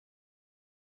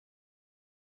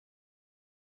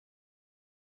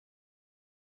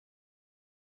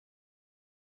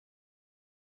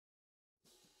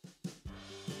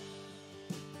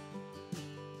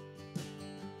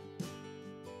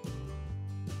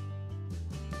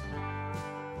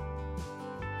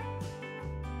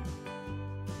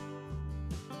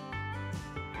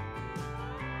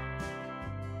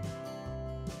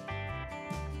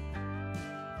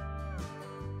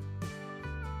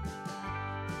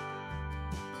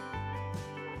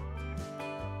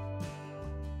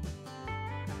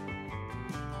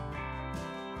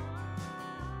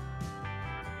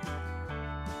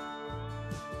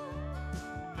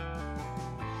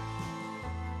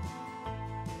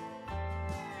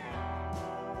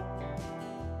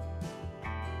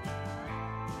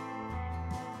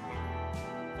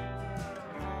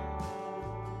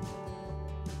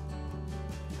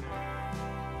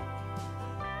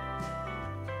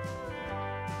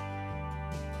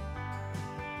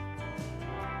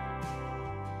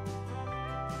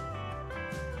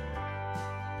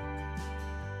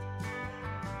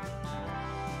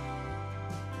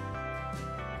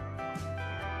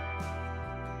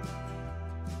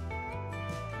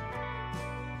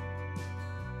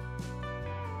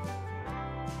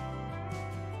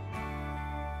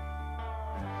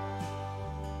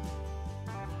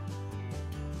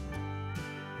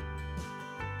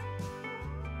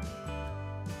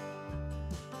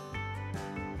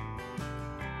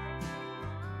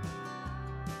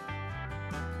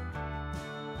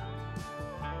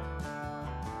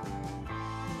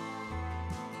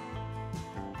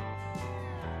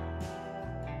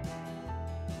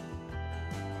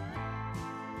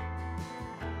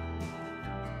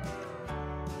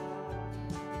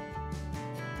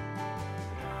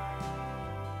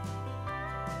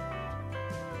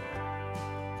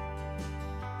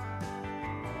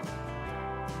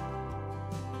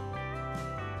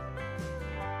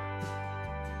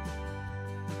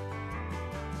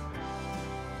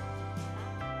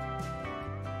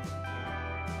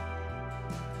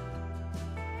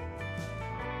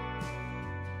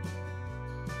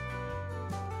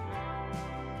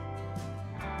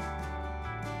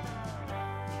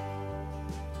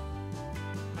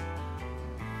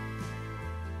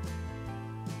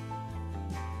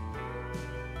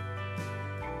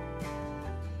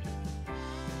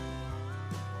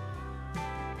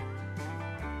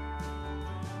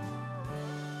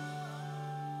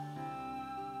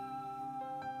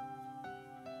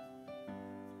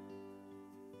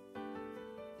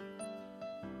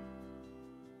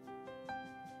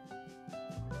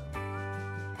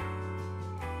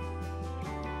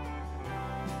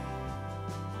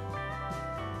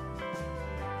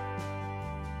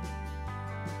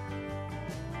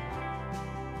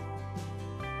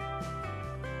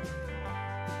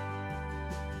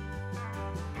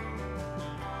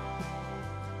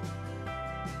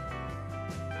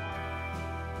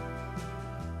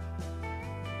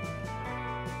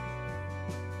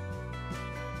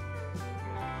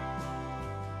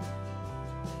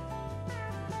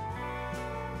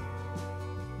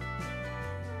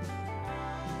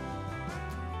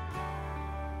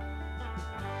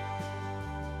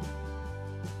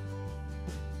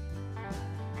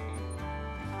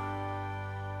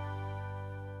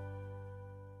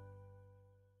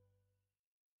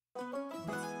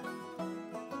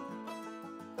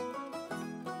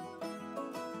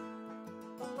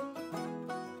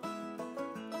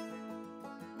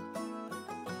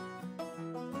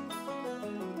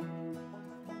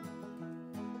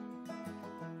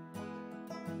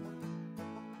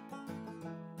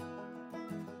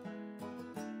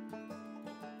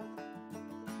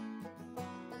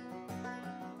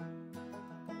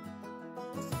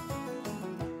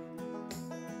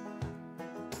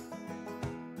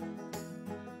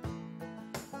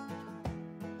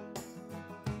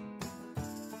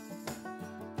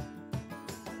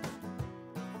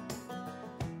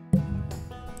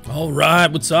All right,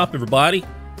 what's up, everybody?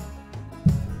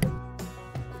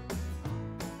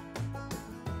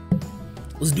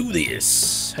 Let's do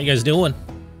this. How you guys doing?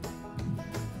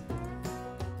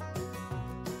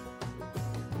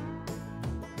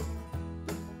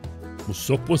 What's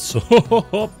up? What's up?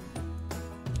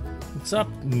 What's up,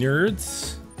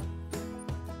 nerds?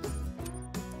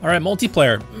 All right,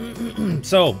 multiplayer.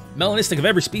 So, melanistic of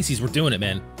every species, we're doing it,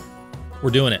 man.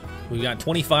 We're doing it. We got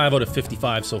 25 out of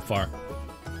 55 so far.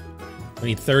 We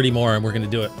need 30 more, and we're gonna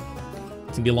do it.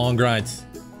 It's gonna be a long grind. It's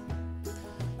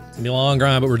gonna be a long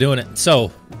grind, but we're doing it. So,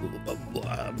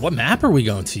 what map are we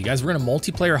going to, you guys? We're gonna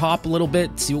multiplayer hop a little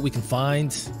bit, see what we can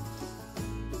find.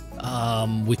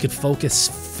 We could focus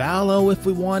fallow if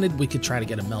we wanted. We could try to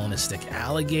get a melanistic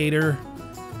alligator.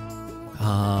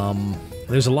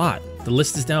 There's a lot. The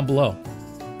list is down below.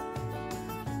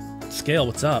 Scale,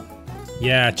 what's up?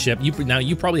 Yeah, Chip. Now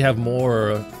you probably have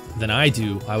more than I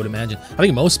do, I would imagine. I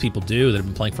think most people do that have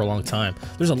been playing for a long time.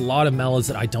 There's a lot of melas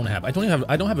that I don't have. I don't have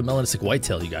a melanistic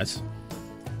whitetail, you guys.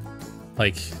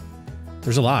 Like,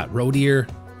 there's a lot. Roe Deer.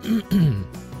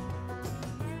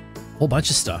 Whole bunch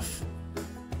of stuff.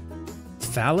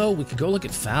 Fallow? We could go look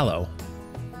at fallow.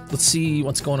 Let's see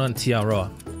what's going on in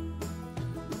Teal.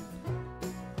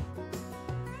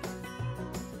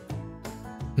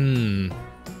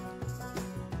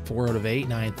 4 out of 8,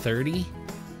 930.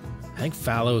 I think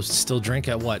fallows still drink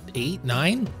at what, 8,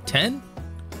 9, 10?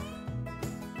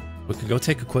 We could go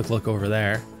take a quick look over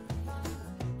there.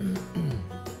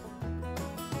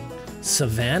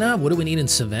 Savannah? What do we need in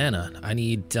Savannah? I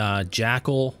need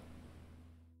jackal.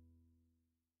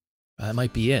 That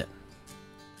might be it.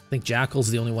 I think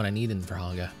jackal's the only one I need in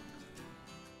Verhanga.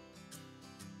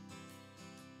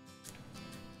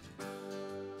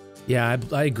 Yeah,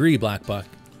 I agree, Blackbuck.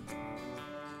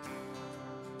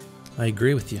 I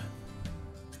agree with you.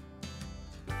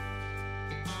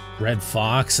 Red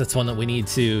Fox, that's one that we need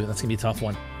too. That's gonna be a tough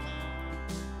one.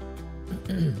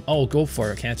 Oh, go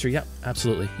for it, Cancer. Yep,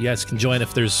 absolutely. You guys can join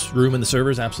if there's room in the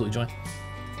servers. Absolutely join.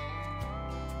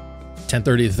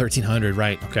 1030 to 1300,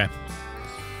 right? Okay.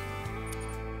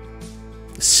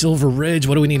 Silver Ridge.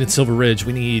 What do we need in Silver Ridge?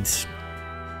 We need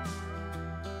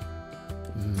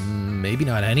maybe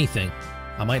not anything.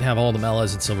 I might have all the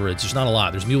melas in Silver Ridge. There's not a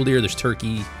lot. There's Mule Deer. There's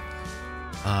Turkey.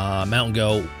 Mountain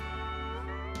Goat.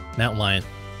 Mountain Lion.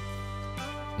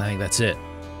 I think that's it.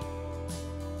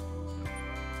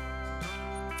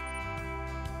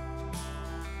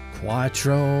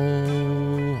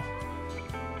 Quattro.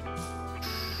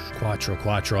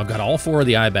 I've got all 4 of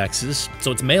the Ibexes.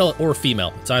 So it's male or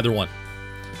female. It's either one.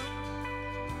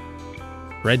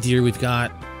 Red Deer we've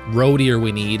got. Roe Deer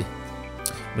we need.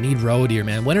 We need Roe Deer,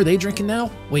 man. When are they drinking now?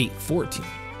 Wait, 14.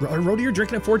 Are Roe Deer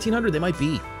drinking at 1400? They might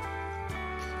be.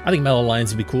 I think Mellow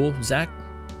Lions would be cool. Zach?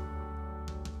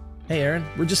 Hey, Aaron.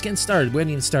 We're just getting started. We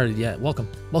haven't even started yet. Welcome.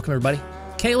 Welcome, everybody.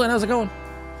 Kaylin, how's it going?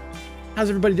 How's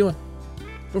everybody doing?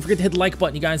 Don't forget to hit the like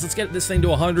button, you guys. Let's get this thing to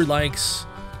 100 likes.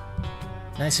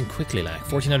 Nice and quickly, like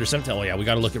 1400, 17. Oh, yeah, we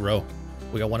got to look at Roe.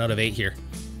 We got 1 out of 8 here.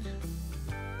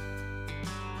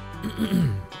 We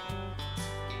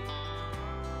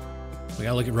got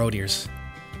to look at Roe Deers.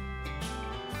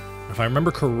 If I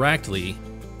remember correctly,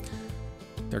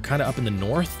 they're kind of up in the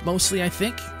north, mostly, I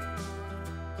think.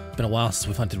 It's been a while since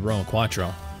we've hunted Roe and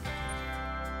Quattro.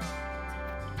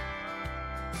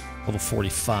 Level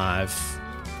 45.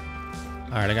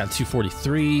 All right, I got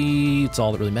 243. It's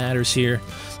all that really matters here.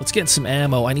 Let's get some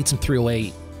ammo. I need some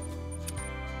 308.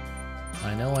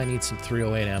 I know I need some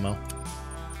 308 ammo.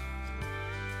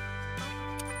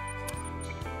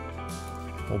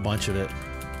 A whole bunch of it.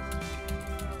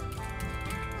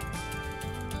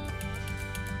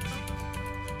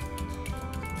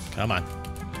 Come on.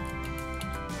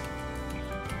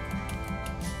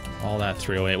 All that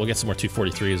 308. We'll get some more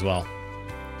 243 as well.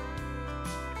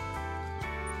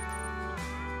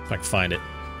 If I can find it.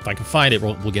 If I can find it,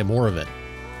 we'll get more of it.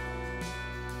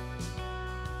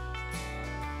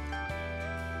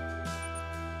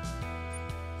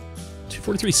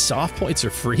 .243 soft points are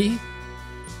free?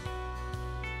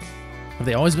 Have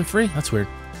they always been free? That's weird.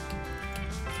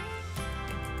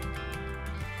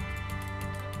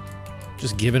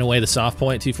 Just giving away the soft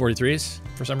point 243s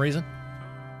for some reason.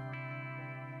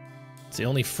 It's the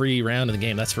only free round in the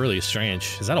game. That's really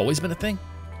strange. Has that always been a thing?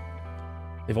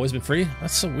 They've always been free?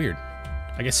 That's so weird.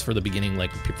 I guess for the beginning,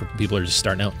 like, for people are just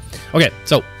starting out. Okay,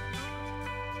 so.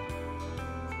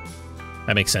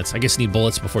 That makes sense. I guess you need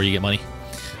bullets before you get money.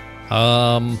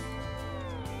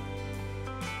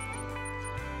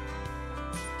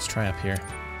 Let's try up here.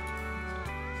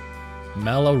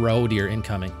 Mellow Roe Deer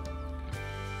incoming.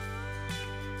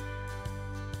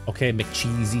 Okay,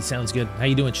 McCheesy, sounds good. How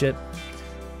you doing, Chip?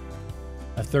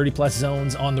 30 plus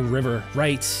zones on the river.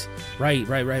 Right.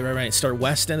 Start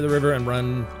west end of the river and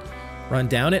run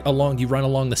down it. You run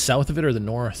along the south of it or the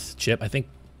north, Chip? I think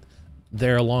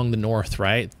they're along the north,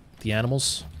 right? The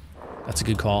animals? That's a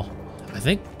good call. I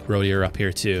think Roe Deer are up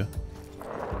here too.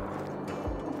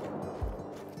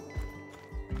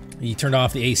 You turned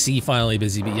off the AC finally,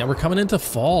 Busy Bee. Yeah, we're coming into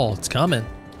fall. It's coming.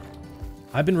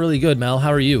 I've been really good, Mel.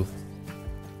 How are you?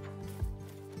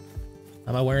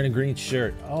 Am I wearing a green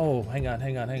shirt? Oh, hang on.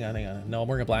 No, I'm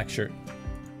wearing a black shirt.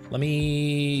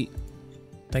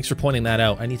 Thanks for pointing that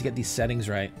out. I need to get these settings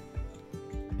right.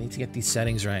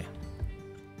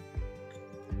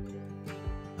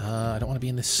 I don't want to be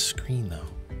in this screen, though.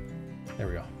 There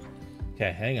we go.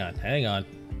 Okay, hang on.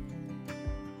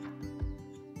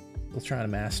 Still trying to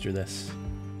master this.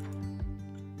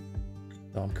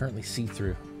 So I'm currently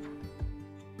see-through.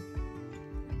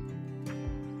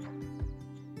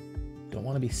 Don't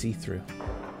want to be see-through.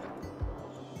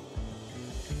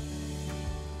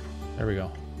 There we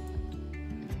go.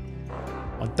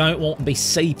 I don't want to be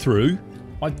see-through.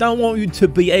 I don't want you to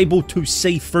be able to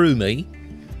see through me.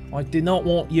 I do not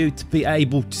want you to be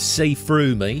able to see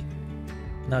through me.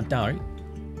 No, don't.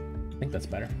 I think that's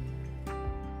better.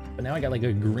 But now I got like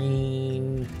a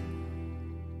green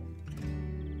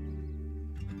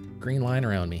line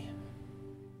around me,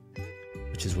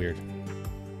 which is weird.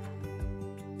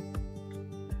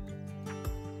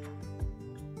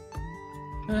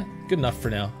 Good enough for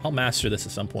now. I'll master this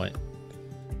at some point.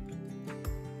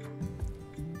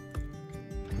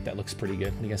 I think that looks pretty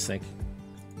good. What do you guys think?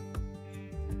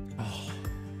 Oh,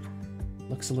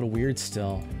 looks a little weird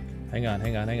still. Hang on.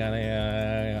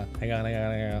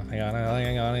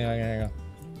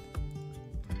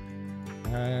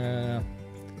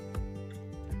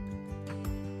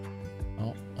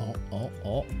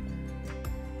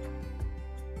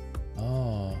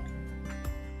 Oh.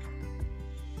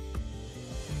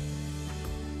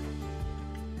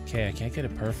 Okay, I can't get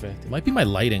it perfect. It might be my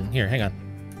lighting. Here, hang on.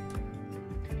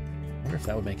 I wonder if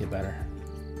that would make it better.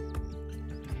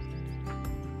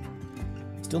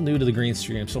 Still new to the green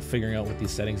screen. I'm still figuring out what these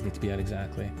settings need to be at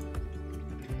exactly.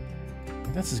 I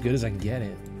think that's as good as I can get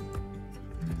it.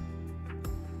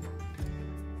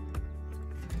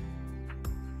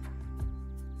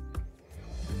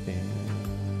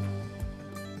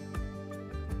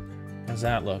 How's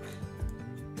that look?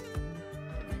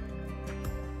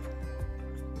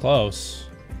 Close.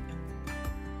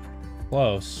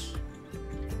 Close.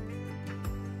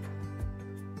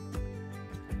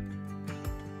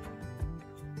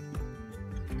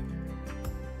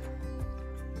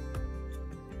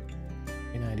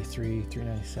 $393,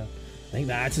 $397. I think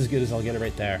that's as good as I'll get it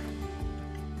right there.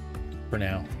 For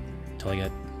now. Until I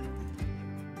get...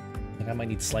 I think I might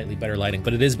need slightly better lighting.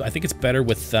 But it is... I think it's better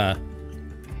with... Oh.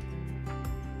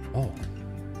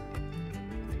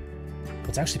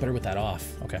 It's actually better with that off.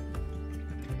 Okay.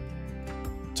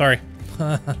 Sorry.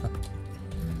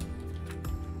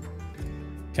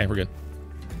 Okay, we're good.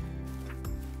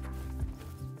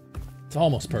 It's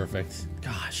almost perfect.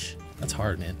 Gosh, that's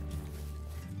hard, man.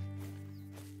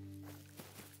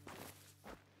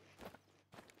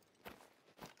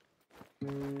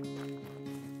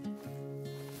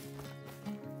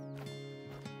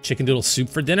 Chicken noodle soup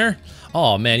for dinner?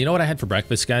 Oh man, you know what I had for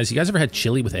breakfast, guys? You guys ever had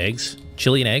chili with eggs?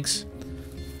 Chili and eggs?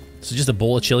 So just a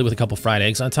bowl of chili with a couple fried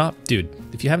eggs on top? Dude,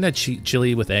 if you haven't had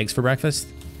chili with eggs for breakfast,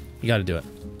 you gotta do it.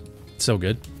 It's so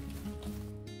good.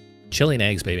 Chili and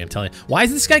eggs, baby, I'm telling you. Why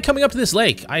is this guy coming up to this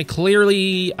lake? I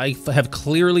have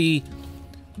clearly...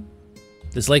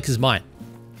 This lake is mine.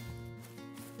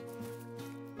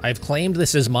 I've claimed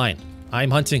this as mine.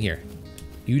 I'm hunting here.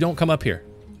 You don't come up here.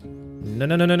 No.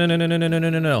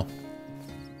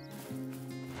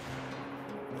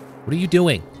 What are you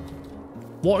doing?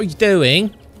 What are you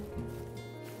doing?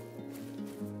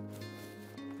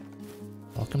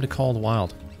 Welcome to Call of the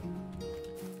Wild.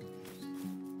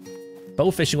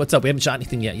 Bow fishing, what's up? We haven't shot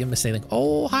anything yet. You haven't missed anything.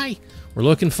 Oh, hi. We're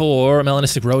looking for a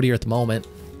Melanistic Roe Deer at the moment.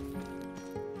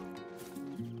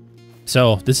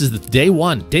 So, this is the day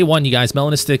one. Day one, you guys.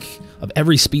 Melanistic of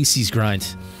every species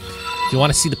grind. If you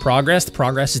want to see the progress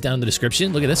is down in the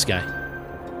description. Look at this guy.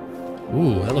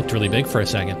 Ooh, that looked really big for a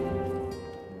second.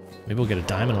 Maybe we'll get a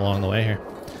diamond along the way here.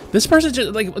 This person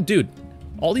just, like, dude,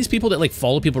 all these people that, like,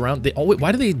 follow people around, they always,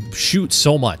 why do they shoot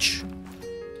so much?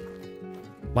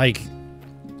 Like,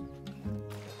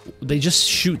 they just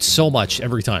shoot so much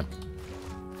every time.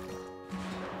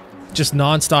 Just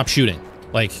non-stop shooting.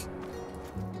 Like,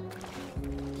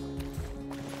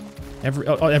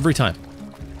 every time.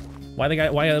 Why the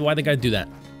guy do that?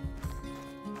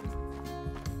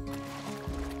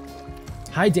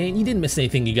 Hi, Dane. You didn't miss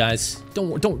anything, you guys.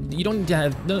 You don't need to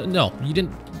have, no, you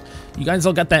didn't. You guys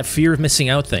all got that fear of missing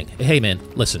out thing. Hey, man,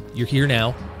 listen, you're here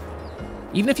now.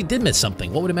 Even if you did miss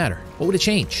something, what would it matter? What would it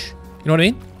change? You know what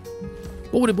I mean?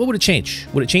 What would it change?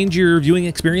 Would it change your viewing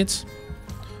experience?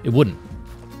 It wouldn't.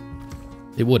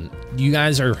 It wouldn't. You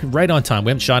guys are right on time. We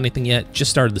haven't shot anything yet.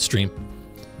 Just started the stream.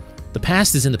 The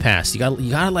past is in the past. You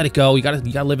gotta let it go. You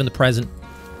gotta live in the present.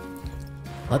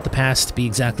 Let the past be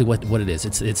exactly what it is.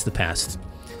 It's the past.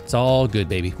 It's all good,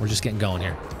 baby. We're just getting going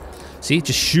here. See,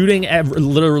 just shooting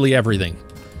literally everything.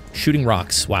 Shooting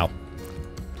rocks. Wow.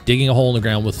 Digging a hole in the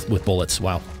ground with bullets.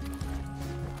 Wow.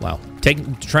 Wow.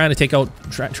 Trying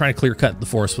to clear cut the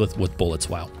forest with bullets.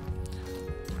 Wow.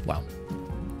 Wow.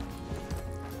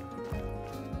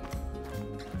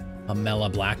 A Mela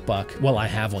Blackbuck. Well, I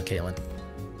have one, Kaylin.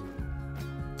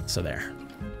 So there.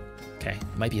 Okay.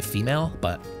 Might be a female,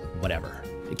 but whatever.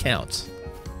 It counts.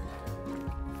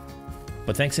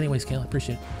 But thanks anyways, Kaylin.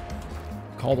 Appreciate it.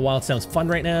 Call of the Wild sounds fun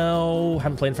right now.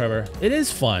 Haven't played in forever. It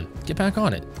is fun. Get back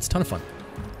on it. It's a ton of fun.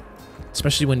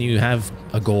 Especially when you have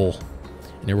a goal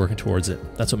and you're working towards it.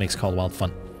 That's what makes Call of the Wild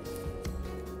fun.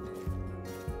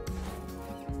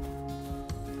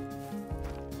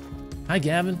 Hi,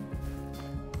 Gavin.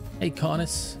 Hey,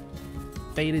 Conus.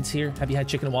 Faded's here. Have you had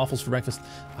chicken and waffles for breakfast?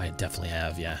 I definitely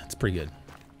have, yeah. It's pretty good.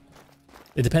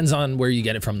 It depends on where you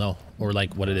get it from, though, or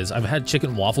like what it is. I've had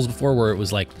chicken and waffles before where it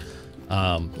was like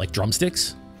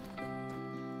drumsticks.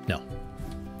 No,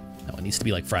 it needs to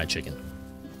be like fried chicken.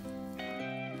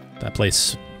 That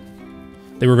place,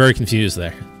 they were very confused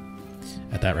there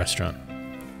at that restaurant.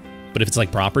 But if it's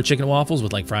like proper chicken and waffles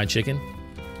with like fried chicken,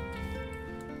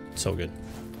 so good.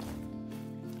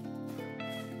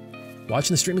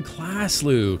 Watching the stream in class,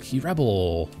 Luke. You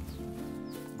rebel.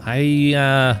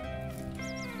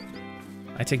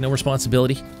 I take no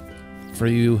responsibility for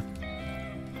you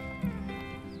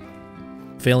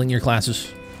failing your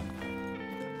classes.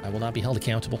 I will not be held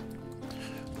accountable.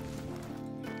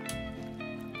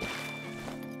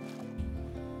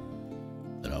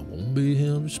 And I won't be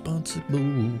held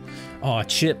responsible. Oh,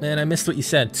 shit, man. I missed what you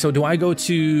said. So do I go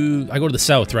to the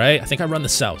south, right? I think I run the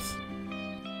south.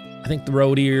 I think the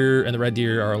Roe Deer and the Red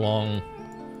Deer are along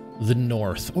the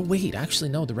north. Oh, wait. Actually,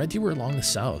 no. The Red Deer were along the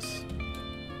south.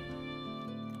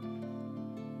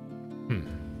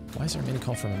 Why is there a mini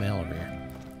call from a male over here?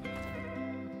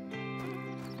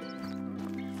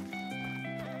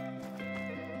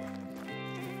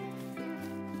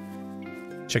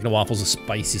 Chicken and waffles with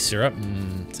spicy syrup.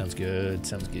 Sounds good.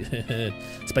 Sounds good.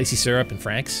 Spicy syrup and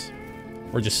Frank's.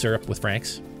 Or just syrup with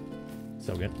Frank's.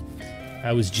 So good.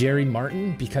 I was Jerry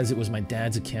Martin because it was my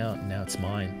dad's account and now it's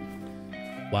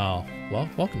mine. Wow. Well,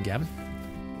 welcome, Gavin.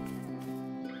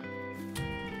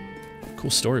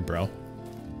 Cool story, bro.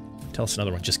 Tell us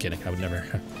another one. Just kidding. I would never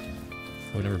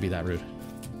be that rude.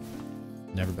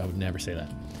 I would never say that.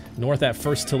 North at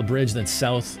first till the bridge, then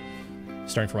south,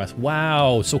 starting from west.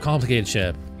 Wow, so complicated,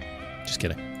 Chip. Just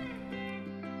kidding.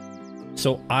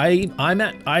 So I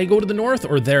go to the north,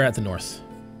 or they're at the north?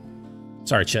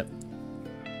 Sorry, Chip.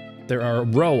 There are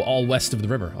Roe all west of the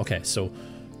river. Okay, so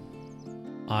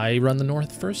I run the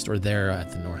north first, or they're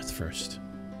at the north first?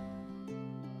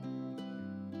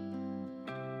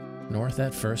 North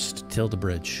at first, till the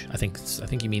bridge. I think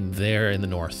you mean they're in the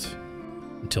north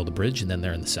until the bridge, and then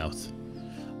they're in the south.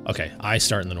 Okay, I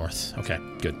start in the north. Okay,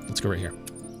 good. Let's go right here.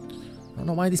 I don't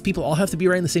know why these people all have to be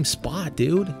right in the same spot,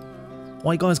 dude.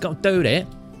 Why you guys got to do that?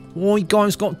 Why you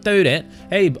guys got to do that?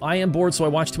 Hey, I am bored, so I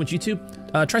watch too much YouTube.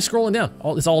 Try scrolling down.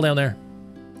 It's all down there.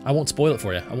 I won't spoil it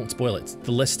for you. I won't spoil it.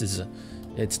 The list is,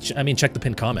 I mean, check the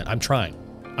pinned comment. I'm trying.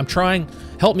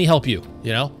 Help me help you,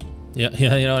 you know? Yeah, you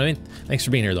know what I mean? Thanks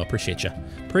for being here, though. Appreciate you.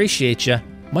 Appreciate you.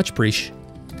 Much appreciate.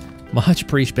 Much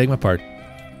appreciate. Beg my pardon.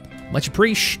 Much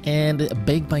appreciate and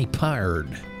beg my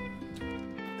pardon.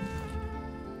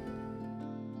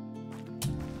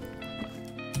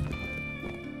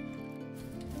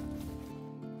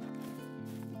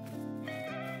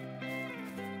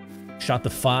 Shot the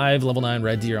 5 level 9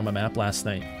 red deer on my map last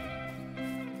night.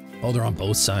 Oh, they're on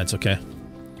both sides. Okay.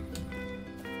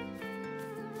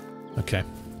 Okay.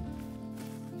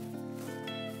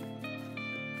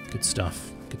 Good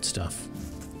stuff. Good stuff.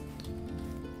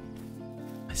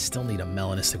 I still need a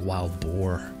melanistic wild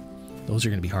boar. Those are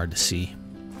going to be hard to see.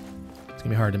 It's going to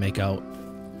be hard to make out.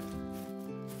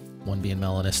 One being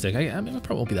melanistic. I mean, it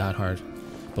probably won't be that hard.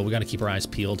 But we got to keep our eyes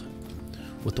peeled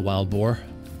with the wild boar.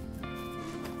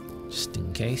 Just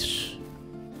in case.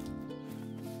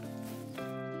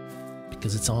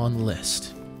 Because it's on the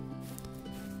list.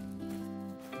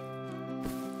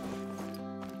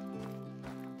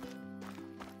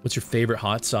 What's your favorite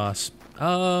hot sauce?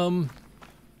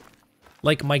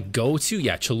 like my go-to,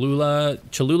 yeah, Cholula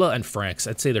and Franks.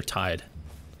 I'd say they're tied.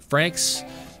 Franks,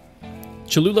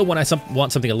 Cholula when I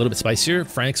want something a little bit spicier.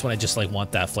 Franks when I just like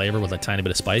want that flavor with a tiny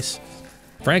bit of spice.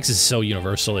 Franks is so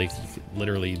universal, like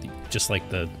literally, just like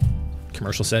the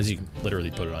commercial says, you can literally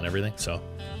put it on everything. So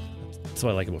that's what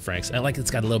I like about Franks. And I like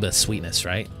it's got a little bit of sweetness,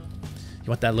 right? You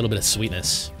want that little bit of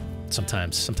sweetness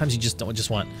sometimes. Sometimes you just don't just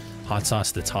want hot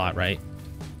sauce that's hot, right?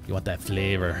 You want that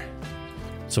flavor.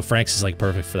 So Franks is like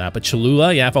perfect for that. But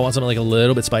Cholula, yeah, if I want something like a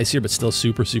little bit spicier but still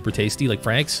super, super tasty like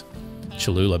Franks,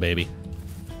 Cholula, baby.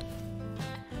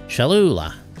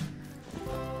 Cholula.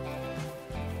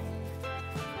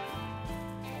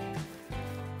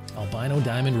 Albino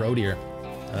Diamond Roe Deer.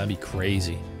 That'd be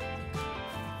crazy.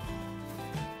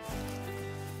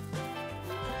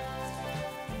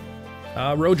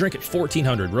 Roe drink at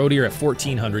 1400. Roe Deer at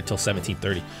 1400 till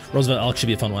 1730. Roosevelt Elk should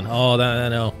be a fun one. Oh, I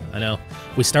know.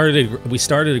 We started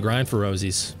a grind for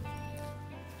Rosies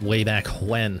way back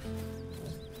when,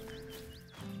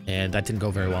 and that didn't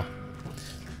go very well.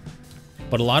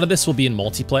 But a lot of this will be in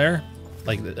multiplayer.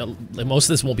 Like most of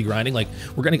this won't be grinding. Like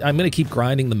I'm gonna keep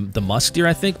grinding the Musk Deer,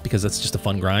 I think, because that's just a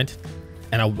fun grind,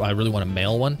 and I really want a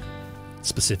male one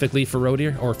specifically for Roe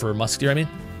Deer or for Musk Deer, I mean.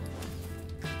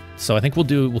 So I think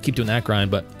we'll keep doing that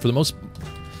grind. But for the most,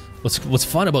 what's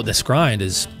fun about this grind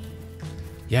is,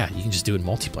 yeah, you can just do it in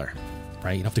multiplayer,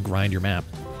 right? You don't have to grind your map.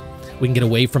 We can get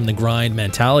away from the grind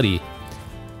mentality,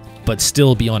 but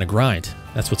still be on a grind.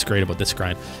 That's what's great about this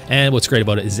grind. And what's great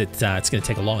about it is it's going to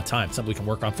take a long time. Something we can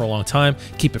work on for a long time.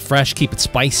 Keep it fresh. Keep it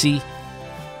spicy.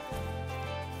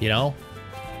 You know?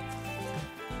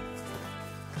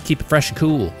 Keep it fresh and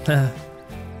cool.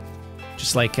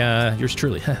 Just like yours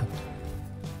truly.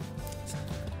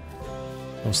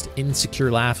 Most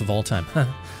insecure laugh of all time.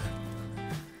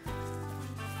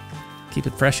 Keep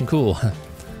it fresh and cool.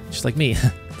 Just like me.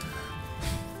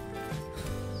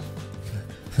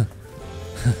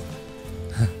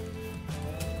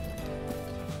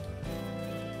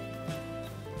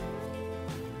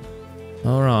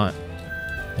 All right,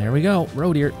 there we go.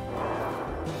 Roe Deer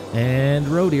and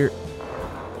Roe Deer.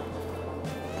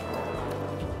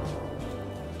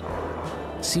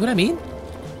 See what I mean?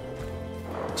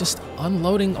 Just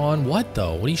unloading on what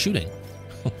though? What are you shooting?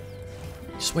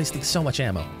 Just wasting so much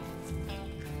ammo.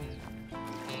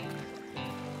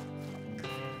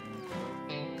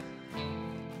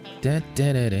 Dun,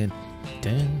 dun, dun, dun,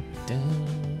 dun,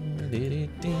 dun, dun,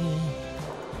 dun.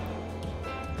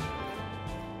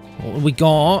 What we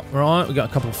got, right? We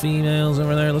got a couple of females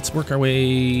over there. Let's work our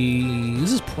way.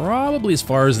 This is probably as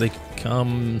far as they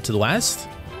come to the west.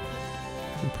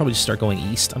 We'll probably just start going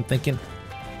east, I'm thinking.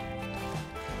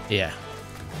 Yeah.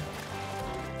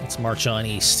 Let's march on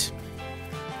east.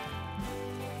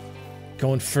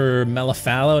 Going for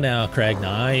Fallow now, Craig.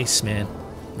 Nice, man.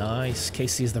 Nice.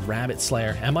 Casey is the Rabbit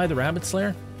Slayer. Am I the Rabbit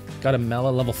Slayer? Got a Mela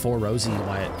level 4 Rosie,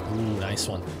 Wyatt. Ooh, nice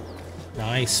one.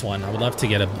 Nice one. I would love to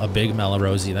get a big Mela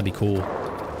Rosie. That'd be cool.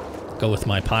 Go with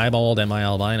my piebald and my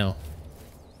albino.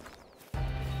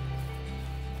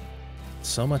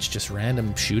 So much just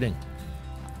random shooting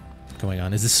going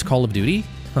on. Is this Call of Duty?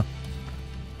 Huh.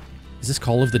 Is this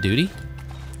Call of the Duty?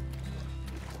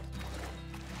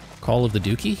 Call of the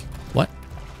Dookie? What?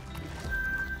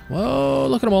 Whoa,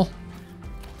 look at them all.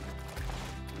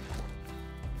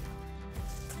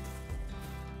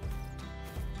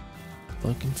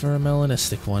 Looking for a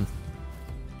melanistic one.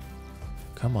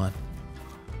 Come on.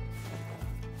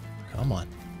 Come on.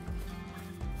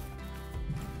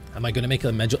 Am I going to make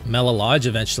a Mela Lodge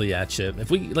eventually? Yeah, Chip.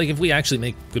 If we actually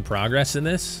make good progress in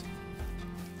this,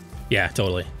 yeah,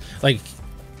 totally. Like,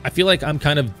 I feel like I'm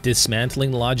kind of dismantling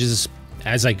the lodges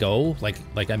as I go.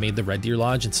 Like I made the Red Deer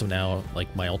Lodge, and so now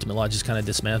like my ultimate lodge is kind of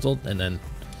dismantled. And then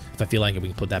if I feel like we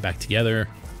can put that back together,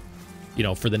 you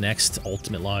know, for the next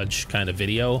ultimate lodge kind of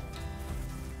video.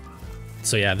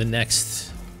 So yeah, the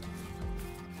next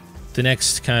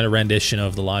kind of rendition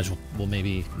of the lodge will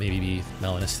maybe be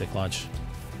Melanistic Lodge,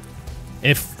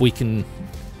 if we can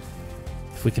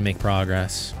make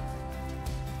progress.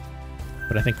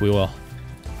 But I think we will.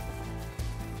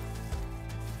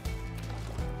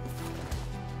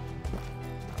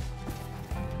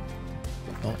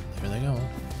 Oh, there they go.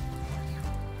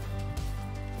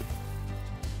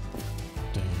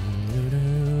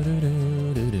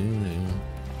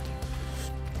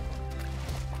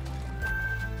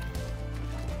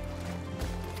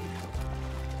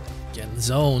 Getting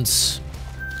zones.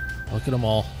 Look at them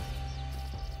all.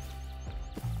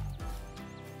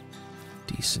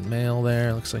 Decent male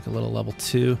there. Looks like a little level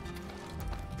 2.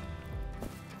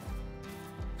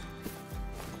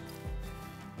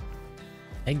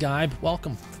 Hey, Gibe.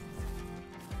 Welcome.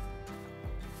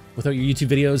 Without your YouTube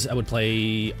videos, I would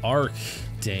play Arc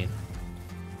Dane.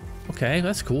 Okay,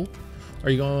 that's cool. Are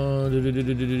you going...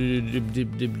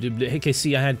 Hey,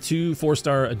 KC, I had 2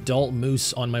 4-star adult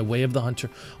moose on my Way of the Hunter.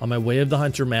 On my Way of the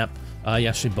Hunter map. Yeah,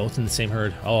 actually both in the same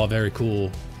herd. Oh, very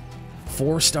cool.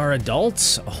 4-star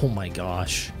adults? Oh my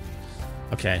gosh.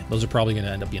 Okay, those are probably going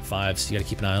to end up being 5s. You got to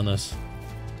keep an eye on those.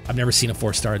 I've never seen a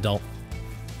 4-star adult.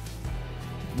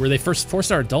 Were they first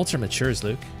 4-star adults or matures,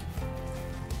 Luke?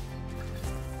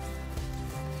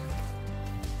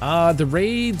 The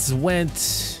raids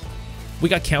went... We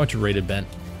got counter-raided, Ben.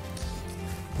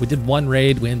 We did 1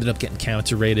 raid, we ended up getting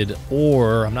counter-raided,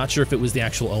 or I'm not sure if it was the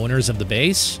actual owners of the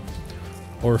base,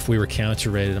 or if we were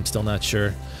counter-raided, I'm still not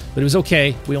sure. But it was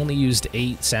okay. We only used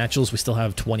 8 satchels, we still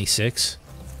have 26.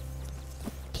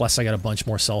 Plus I got a bunch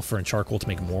more sulfur and charcoal to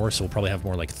make more, so we'll probably have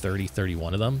more like 30,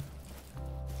 31 of them.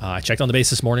 I checked on the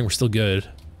base this morning, we're still good.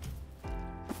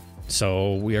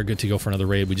 So we are good to go for another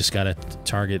raid. We just gotta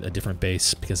target a different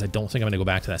base because I don't think I'm gonna go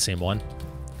back to that same one.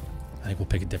 I think we'll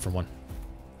pick a different one.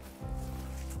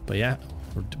 But yeah,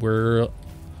 we're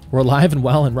alive and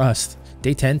well in Rust.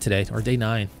 Day 10 today, or day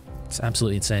 9. It's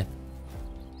absolutely insane.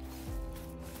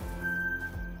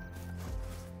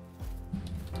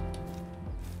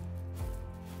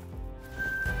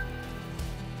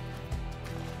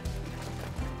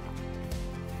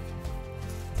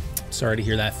 Sorry to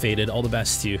hear that, Faded. All the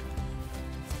best to you.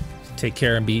 Take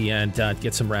care and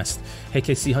get some rest. Hey,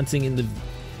 KC, hunting in the...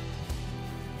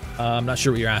 I'm not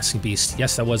sure what you're asking, Beast.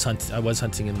 Yes, I was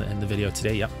hunting in the video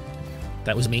today. Yep,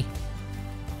 that was me.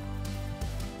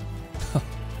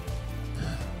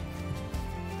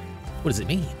 What does it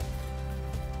mean?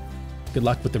 Good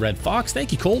luck with the red fox.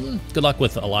 Thank you, Colton. Good luck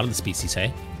with a lot of the species.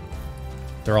 Hey,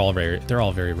 they're all very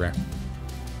rare.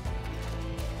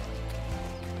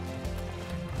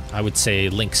 I would say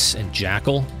lynx and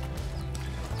jackal.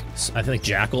 I think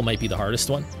jackal might be the hardest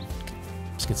one,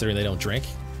 just considering they don't drink.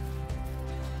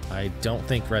 I don't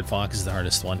think red fox is the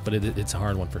hardest one, but it's a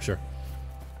hard one for sure.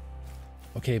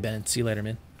 Okay, Ben. See you later,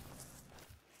 man.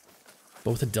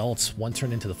 Both adults. One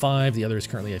turned into the 5. The other is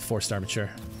currently a 4-star mature.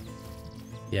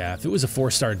 Yeah, if it was a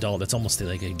 4-star adult, that's almost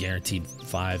like a guaranteed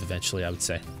 5 eventually, I would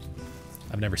say.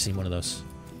 I've never seen one of those.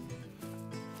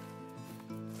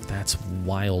 That's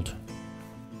wild.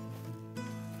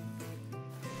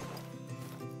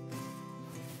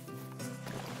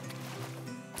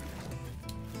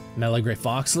 Mellow Gray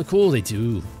Fox look cool. They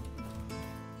do.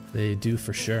 They do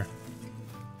for sure.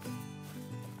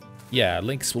 Yeah,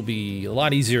 lynx will be a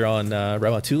lot easier on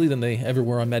Ramatuli than they ever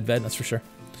were on Medved, that's for sure.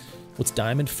 What's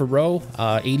diamond for Roe?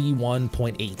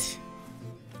 81.8.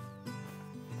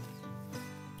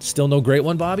 Still no great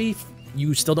one, Bobby?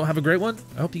 You still don't have a great one?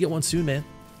 I hope you get one soon, man.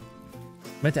 I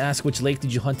meant to ask, which lake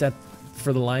did you hunt at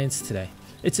for the lions today?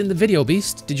 It's in the video,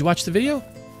 Beast. Did you watch the video?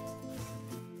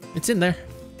 It's in there.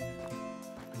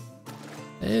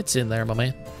 It's in there, my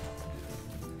man.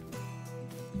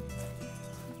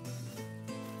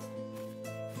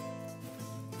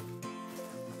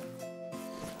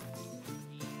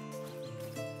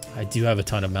 I do have a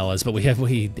ton of mellas, but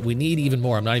we need even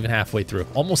more. I'm not even halfway through.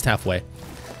 Almost halfway.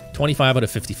 25 out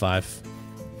of 55.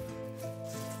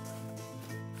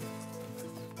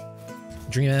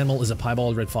 Dream animal is a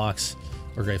piebald red fox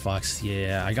or gray fox.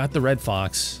 Yeah, I got the red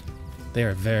fox. They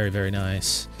are very, very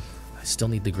nice. I still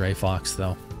need the gray fox,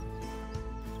 though.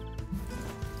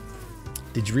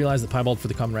 Did you realize the piebald for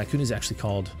the common raccoon is actually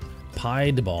called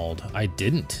piebald? I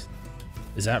didn't.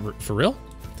 Is that for real?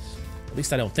 At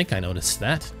least I don't think I noticed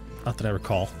that. Not that I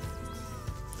recall.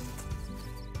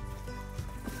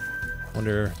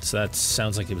 Wonder, so that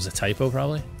sounds like it was a typo,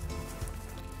 probably.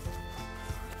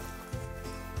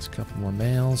 There's a couple more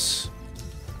males.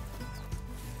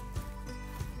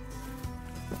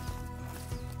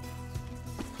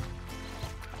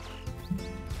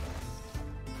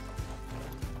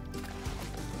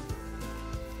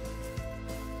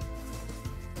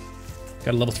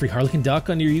 Got a level 3 Harlequin Duck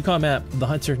on your Yukon map. The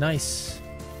Hunter, nice.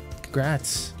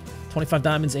 Congrats. 25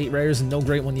 diamonds, 8 rares, and no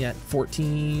great one yet.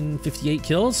 1458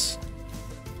 kills.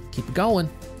 Keep it going.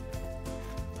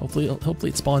 Hopefully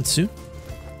it spawns soon.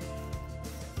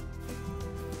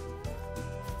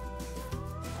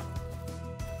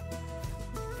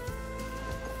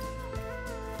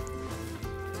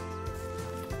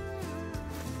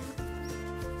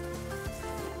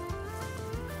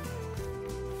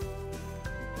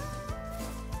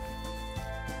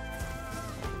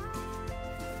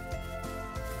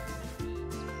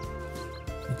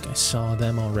 I saw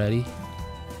them already.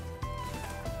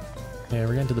 Okay,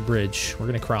 we're getting to the bridge. We're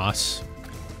gonna cross.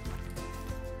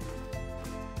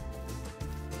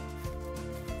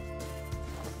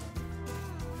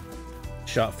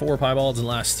 Shot 4 piebalds in the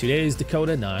last 2 days.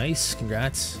 Dakota, nice.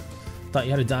 Congrats. Thought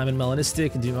you had a diamond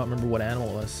melanistic and do not remember what animal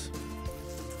it was.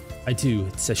 I do.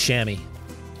 It's a chamois,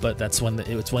 but that's when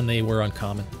it's when they were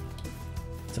uncommon.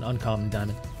 It's an uncommon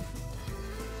diamond.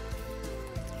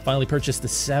 Finally purchased the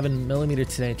 7mm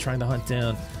today, trying to hunt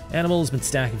down animals. Been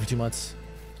stacking for 2 months.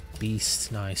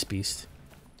 Beast, nice beast.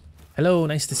 Hello,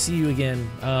 nice to see you again.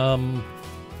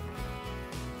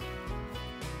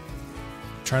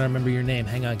 Trying to remember your name.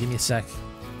 Hang on, give me a sec.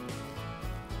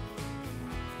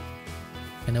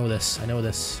 I know this. I know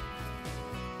this.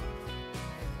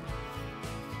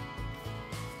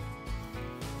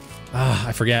 Ah,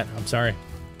 I forget. I'm sorry.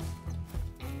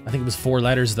 I think it was 4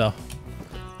 letters, though.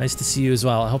 Nice to see you as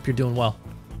well. I hope you're doing well.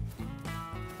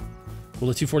 Will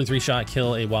a 243 shot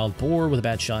kill a wild boar with a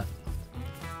bad shot?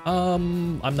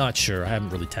 I'm not sure. I haven't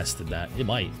really tested that. It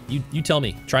might. You tell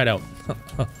me. Try it out.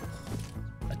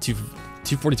 A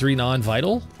 243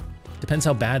 non-vital? Depends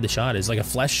how bad the shot is. Like a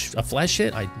flesh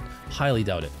hit? I highly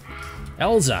doubt it.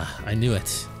 Elza, I knew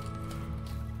it.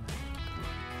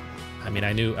 I mean,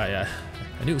 I knew it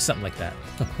was something like that.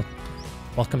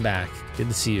 Welcome back. Good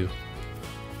to see you.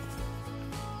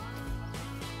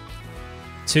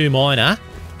 2 minor.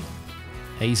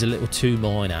 He's a little 2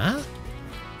 minor.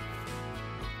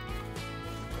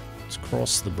 Let's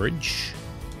cross the bridge.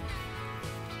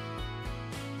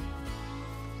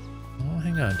 Oh,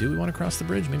 hang on. Do we want to cross the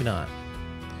bridge? Maybe not.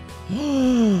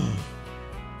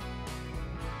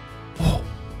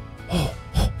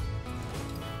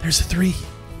 There's a 3.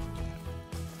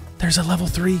 There's a level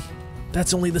 3.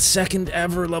 That's only the 2nd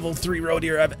ever level 3 roe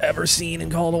deer I've ever seen in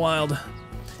Call of the Wild.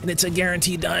 And it's a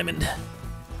guaranteed diamond.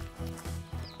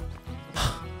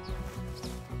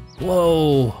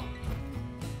 Whoa.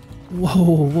 Whoa,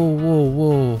 whoa, whoa,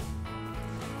 whoa.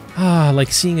 Ah,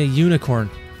 like seeing a unicorn.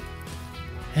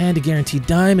 And a guaranteed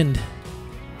diamond.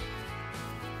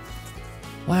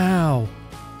 Wow.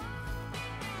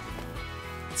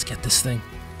 Let's get this thing.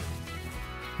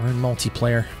 We're in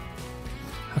multiplayer.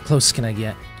 How close can I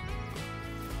get?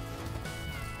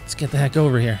 Let's get the heck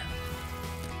over here.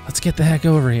 Let's get the heck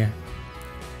over here.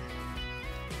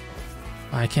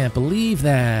 I can't believe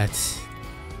that.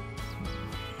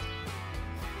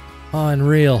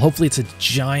 Unreal. Hopefully it's a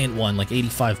giant one, like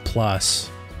 85 plus.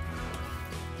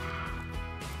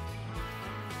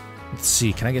 Let's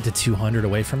see, can I get to 200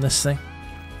 away from this thing?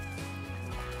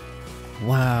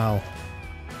 Wow.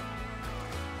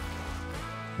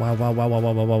 Wow, wow, wow, wow,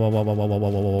 wow, wow, wow, wow, wow, wow, wow, wow,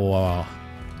 wow, wow, wow.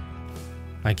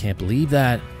 I can't believe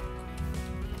that.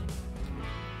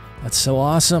 That's so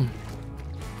awesome.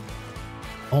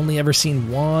 Only ever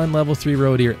seen 1 level 3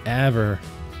 roe deer ever.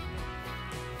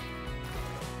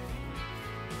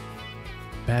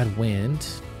 Bad wind.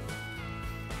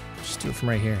 Just do it from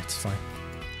right here. It's fine.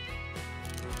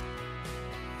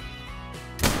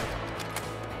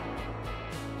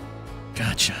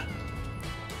 Gotcha.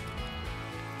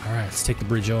 All right, let's take the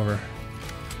bridge over.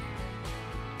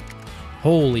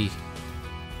 Holy.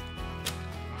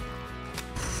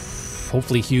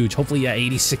 Hopefully huge. Hopefully, yeah,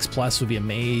 86 plus would be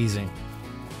amazing.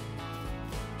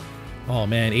 Oh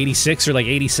man, 86 or like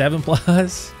 87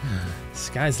 plus?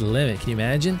 Sky's the limit. Can you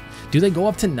imagine? Do they go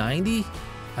up to 90?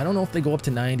 I don't know if they go up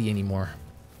to 90 anymore.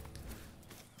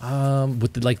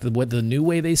 With the new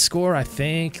way they score, I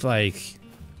think like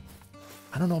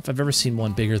I don't know if I've ever seen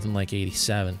one bigger than like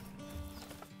 87.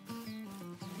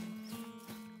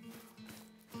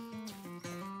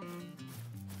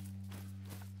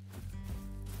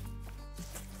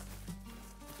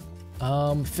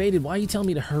 Faded, why are you telling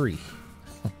me to hurry?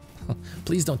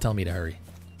 Please don't tell me to hurry.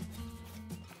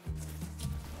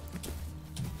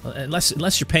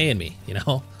 Unless you're paying me, you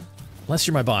know? Unless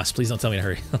you're my boss, please don't tell me to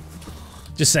hurry.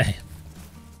 Just saying.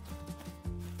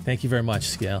 Thank you very much,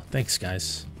 Scale. Thanks,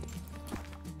 guys.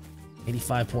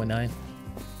 85.9.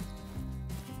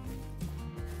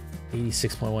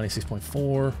 86.1,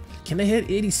 86.4. Can they hit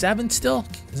 87 still?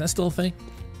 Is that still a thing?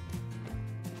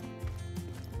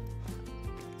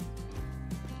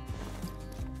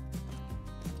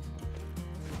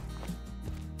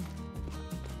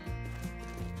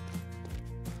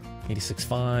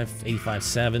 .5,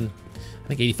 85.7. I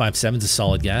think 85.7 is a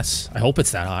solid guess. I hope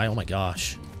it's that high. Oh my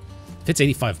gosh. If it's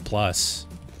 85 plus,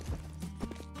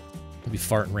 we'll be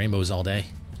farting rainbows all day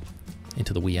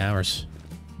into the wee hours.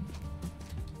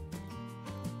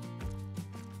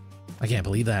 I can't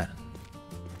believe that.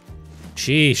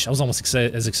 Sheesh. I was almost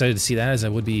as excited to see that as I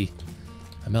would be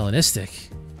a melanistic.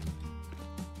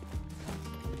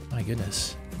 My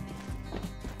goodness.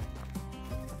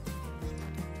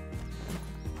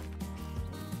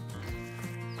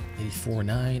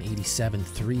 84.9,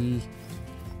 87.3.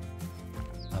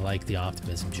 I like the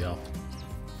optimism, Joe.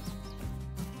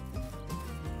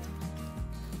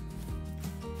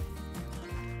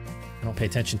 I don't pay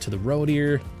attention to the Roe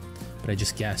Deer, but I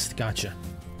just guessed. Gotcha.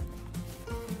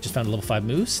 Just found a level 5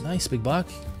 moose. Nice, big buck.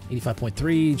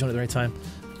 85.3, joined at the right time.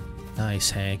 Nice,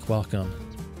 Hank. Welcome.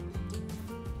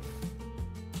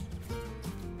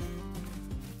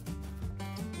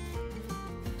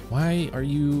 Why are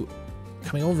you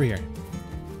coming over here?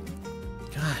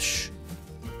 Gosh.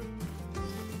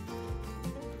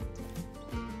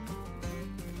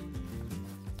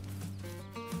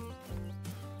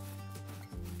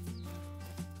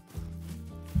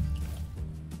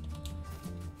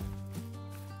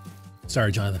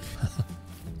 Sorry, Jonathan.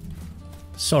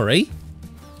 Sorry.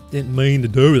 Didn't mean to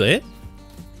do that.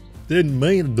 Didn't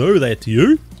mean to do that to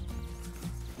you.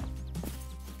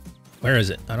 Where is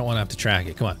it? I don't want to have to track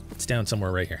it. Come on. It's down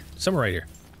somewhere right here. Somewhere right here.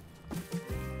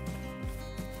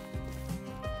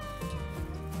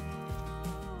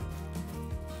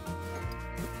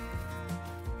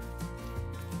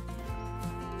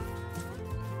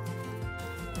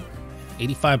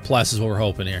 $85 plus is what we're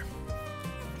hoping here.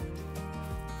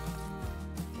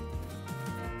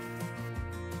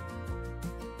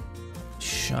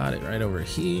 Shot it right over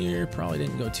here. Probably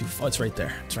didn't go too far. It's right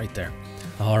there. It's right there.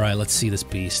 All right, let's see this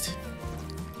beast.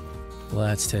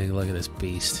 Let's take a look at this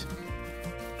beast.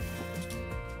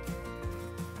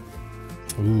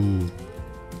 Ooh.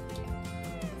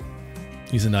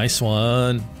 He's a nice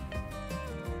one.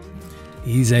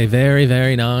 He's a very,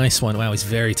 very nice one. Wow, he's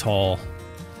very tall.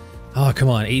 Oh, come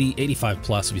on. 85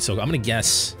 plus would be so good. I'm going to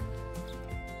guess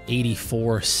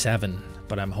 84.7,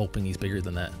 but I'm hoping he's bigger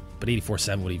than that. But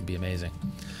 84.7 would even be amazing.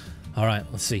 All right,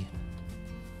 let's see.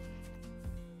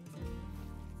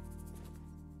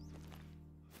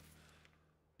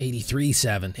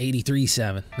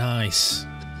 $83.7. Nice.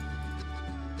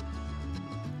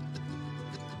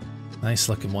 Nice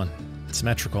looking one.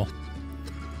 Symmetrical.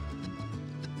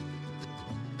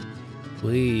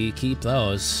 We keep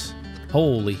those.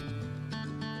 Holy.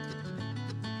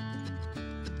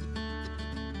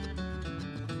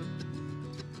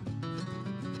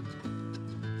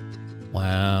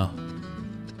 Wow.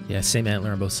 Yeah, same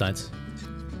antler on both sides.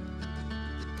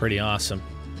 Pretty awesome.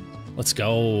 Let's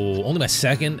go. Only my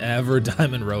second ever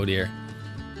diamond Roe Deer.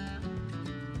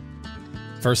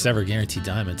 First ever guaranteed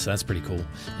diamond, so that's pretty cool.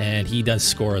 And he does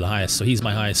score the highest, so he's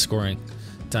my highest scoring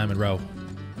diamond Roe.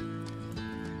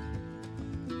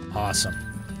 Awesome.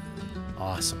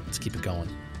 Awesome. Let's keep it going.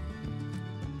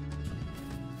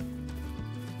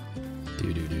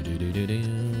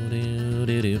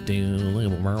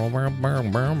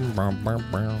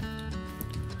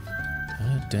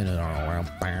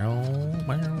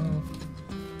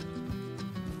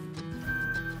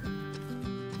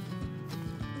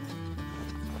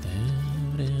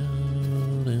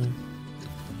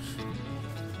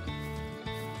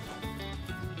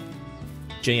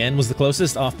 JN was the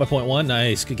closest, off by 0.1.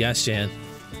 Nice, good guess, Jan.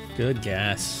 Good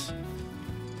guess.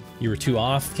 You were 2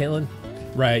 off, Caitlin?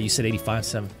 Right, you said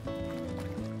 85.7.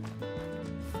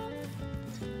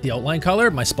 The outline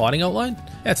color, my spotting outline?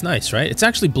 Yeah, it's nice, right? It's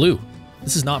actually blue.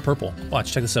 This is not purple.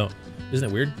 Watch, check this out. Isn't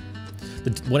it weird?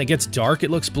 When it gets dark, it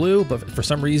looks blue, but for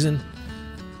some reason,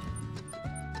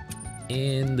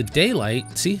 in the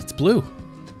daylight, see, it's blue.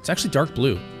 It's actually dark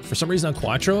blue. For some reason on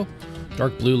Quattro,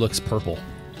 dark blue looks purple.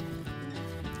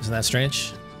 Isn't that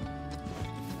strange?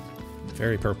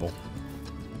 Very purple.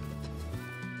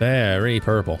 Very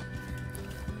purple.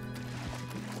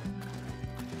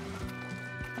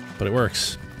 But it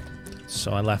works.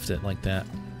 So I left it like that.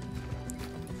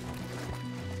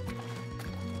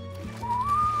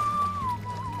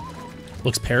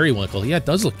 Looks periwinkle. Yeah, it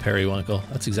does look periwinkle.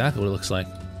 That's exactly what it looks like.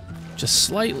 Just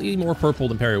slightly more purple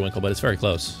than periwinkle, but it's very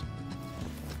close.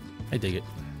 I dig it.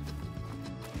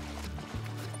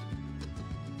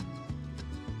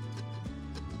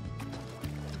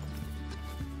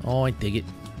 Oh, I dig it.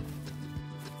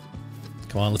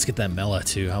 Come on, let's get that Mela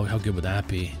too. How good would that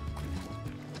be?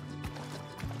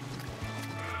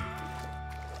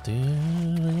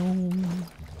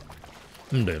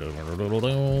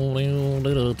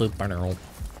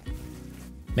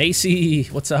 Macy,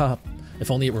 what's up? If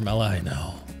only it were Mela, I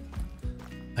know.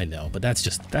 I know, but that's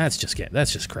just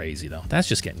crazy though. That's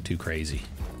just getting too crazy.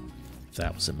 If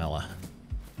that was a Mela.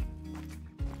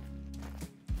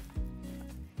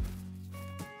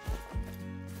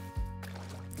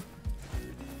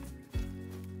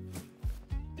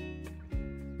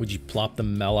 Would you plop the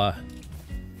Mela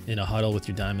in a huddle with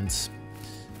your diamonds?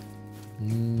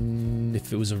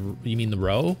 If it was you mean the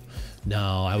row?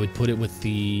 No, I would put it with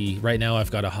the, right now I've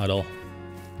got a huddle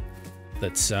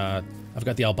that's, I've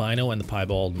got the albino and the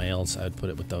piebald males. I would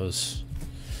put it with those.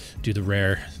 Do the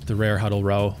rare huddle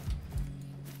row.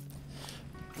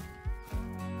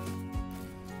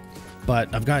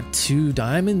 But I've got 2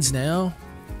 diamonds now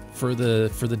for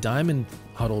the diamond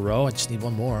huddle row. I just need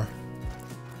 1 more.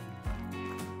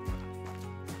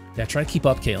 Yeah, try to keep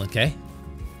up, Caitlin, okay?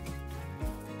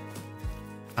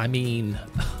 I mean,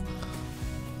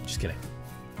 just kidding.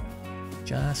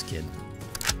 Just kidding.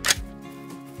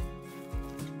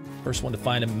 First one to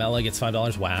find a Mela gets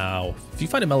 $5. Wow. If you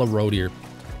find a Mela Roe Deer,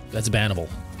 that's bannable.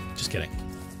 Just kidding.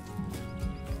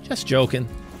 Just joking.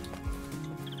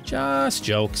 Just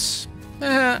jokes.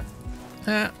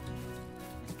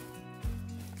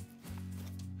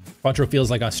 Quattro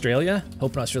feels like Australia.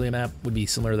 Hope an Australia map would be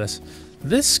similar to this.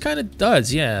 This kind of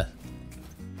does, yeah.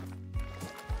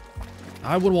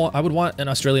 I would want an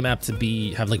Australia map to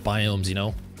have like biomes, you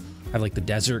know, have like the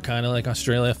desert kind of like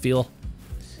Australia feel,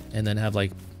 and then have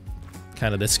like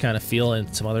kind of this kind of feel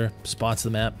in some other spots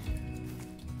of the map,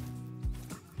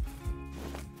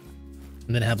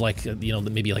 and then have like you know,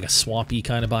 maybe like a swampy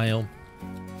kind of biome.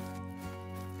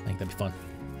 I think that'd be fun.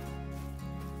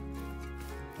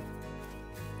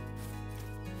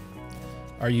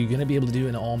 Are you gonna be able to do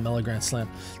an all Mela Grand Slam?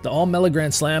 The all Mela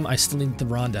Grand Slam, I still need the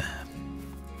Ronda.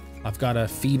 I've got a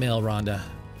female Ronda,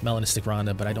 Melanistic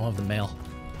Ronda, but I don't have the male.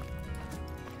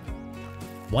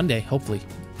 One day, hopefully.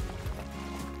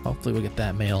 Hopefully we'll get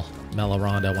that male Mela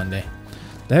Ronda one day.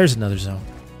 There's another zone.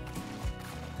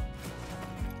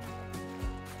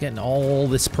 Getting all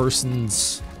this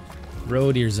person's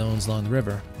Roe Deer zones along the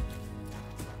river.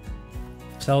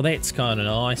 So that's kind of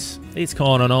nice. It's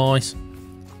kind of nice.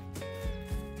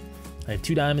 I have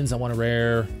 2 diamonds. I want a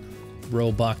rare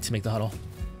Roe buck to make the huddle.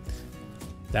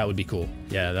 That would be cool.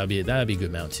 Yeah, that'd be a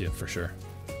good mount too, for sure.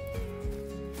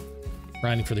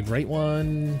 Grinding for the great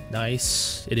one.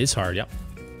 Nice. It is hard, yep.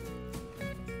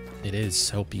 It is.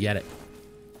 Hope you get it.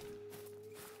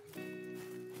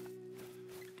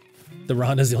 The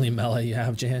Ronda's the only Mela you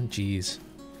have, Jan? Jeez.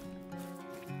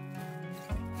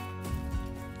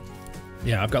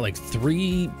 Yeah, I've got like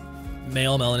 3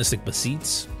 male Melanistic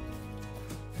Beceites.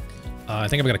 I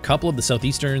think I've got a couple of the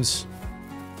Southeasterns.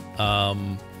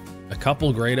 A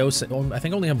couple Gredos. I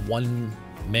think I only have 1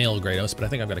 male Gredos, but I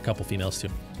think I've got a couple females too.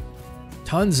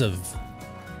 Tons of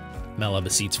Mela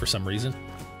Beceites for some reason.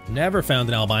 Never found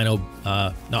an albino,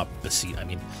 not Beceite, I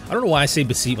mean. I don't know why I say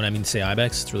Beceite when I mean to say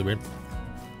Ibex. It's really weird.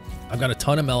 I've got a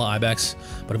ton of Mela Ibex,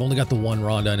 but I've only got the 1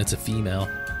 Ronda, and it's a female.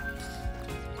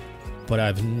 But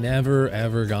I've never,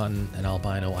 ever gotten an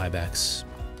albino Ibex.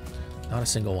 Not a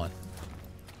single one.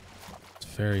 It's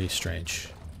very strange.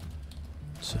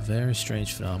 It's a very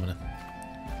strange phenomenon.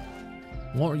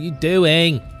 What are you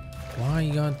doing? Why are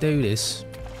you gonna do this?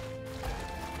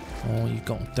 Oh, you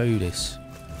gotta do this.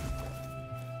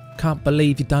 Can't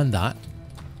believe you done that.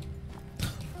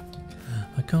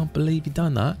 I can't believe you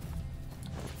done that.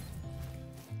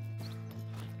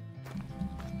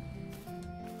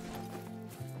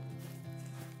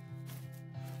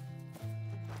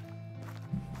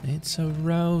 It's a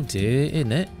Roe Deer,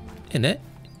 isn't it? Isn't it?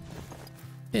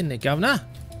 Isn't it, Governor?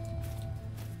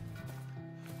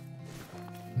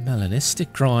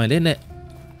 Melanistic grind, isn't it?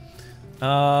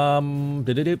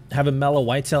 Have a Mela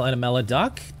Whitetail and a Mela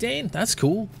Duck. Dane, that's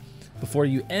cool. Before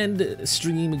you end the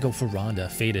stream, go for Ronda.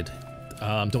 Faded.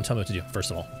 Don't tell me what to do,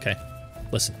 first of all, okay?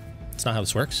 Listen, it's not how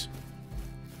this works.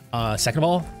 Second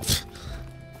of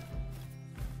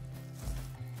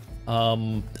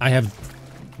all,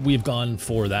 we've gone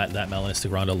for that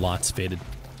Melanistic Ronda, lots faded.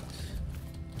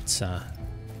 It's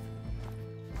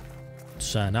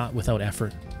not without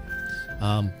effort.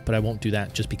 But I won't do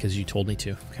that just because you told me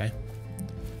to, okay?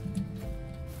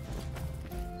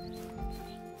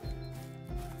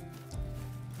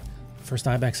 First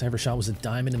Ibex I ever shot was a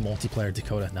diamond in multiplayer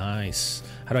Dakota. Nice.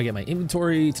 How do I get my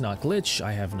inventory to not glitch?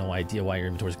 I have no idea why your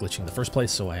inventory is glitching in the first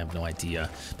place, so I have no idea.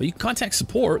 But you can contact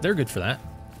support. They're good for that.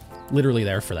 Literally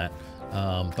there for that.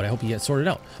 But I hope you get sorted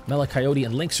out. Mela, Coyote,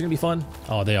 and Lynx are gonna be fun.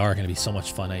 Oh, they are gonna be so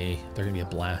much fun. They're gonna be a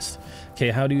blast.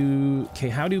 Okay, how do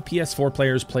PS4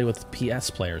 players play with PS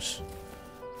players?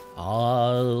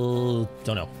 Don't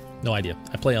know. No idea.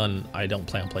 I don't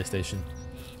play on PlayStation.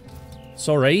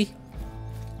 Sorry.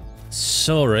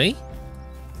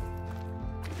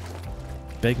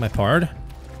 Beg my pardon.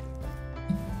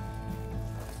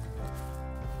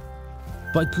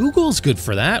 But Google's good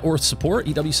for that, or support,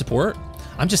 EW support.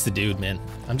 I'm just the dude, man.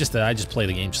 I just play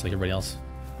the game just like everybody else.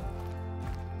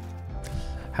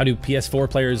 How do PS4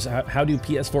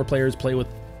 players play with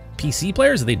PC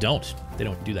players? They don't. They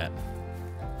don't do that.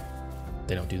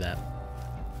 They don't do that.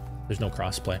 There's no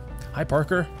crossplay. Hi,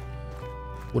 Parker.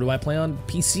 What do I play on?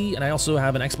 PC, and I also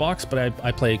have an Xbox, but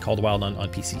I play Call of the Wild on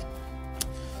PC.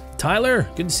 Tyler,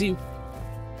 good to see you.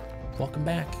 Welcome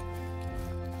back.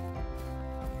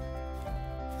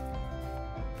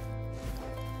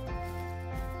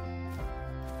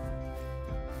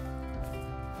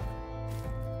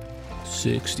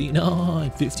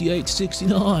 69, 58,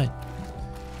 69.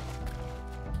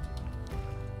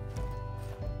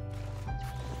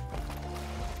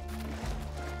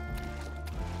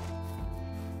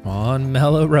 On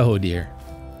mellow Roe Deer.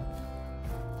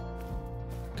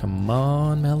 Come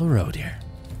on, mellow Roe Deer.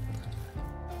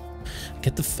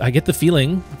 I get the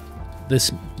feeling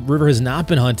this river has not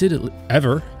been hunted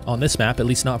ever on this map, at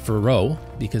least not for a roe,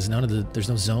 because there's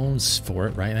no zones for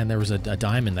it, right? And there was a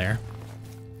diamond there.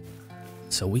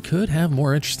 So we could have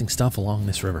more interesting stuff along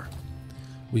this river.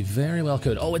 We very well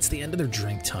could. Oh, it's the end of their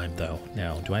drink time, though.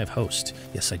 Now, do I have host?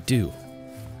 Yes, I do.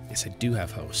 Yes, I do have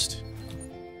host.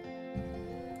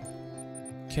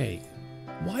 Okay.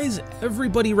 Why is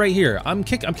everybody right here? I'm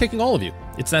kicking all of you.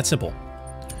 It's that simple.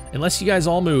 Unless you guys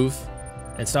all move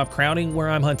and stop crowding where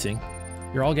I'm hunting,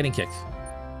 you're all getting kicked.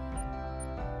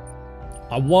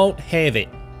 I won't have it.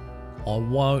 I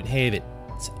won't have it.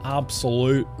 It's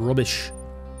absolute rubbish.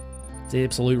 It's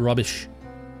absolute rubbish.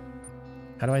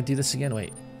 How do I do this again?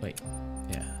 Wait.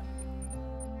 Yeah.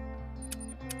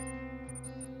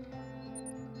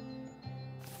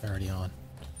 Already on.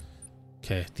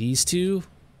 Okay, these two.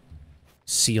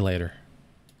 See you later.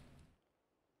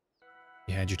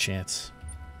 You had your chance.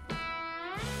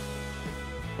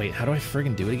 Wait, how do I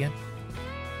friggin' do it again?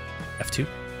 F2?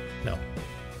 No.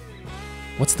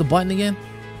 What's the button again?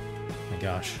 Oh my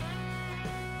gosh.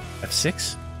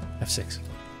 F6? F6.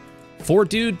 4,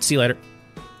 dude. See you later.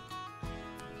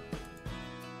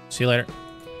 See you later.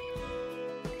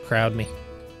 Crowd me.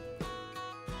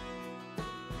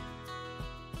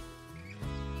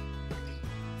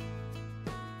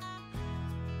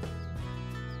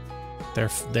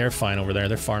 They're fine over there.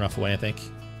 They're far enough away, I think.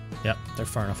 Yep, they're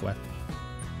far enough away.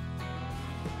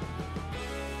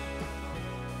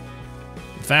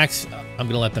 In fact, I'm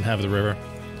gonna let them have the river.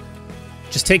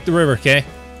 Just take the river, okay?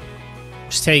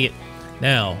 Just take it.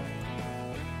 Now,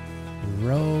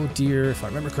 Roe Deer, if I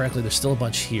remember correctly, there's still a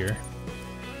bunch here.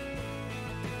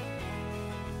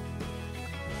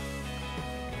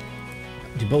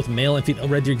 Do both male and female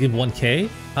red deer give 1K?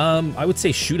 I would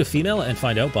say shoot a female and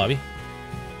find out, Bobby.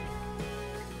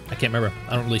 I can't remember.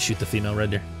 I don't really shoot the female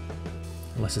red deer.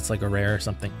 Unless it's like a rare or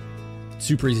something.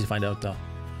 Super easy to find out, though.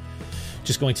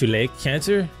 Just going to lake,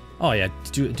 Canter? Oh yeah,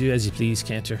 do as you please,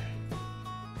 Canter.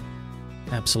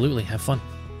 Absolutely, have fun.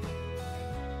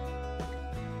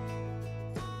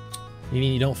 You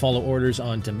mean you don't follow orders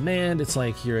on demand? It's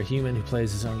like you're a human who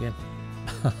plays his own game.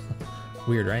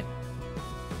 Weird, right?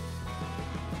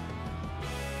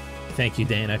 Thank you,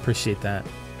 Dane. I appreciate that.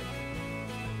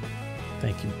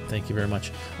 Thank you very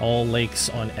much. All lakes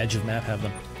on edge of map have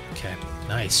them. Okay,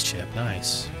 nice, Chip,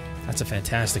 nice. That's a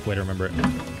fantastic way to remember it.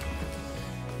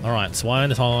 All right,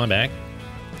 swine is on back.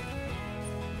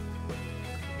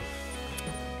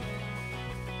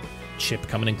 Chip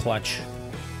coming in clutch.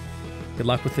 Good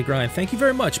luck with the grind. Thank you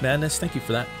very much, Madness. Thank you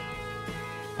for that.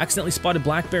 Accidentally spotted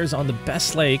black bears on the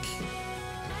best lake.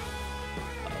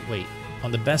 Wait,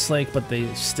 on the best lake, but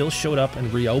they still showed up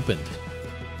and reopened.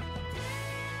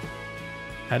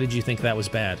 How did you think that was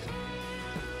bad?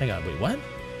 Hang on, wait, what?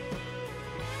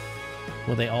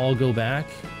 Will they all go back?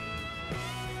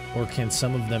 Or can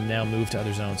some of them now move to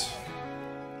other zones?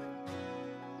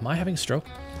 Am I having a stroke?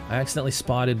 I accidentally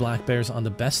spotted black bears on the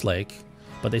best lake,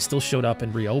 but they still showed up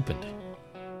and reopened.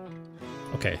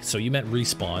 Okay, so you meant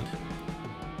respawned.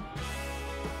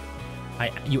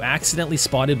 You accidentally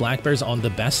spotted black bears on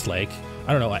the best lake.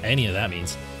 I don't know what any of that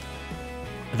means.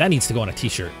 That needs to go on a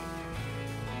t-shirt.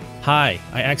 Hi,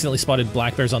 I accidentally spotted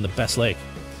black bears on the best lake.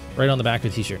 Right on the back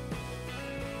of the t-shirt.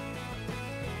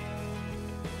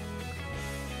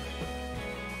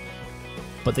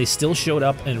 But they still showed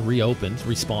up and reopened,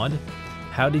 respawned.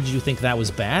 How did you think that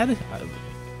was bad?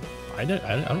 I don't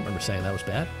remember saying that was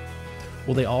bad.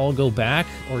 Will they all go back,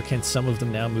 or can some of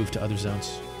them now move to other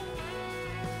zones?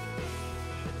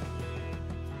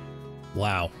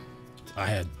 Wow.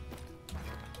 I'm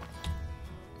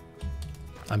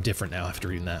different now after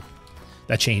reading that.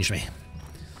 That changed me.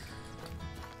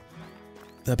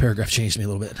 That paragraph changed me a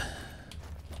little bit.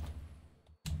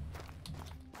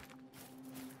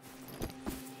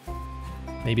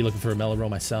 Maybe looking for a mellow row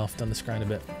myself. Done this grind a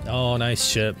bit. Oh,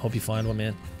 nice Chip. Hope you find one,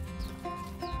 man.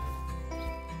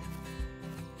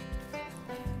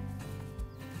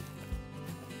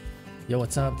 Yo,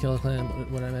 what's up, Killer Clan?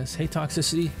 What did I miss? Hey,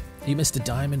 Toxicity. You missed a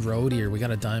diamond Roe Deer. We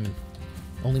got a diamond.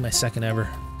 Only my second ever.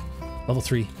 Level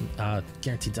 3.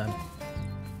 Guaranteed diamond.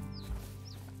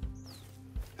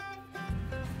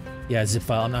 Yeah, zip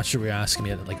file. I'm not sure what you're asking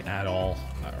me like at all.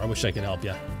 I wish I could help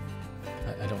you.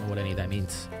 I don't know what any of that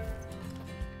means.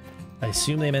 I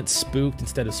assume they meant spooked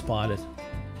instead of spotted.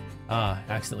 Ah,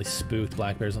 accidentally spooked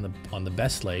black bears on the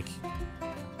best lake,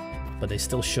 but they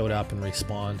still showed up and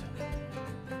respawned.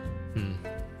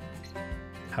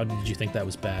 How did you think that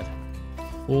was bad?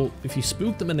 Well, if you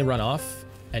spook them and they run off,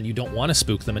 and you don't want to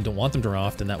spook them and don't want them to run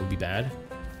off, then that would be bad,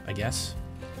 I guess.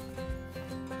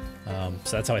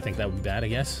 So that's how I think that would be bad, I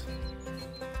guess.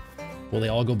 Will they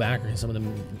all go back, or some of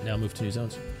them now move to new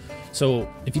zones? So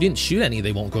if you didn't shoot any,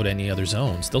 they won't go to any other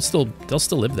zones. They'll still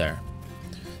live there.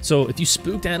 So if you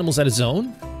spooked animals at a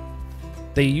zone,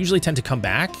 they usually tend to come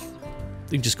back.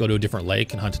 You can just go to a different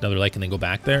lake and hunt another lake and then go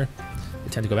back there. They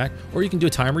tend to go back. Or you can do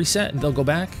a time reset and they'll go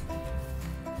back.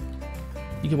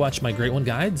 You can watch my Great One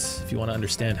guides if you want to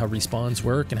understand how respawns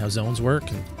work and how zones work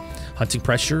and hunting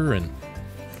pressure and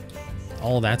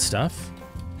all that stuff.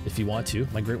 If you want to.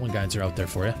 My Great One guides are out there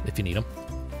for you if you need them.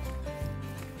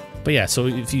 But yeah, so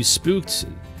if you spooked,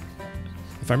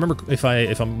 if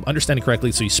I'm understanding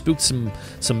correctly, so you spooked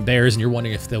some bears and you're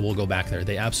wondering if they will go back there.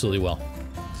 They absolutely will.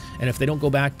 And if they don't go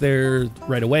back there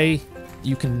right away,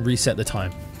 you can reset the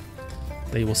time.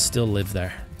 They will still live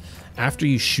there. After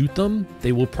you shoot them,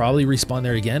 they will probably respawn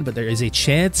there again, but there is a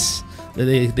chance that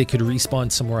they could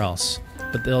respawn somewhere else.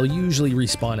 But they'll usually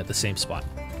respawn at the same spot.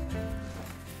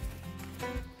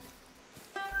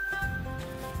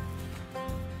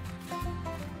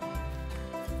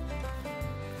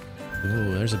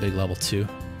 Ooh, there's a big level 2.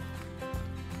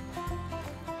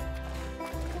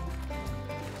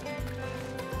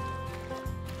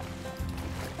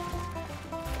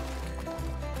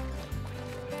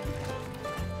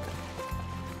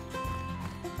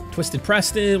 Twisted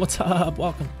Preston, what's up?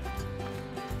 Welcome.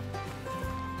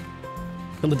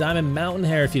 Killed a diamond mountain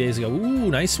hare a few days ago. Ooh,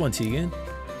 nice one, Tegan.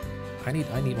 I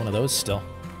need one of those still.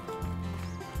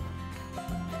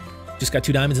 Just got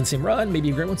 2 diamonds in the same run. Maybe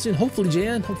a great one soon. Hopefully,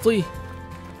 Jan. Hopefully.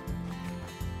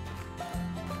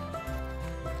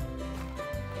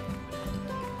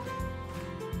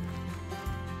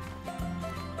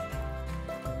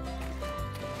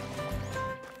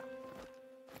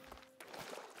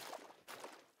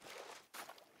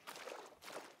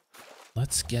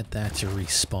 Let's get that to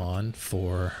respawn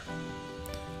for...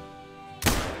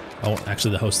 Oh,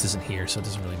 actually the host isn't here, so it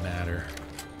doesn't really matter.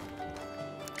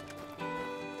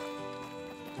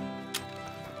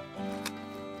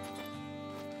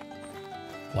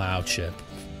 Wow, Chip.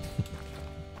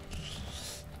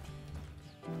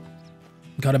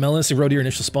 Got a Melanistic Roe Deer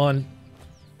initial spawn.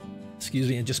 Excuse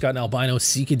me, and just got an albino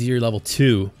Beceite Deer level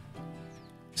 2.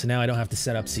 So now I don't have to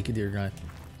set up Beceite Deer grind.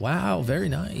 Wow, very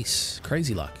nice.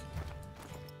 Crazy luck.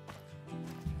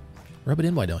 Rub it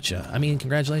in, why don't you? I mean,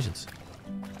 congratulations.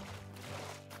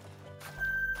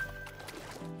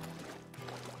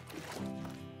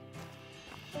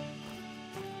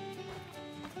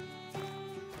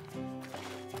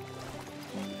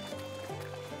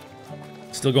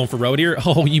 Still going for Roe Deer?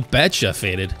 Oh, you betcha,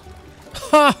 Faded.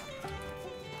 Ha!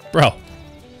 Bro,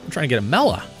 I'm trying to get a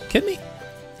Mela. Kidding me?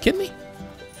 Kidding me?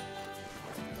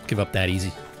 Give up that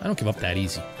easy. I don't give up that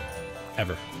easy.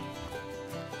 Ever.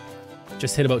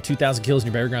 Just hit about 2,000 kills in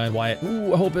your bear grind, Wyatt.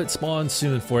 Ooh, I hope it spawns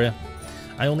soon for you.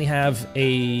 I only have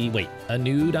a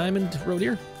new diamond Roe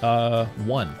Deer?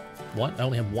 One. I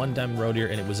only have 1 diamond Roe Deer,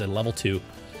 and it was a level 2.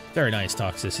 Very nice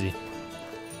toxicity.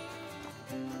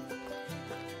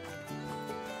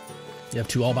 You have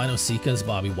 2 albino Sikas,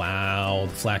 Bobby. Wow,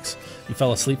 the flex. You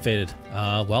fell asleep, Faded.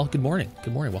 Well, good morning.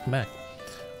 Good morning. Welcome back.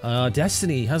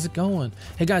 Destiny, how's it going?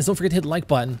 Hey, guys, don't forget to hit the like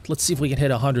button. Let's see if we can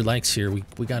hit 100 likes here.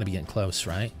 We got to be getting close,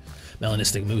 right?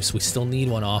 Melanistic Moose. We still need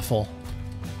one awful.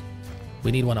 We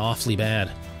need one awfully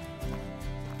bad.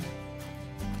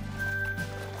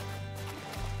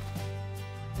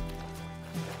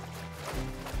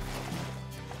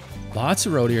 Lots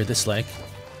of Roe Deer at this lake.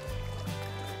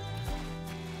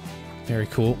 Very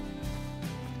cool.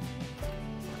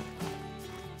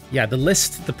 Yeah, the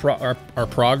list, our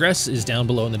progress is down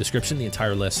below in the description. The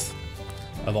entire list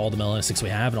of all the Melanistics we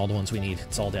have and all the ones we need.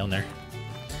 It's all down there.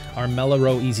 Our Mela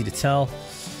Roe, easy to tell.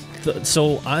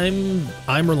 So I'm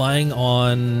relying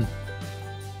on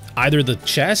either the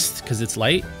chest, because it's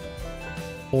light,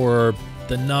 or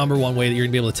the #1 way that you're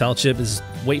gonna be able to tell, Chip, is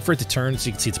wait for it to turn so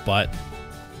you can see its butt.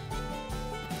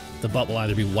 The butt will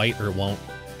either be white or it won't.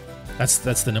 That's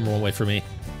the #1 way for me.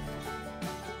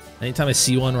 Anytime I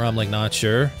see one where I'm like not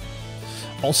sure.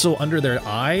 Also under their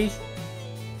eye,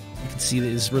 you can see that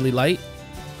it's really light.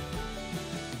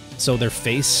 So their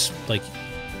face, like,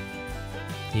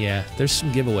 yeah, there's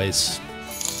some giveaways.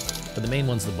 But the main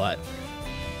one's the butt.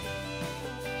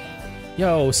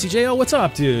 Yo, CJO, what's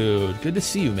up, dude? Good to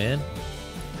see you, man.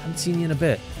 Haven't seen you in a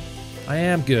bit. I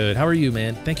am good. How are you,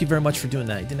 man? Thank you very much for doing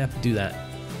that. You didn't have to do that.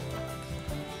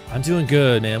 I'm doing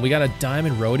good, man. We got a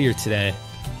diamond Roe Deer today.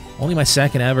 Only my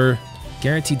second ever.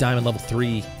 Guaranteed diamond level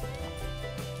 3.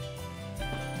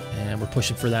 And we're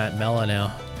pushing for that Mela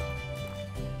now.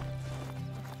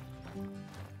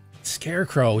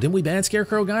 Scarecrow. Didn't we ban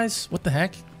Scarecrow, guys? What the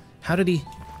heck? How did he...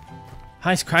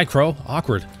 Hi, Crow.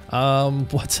 Awkward.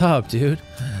 What's up, dude?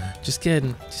 Just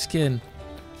kidding. Just kidding.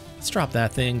 Let's drop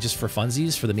that thing just for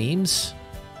funsies, for the memes.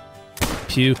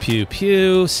 Pew, pew,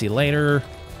 pew. See you later.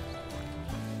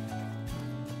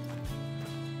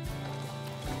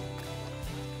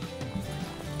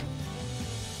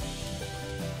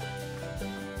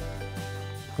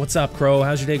 What's up, Crow?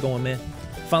 How's your day going, man?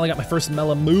 Finally got my first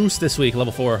Mela Moose this week,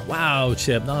 level 4. Wow,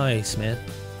 Chip. Nice, man.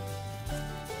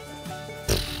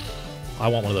 I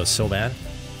want one of those so bad.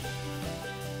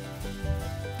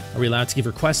 Are we allowed to give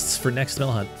requests for next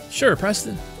Mela hunt? Sure,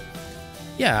 Preston.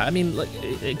 Yeah, I mean, like,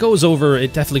 it goes over,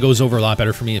 it definitely goes over a lot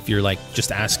better for me if you're, like,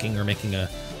 just asking or making a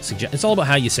suggestion. It's all about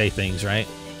how you say things, right?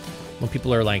 When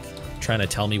people are, like, trying to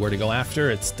tell me where to go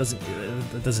after, that's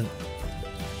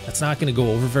not going to go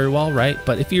over very well, right?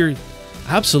 But if you're,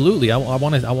 absolutely, I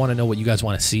want to know what you guys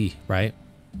want to see, right?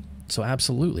 So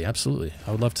absolutely, absolutely.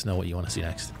 I would love to know what you want to see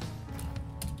next.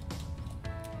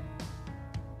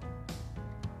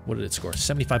 What did it score?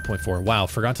 75.4. Wow,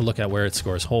 forgot to look at where it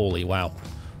scores. Holy wow.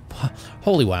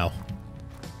 Holy wow.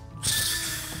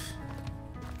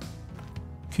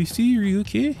 Kissy, are you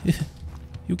okay?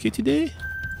 You okay today?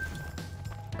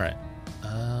 Alright.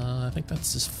 I think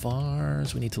that's as far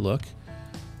as we need to look.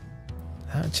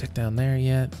 I haven't checked down there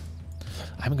yet.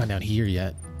 I haven't gone down here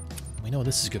yet. We know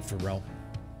this is good for Roe.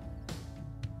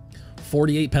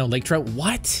 48-pound lake trout.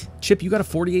 What? Chip, you got a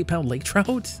 48-pound lake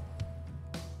trout?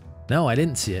 No, I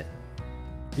didn't see it.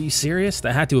 Are you serious?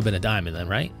 That had to have been a diamond then,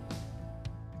 right?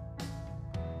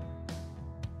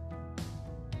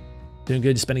 Doing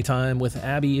good, spending time with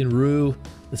Abby and Rue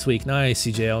this week. Nice,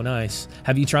 CJO, nice.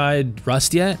 Have you tried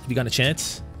Rust yet? Have you gotten a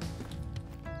chance?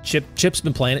 Chip's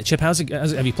been playing it. Chip,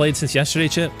 have you played since yesterday,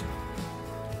 Chip?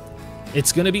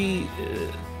 It's gonna be...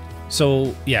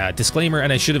 so, yeah, disclaimer,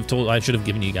 and I should have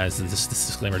given you guys this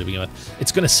disclaimer to begin with.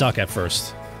 It's gonna suck at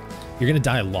first. You're gonna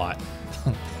die a lot.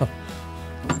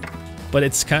 But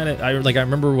it's kind of, I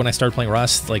remember when I started playing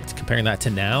Rust, like, comparing that to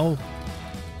now.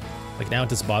 Like, now it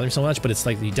doesn't bother me so much, but it's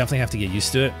like, you definitely have to get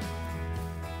used to it.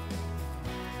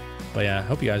 But yeah, I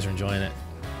hope you guys are enjoying it.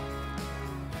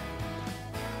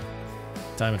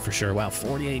 Diamond for sure. Wow,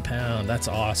 48 pound. That's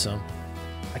awesome.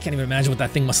 I can't even imagine what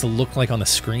that thing must have looked like on the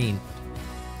screen.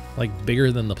 Like,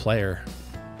 bigger than the player.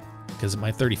 Because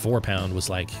my 34 pound was,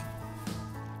 like,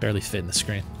 barely fit in the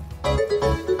screen.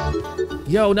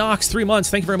 Yo, Nox, 3 months.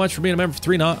 Thank you very much for being a member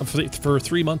for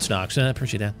 3 months, Nox. I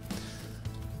appreciate that.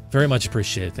 Very much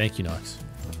appreciated. Thank you, Nox.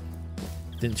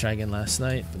 Didn't try again last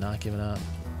night, but not giving up.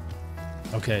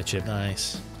 Okay, Chip.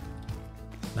 Nice.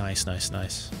 Nice, nice,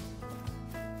 nice.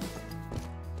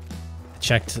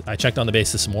 I checked on the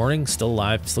base this morning. Still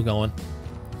alive. Still going.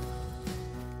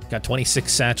 Got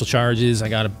 26 satchel charges. I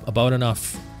got about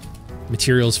enough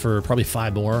materials for probably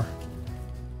 5 more.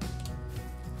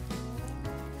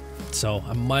 So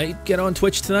I might get on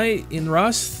Twitch tonight in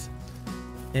Rust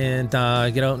and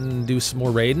get out and do some more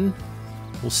raiding.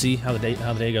 We'll see how the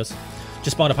day goes.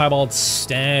 Just bought a piebald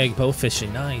stag bow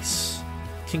fishing. Nice.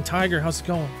 King Tiger, how's it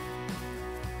going?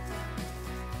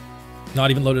 Not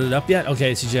even loaded it up yet?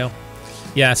 Okay, CJ.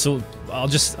 Yeah, so I'll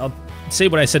say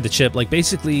what I said to Chip. Like,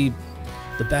 basically,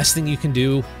 the best thing you can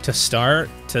do to start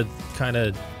to kind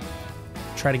of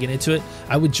try to get into it,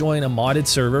 I would join a modded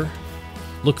server.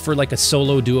 Look for like a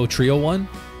solo, duo, trio one.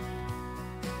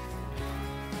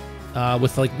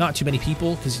 With like not too many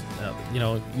people, because you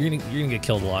know you're gonna get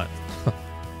killed a lot.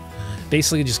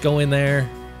 Basically, just go in there,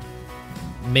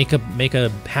 make a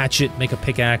hatchet, make a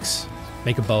pickaxe,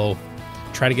 make a bow,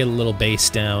 try to get a little base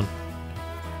down,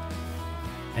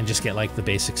 and just get like the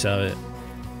basics of it,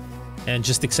 and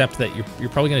just accept that you're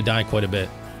probably gonna die quite a bit.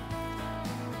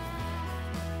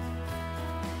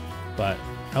 But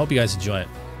I hope you guys enjoy it.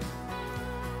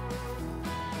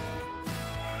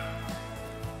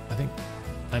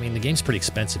 I mean, the game's pretty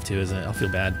expensive too, isn't it? I'll feel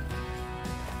bad.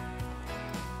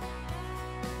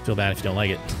 Feel bad if you don't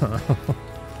like it.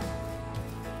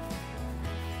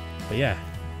 But yeah.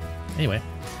 Anyway.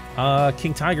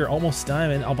 King Tiger, almost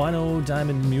diamond. Albino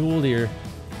diamond mule deer.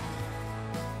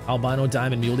 Albino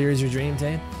diamond mule deer is your dream,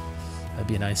 Dane? That'd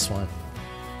be a nice one.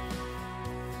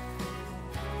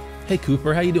 Hey,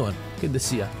 Cooper. How you doing? Good to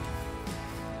see ya.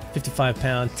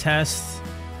 55-pound test.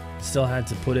 Still had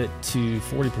to put it to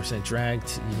 40% drag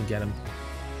to even get him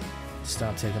to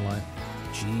stop taking line.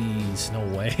 Jeez, no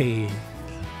way.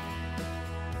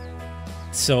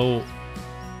 So,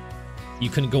 You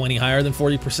couldn't go any higher than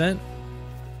 40%?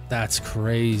 That's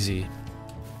crazy.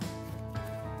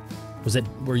 Was that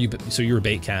where you? So you were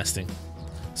bait casting.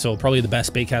 So probably the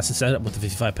best bait casting setup with the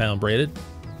 55-pound braided.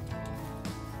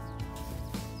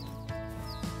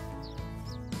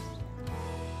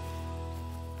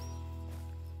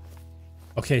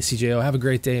 Okay, CJO, have a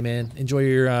great day, man. Enjoy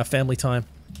your family time.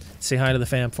 Say hi to the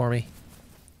fam for me.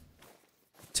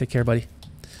 Take care, buddy.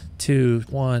 2,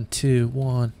 1, 2,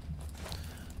 1.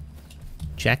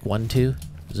 Check 1, 2.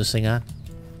 Is this thing on?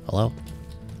 Hello?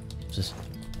 Is this?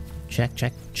 Check,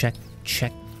 check, check,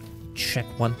 check, check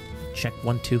 1, check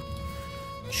 1, 2,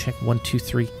 check 1, 2,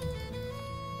 3,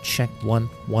 check 1,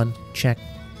 1, check,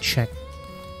 check.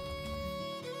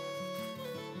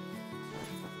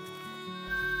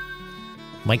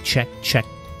 Mic check, check.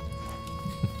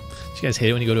 You guys hate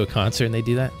it when you go to a concert and they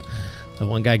do that? The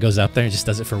one guy goes up there and just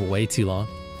does it for way too long.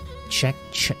 Check,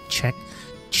 check, check,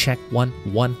 check 1,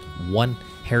 1, 1.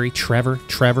 Harry, Trevor,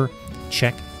 Trevor,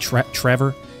 check,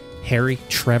 Trevor, Harry,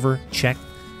 Trevor, check.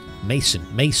 Mason,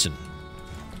 Mason.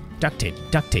 Duct tape,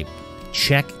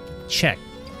 check, check,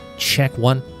 check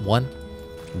 1, 1,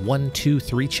 1, 2,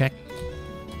 3, check.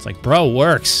 It's like, bro,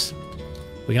 works.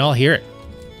 We can all hear it.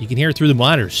 You can hear it through the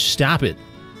monitors. Stop it.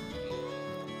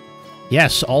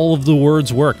 Yes, all of the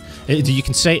words work. You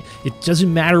can say, it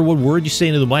doesn't matter what word you say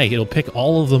into the mic, it'll pick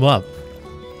all of them up.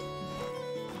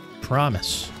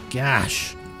 Promise.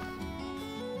 Gosh.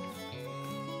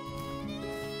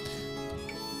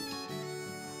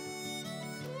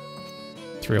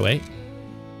 .308.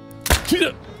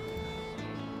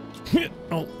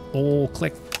 Oh,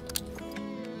 click.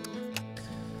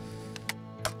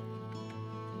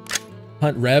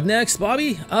 Hunt Rev next,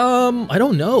 Bobby? I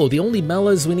don't know. The only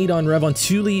mellas we need on Rev on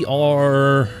Thule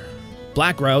are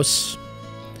black grouse.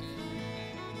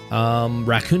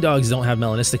 Raccoon dogs don't have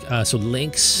melanistic. So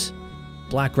lynx,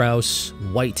 black grouse,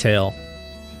 whitetail.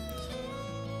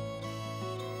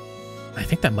 I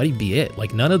think that might be it.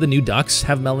 Like, none of the new ducks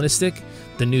have melanistic.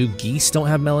 The new geese don't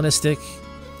have melanistic.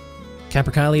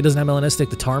 Capercaillie doesn't have melanistic.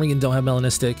 The ptarmigan don't have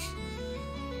melanistic.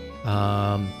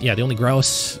 Yeah, the only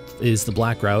grouse is the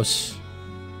black grouse.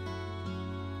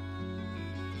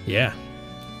 Yeah.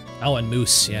 Oh, and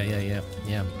moose. Yeah.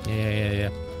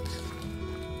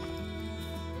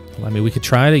 Well, I mean, we could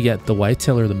try to get the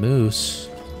whitetail or the moose.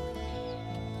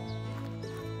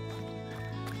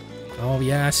 Oh,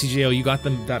 yeah, CJO, you got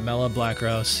that Mela black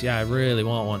grouse. Yeah, I really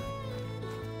want one.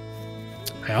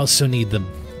 I also need the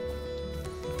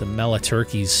Mela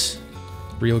turkeys.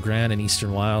 Rio Grande and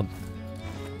Eastern Wild.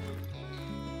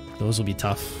 Those will be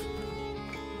tough.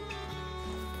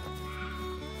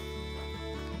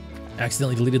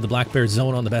 Accidentally deleted the black bear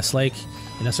zone on the best lake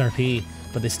in SRP,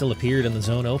 but they still appeared and the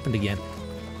zone opened again.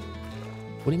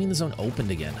 What do you mean the zone opened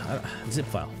again? Zip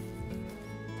file.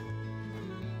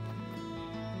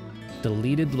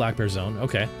 Deleted the black bear zone,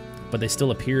 okay. But they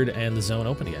still appeared and the zone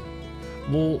opened again.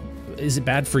 Well, is it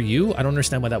bad for you? I don't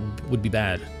understand why that would be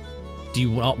bad. Do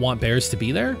you not want bears to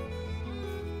be there?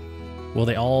 Will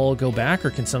they all go back,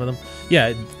 or can some of them?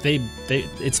 Yeah,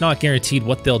 it's not guaranteed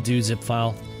what they'll do, zip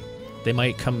file. They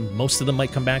might come, most of them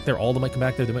might come back there, all of them might come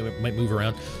back there, they might move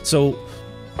around. So,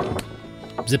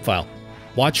 zip file.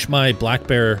 Watch my black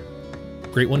bear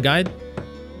Great One guide.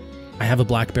 I have a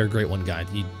black bear Great One guide.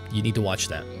 You need to watch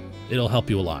that. It'll help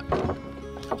you a lot.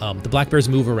 The black bears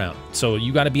move around, so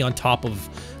you got to be on top of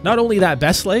not only that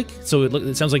best lake. So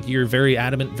it sounds like you're very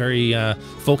adamant, very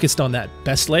focused on that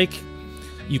best lake.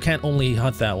 You can't only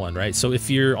hunt that one, right? So if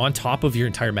you're on top of your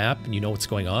entire map and you know what's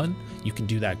going on, you can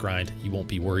do that grind. You won't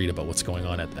be worried about what's going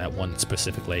on at that one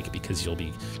specific lake because you'll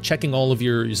be checking all of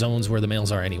your zones where the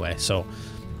males are anyway. So,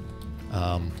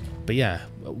 but yeah,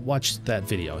 watch that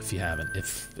video if you haven't.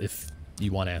 If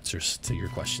you want answers to your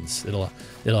questions, it'll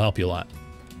help you a lot.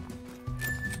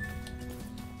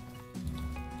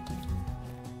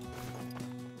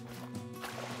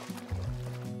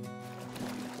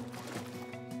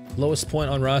 Lowest point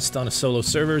on Rust on a solo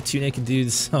server, 2 naked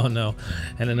dudes, oh no,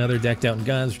 and another decked out in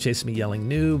guns, were chasing me yelling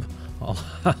noob.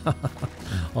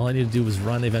 All I needed to do was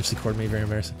run, they eventually cornered me, very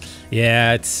embarrassing.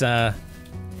 Yeah, it's, yeah.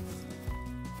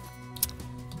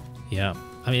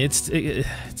 I mean,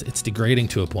 it's degrading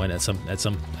to a point at some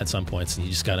points, and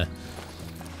you just gotta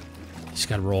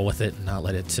roll with it and not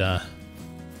let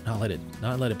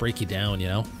it break you down, you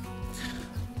know?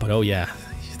 But oh yeah,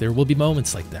 there will be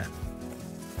moments like that.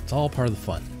 It's all part of the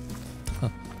fun.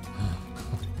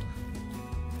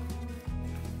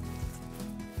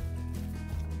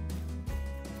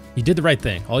 You did the right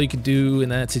thing. All you could do in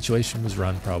that situation was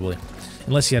run, probably.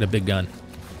 Unless you had a big gun.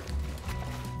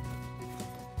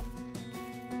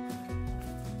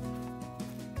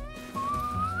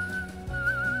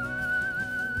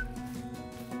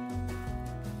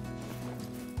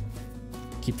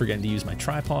 Keep forgetting to use my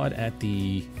tripod at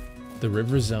the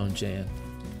river zone, Jan.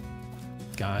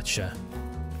 Gotcha.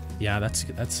 Yeah, that's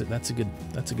a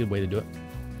good way to do it.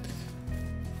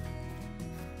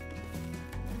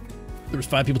 There was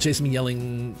 5 people chasing me,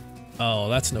 yelling, "Oh,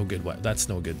 that's no good. What? That's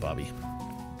no good, Bobby.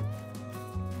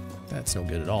 That's no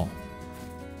good at all."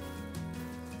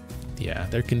 Yeah,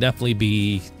 there can definitely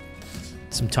be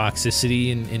some toxicity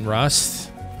in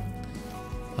Rust,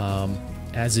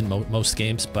 as in most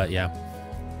games. But yeah,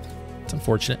 it's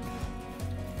unfortunate.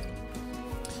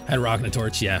 Had a rock and a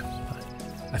torch. Yeah,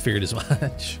 I figured as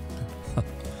much.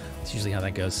 It's usually how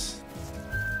that goes.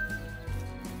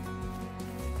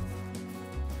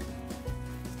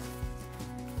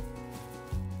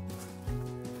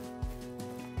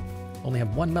 Only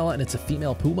have 1 Mela and it's a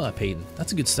female Puma, Peyton.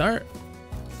 That's a good start.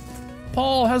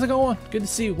 Paul, how's it going? Good to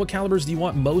see you. What calibers do you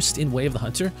want most in Way of the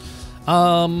Hunter?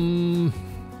 Oh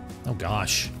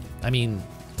gosh. I mean,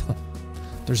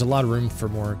 there's a lot of room for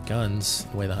more guns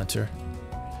in Way of the Hunter.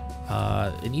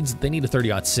 They need a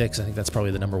 30-06. I think that's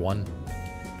probably the #1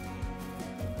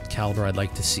 caliber I'd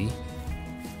like to see.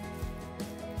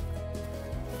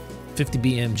 50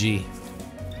 BMG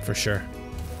for sure.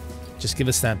 Just give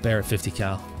us that bear at 50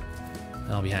 cal.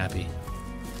 And I'll be happy.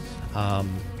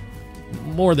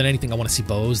 More than anything, I want to see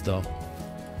bows, though.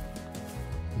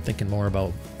 I'm thinking more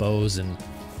about bows and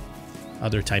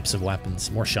other types of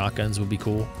weapons. More shotguns would be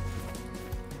cool.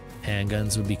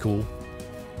 Handguns would be cool.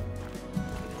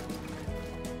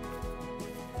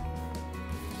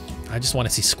 I just want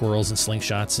to see squirrels and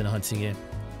slingshots in a hunting game.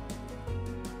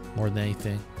 More than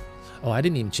anything. Oh, I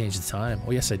didn't even change the time.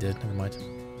 Oh, yes, I did. Never mind.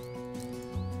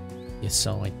 Yes,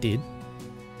 so I did.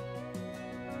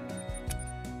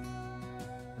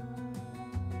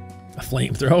 A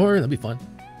flamethrower? That'd be fun.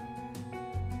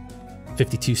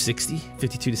 5260?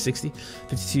 52 to 60?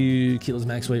 52 kilos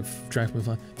max weight, track move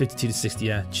on. 52 to 60,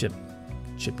 yeah. Chip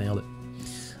nailed it.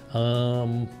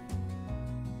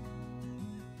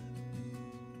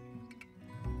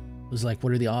 It was like,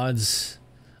 what are the odds?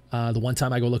 The one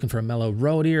time I go looking for a mellow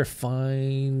Roe Deer,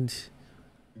 find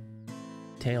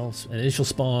tails, an initial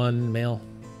spawn, male.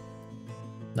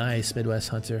 Nice, Midwest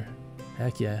Hunter.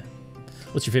 Heck yeah.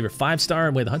 What's your favorite 5-star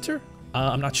in Way of the Hunter?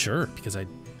 I'm not sure because I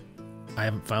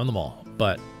haven't found them all,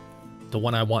 but the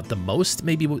one I want the most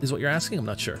maybe is what you're asking. I'm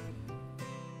not sure.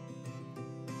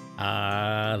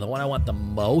 The one I want the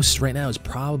most right now is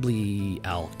probably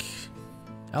elk.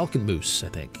 Elk and moose, I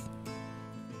think.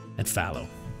 And fallow.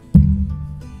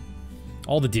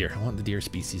 All the deer. I want the deer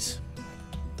species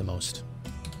the most.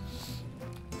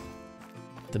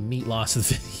 The meat loss of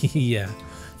the yeah.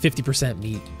 50%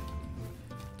 meat.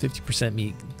 50%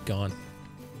 meat gone.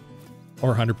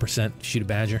 Or 100% shoot a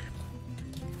badger.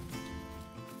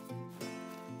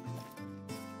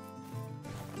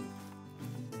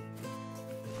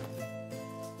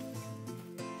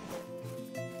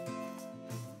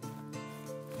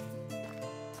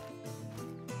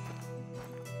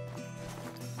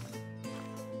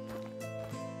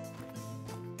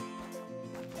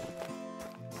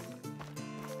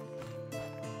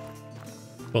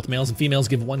 Both males and females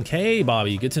give 1K,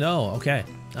 Bobby. Good to know. Okay,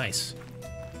 nice.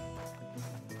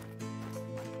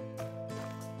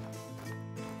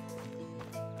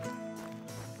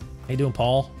 How you doing,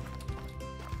 Paul?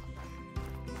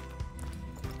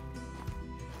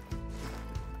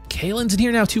 Kaylin's in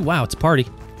here now, too. Wow, it's a party.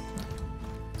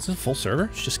 Is this a full server?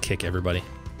 Let's just kick everybody.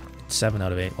 7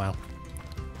 out of 8. Wow.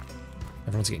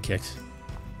 Everyone's getting kicked.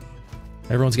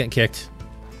 Everyone's getting kicked.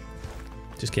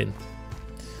 Just kidding.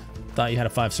 Thought you had a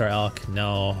 5-star elk.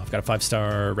 No, I've got a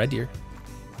 5-star red deer.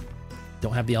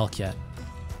 Don't have the elk yet.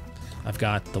 I've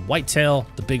got the whitetail,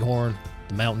 the bighorn,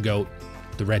 the mountain goat,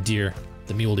 the red deer,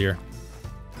 the mule deer.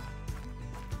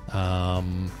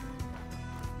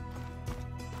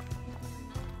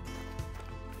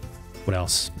 What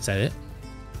else? Is that it?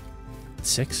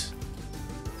 6?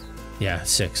 Yeah,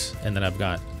 6. And then I've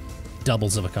got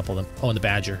doubles of a couple of them. Oh, and the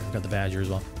badger. I've got the badger as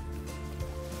well.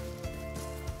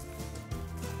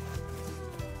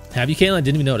 Have you, Caitlin?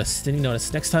 Didn't even notice. Didn't even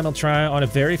notice. Next time I'll try on a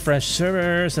very fresh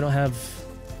server so I don't have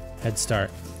head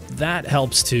start. That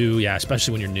helps too, yeah,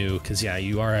 especially when you're new, because yeah,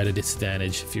 you are at a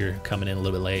disadvantage if you're coming in a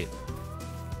little bit late.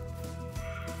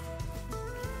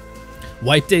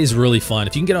 Wipe day is really fun.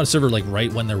 If you can get on a server like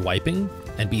right when they're wiping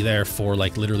and be there for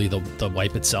like literally the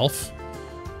wipe itself.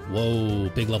 Whoa,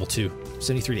 big level 2.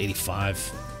 73 to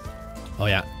 85. Oh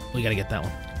yeah, we gotta get that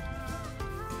one.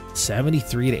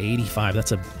 73 to 85,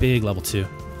 that's a big level 2.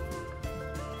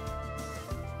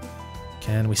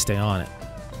 Can we stay on it?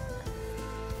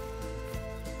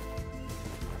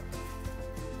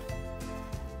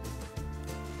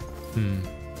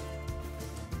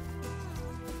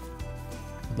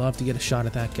 love to get a shot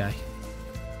at that guy.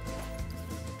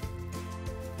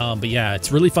 But yeah,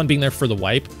 it's really fun being there for the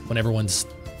wipe when everyone's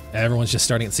just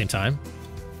starting at the same time.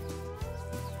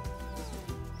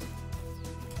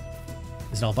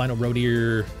 Is an albino Roe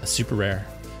Deer a super rare?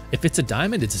 If it's a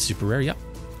diamond, it's a super rare. Yep.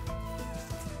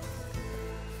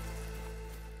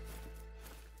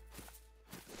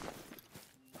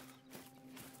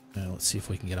 Let's see if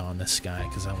we can get on this guy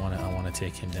because I want to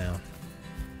take him down.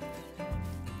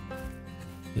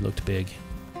 He looked big.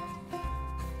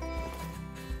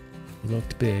 He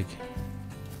looked big.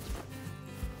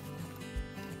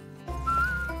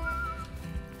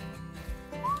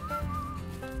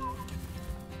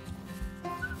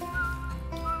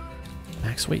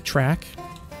 Max weight track.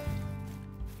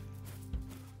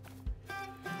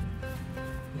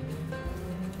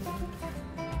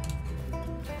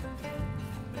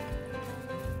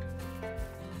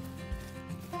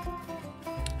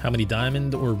 How many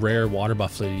diamond or rare water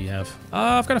buffalo do you have?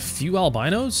 I've got a few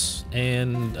albinos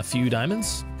and a few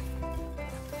diamonds.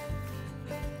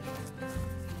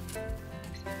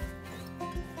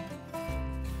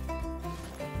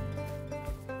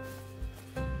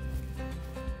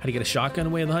 How do you get a shotgun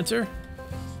away in the hunter?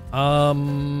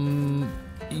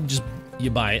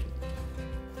 You buy it.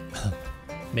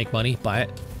 Make money, buy it.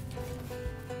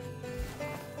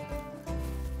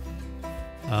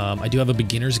 I do have a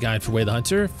beginner's guide for Way of the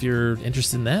Hunter if you're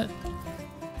interested in that.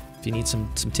 If you need some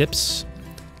tips,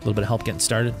 a little bit of help getting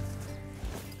started.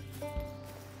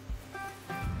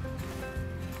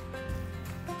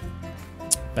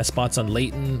 Best spots on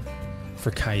Layton for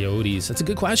coyotes. That's a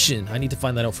good question. I need to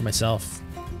find that out for myself.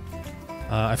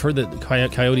 I've heard that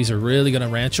coyotes are really good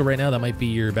on Rancho right now. That might be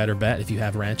your better bet if you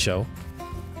have Rancho.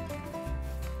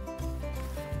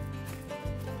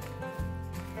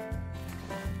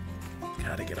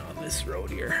 Gotta get on this road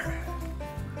here.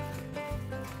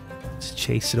 Let's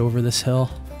chase it over this hill.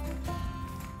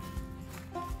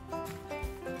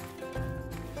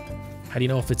 How do you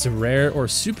know if it's a rare or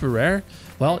super rare?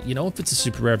 Well, you know if it's a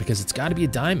super rare because it's got to be a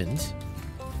diamond.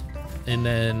 And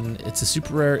then it's a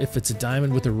super rare if it's a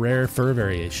diamond with a rare fur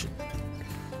variation.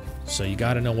 So you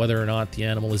got to know whether or not the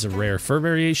animal is a rare fur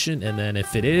variation. And then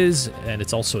if it is, and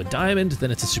it's also a diamond,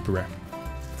 then it's a super rare.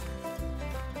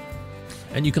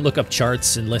 And you can look up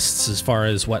charts and lists as far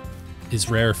as what is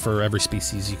rare for every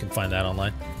species. You can find that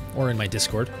online or in my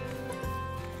Discord.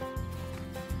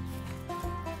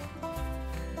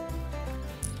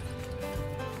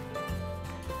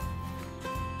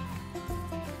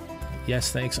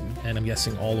 Yes, thanks. And I'm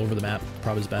guessing all over the map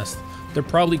probably is best. They're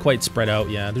probably quite spread out,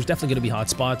 yeah. There's definitely going to be hot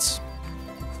spots.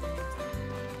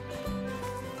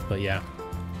 But yeah.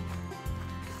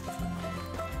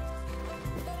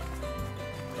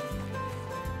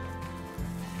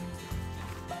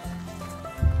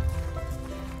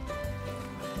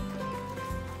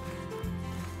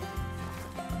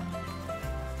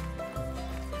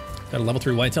 Got a level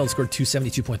 3 whitetail, scored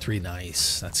 272.3.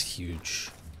 Nice. That's huge.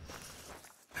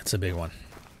 That's a big one.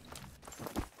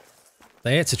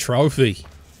 That's a trophy.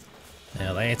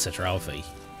 Now that's a trophy.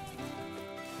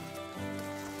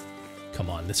 Come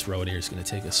on, this Roe Deer is going to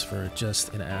take us for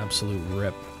just an absolute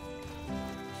rip.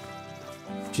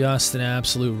 Just an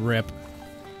absolute rip.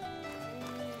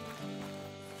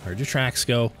 Where'd your tracks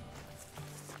go?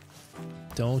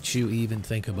 Don't you even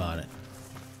think about it.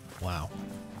 Wow.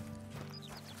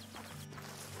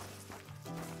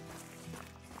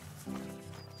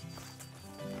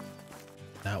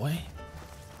 That way?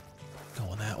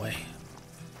 Going that way.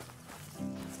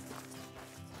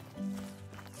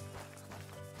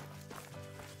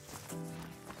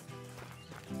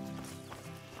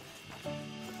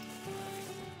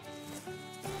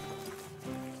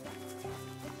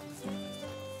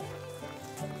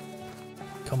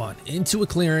 Come on, into a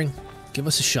clearing. Give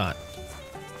us a shot.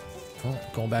 Oh,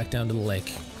 going back down to the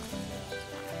lake.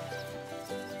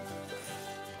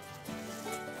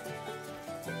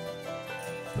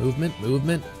 Movement,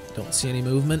 movement. Don't see any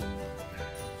movement.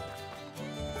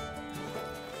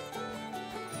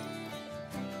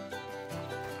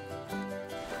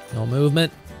 No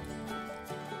movement.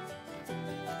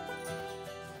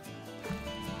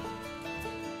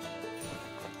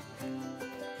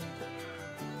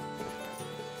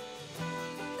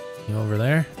 You over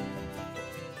there?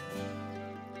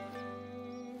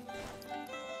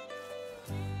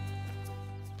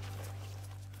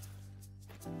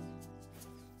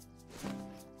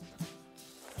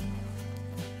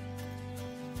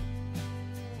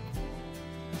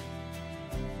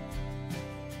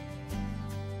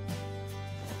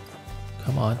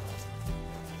 Come on.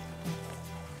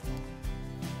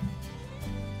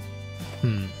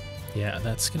 Yeah,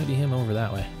 that's gonna be him over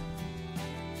that way.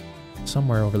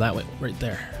 Somewhere over that way. Right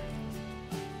there.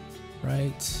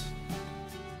 Right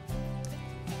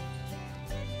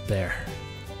there.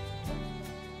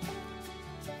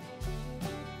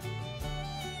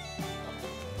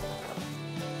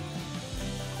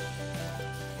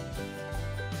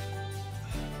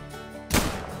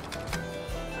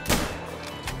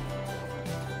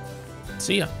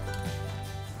 See ya.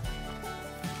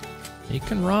 You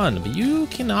can run, but you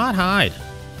cannot hide.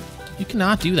 You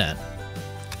cannot do that.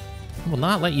 I will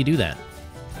not let you do that.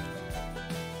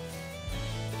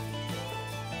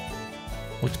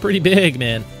 Looks pretty big,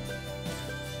 man.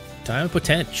 Diamond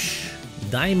Potential.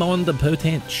 Diamond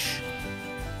Potential.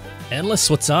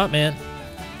 Endless, what's up, man?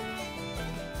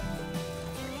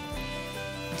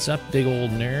 What's up, big old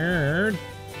nerd?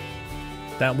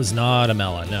 That was not a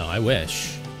melon. No, I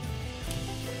wish.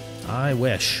 I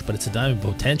wish, but it's a Diamond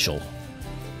Potential.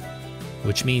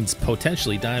 Which means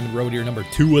potentially Diamond Roe Deer number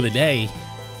 2 of the day.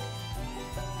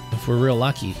 If we're real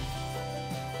lucky.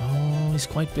 Oh, he's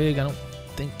quite big. I don't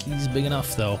think he's big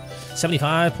enough, though.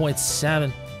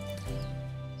 75.7.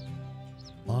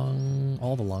 Lung,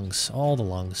 all the lungs, all the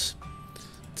lungs.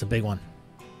 It's a big one,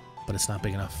 but it's not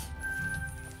big enough.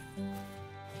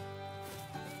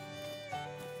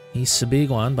 He's a big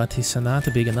one, but he's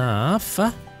not big enough.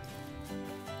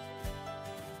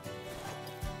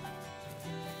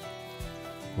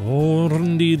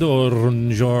 Buongiorno.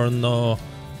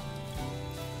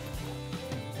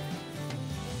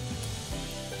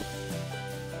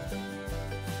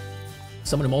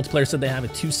 Someone in multiplayer said they have a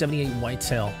 278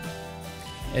 whitetail.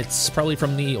 It's probably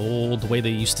from the old way they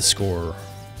used to score.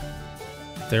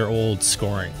 Their old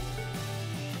scoring.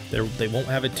 They won't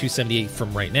have a 278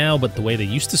 from right now, but the way they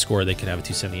used to score, they could have a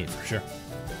 278 for sure.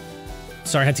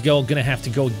 Sorry, I had to go. Gonna have to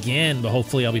go again, but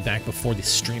hopefully I'll be back before the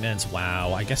stream ends.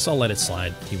 Wow, I guess I'll let it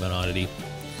slide, Human Oddity.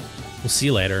 We'll see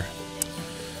you later.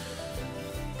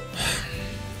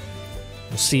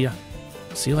 We'll see ya.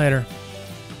 See you later.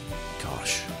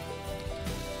 Gosh.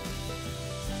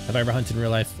 Have I ever hunted in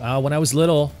real life? When I was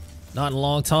little. Not in a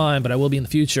long time, but I will be in the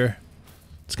future.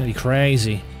 It's gonna be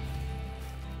crazy.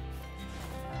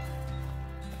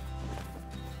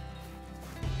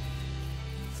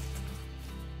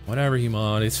 Whatever,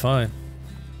 Human. It's fine.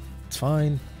 It's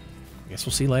fine. I guess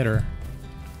we'll see you later.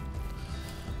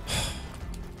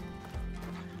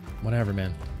 Whatever,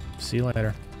 man. See you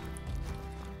later.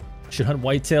 Should hunt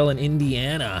whitetail in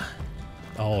Indiana.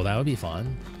 Oh, that would be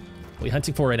fun. What are you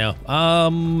hunting for right now?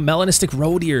 Melanistic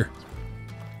Roe Deer.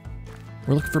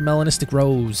 We're looking for melanistic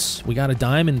roes. We got a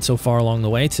diamond so far along the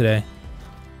way today.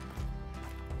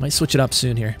 Might switch it up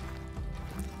soon here.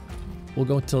 We'll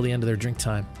go until the end of their drink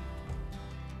time.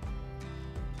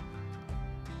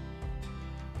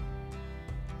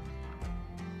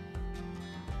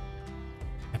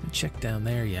 Haven't checked down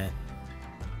there yet.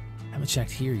 Haven't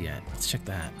checked here yet. Let's check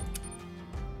that.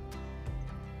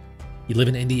 You live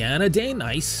in Indiana, Dane?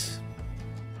 Nice.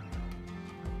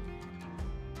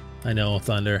 I know,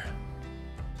 Thunder.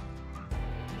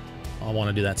 I want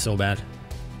to do that so bad.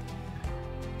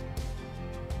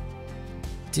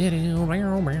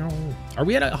 Are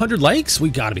we at 100 likes? We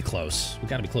gotta be close. We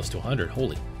gotta be close to 100.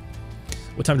 Holy.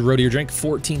 What time did Roe Deer drink?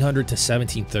 1400 to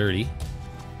 1730.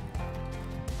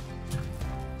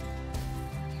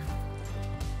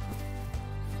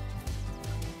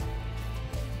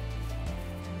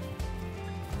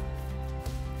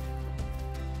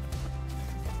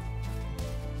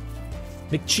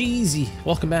 McCheesy,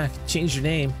 welcome back. Changed your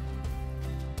name.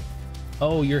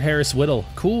 Oh, you're Harris Whittle.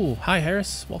 Cool. Hi,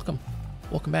 Harris. Welcome.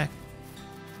 Welcome back.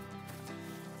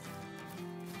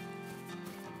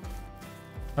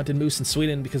 Hunted moose in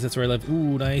Sweden because that's where I live.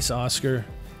 Ooh, nice, Oscar.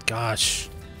 Gosh.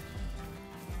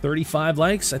 35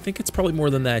 likes? I think it's probably more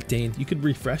than that, Dane. You could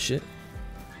refresh it.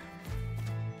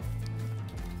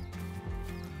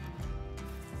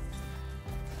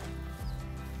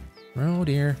 Roe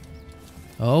Deer.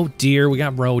 Oh dear, we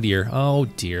got Roe Deer. Oh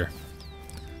dear.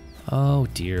 Oh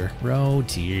dear. Roe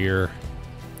Deer.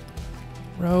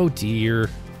 Roe Deer.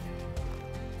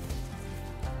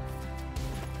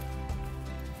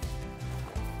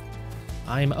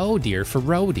 I'm oh dear for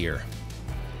Roe Deer.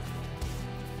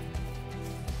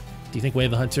 Do you think Way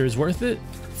of the Hunter is worth it?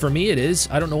 For me, it is.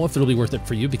 I don't know if it'll be worth it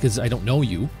for you because I don't know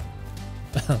you.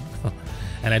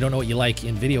 And I don't know what you like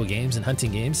in video games and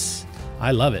hunting games.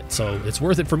 I love it, so it's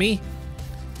worth it for me.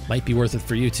 Might be worth it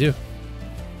for you too.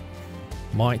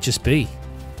 Might just be.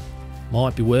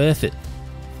 Might be worth it.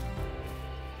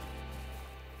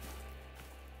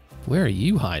 Where are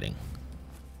you hiding?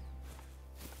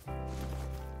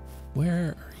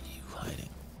 Where are you hiding?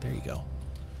 There you go.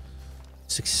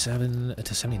 67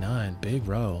 to 79. Big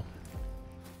row.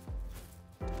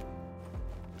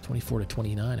 24 to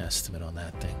 29 estimate on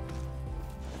that thing.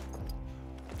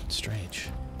 Strange.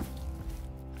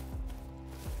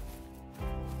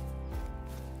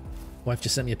 Wife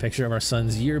just sent me a picture of our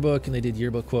son's yearbook, and they did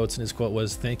yearbook quotes, and his quote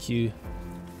was, "Thank you,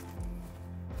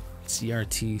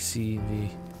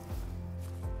 CRTCV,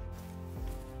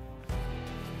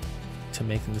 to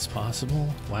making this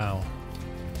possible." Wow.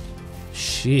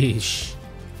 Sheesh.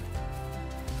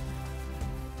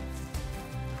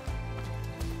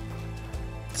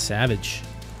 Savage.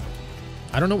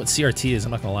 I don't know what CRT is,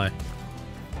 I'm not gonna lie.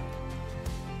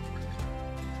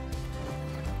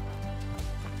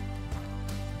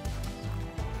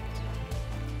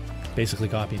 Basically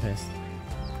copy and paste.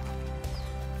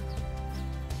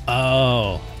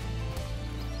 Oh.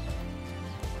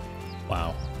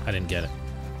 Wow, I didn't get it.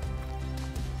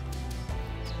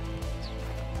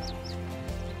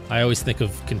 I always think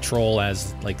of control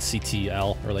as like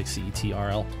CTL or like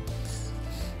CTRL.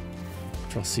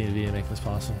 Control C and V to make this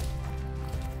possible.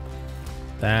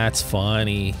 That's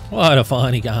funny. What a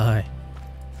funny guy.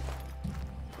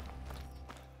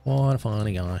 What a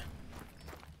funny guy.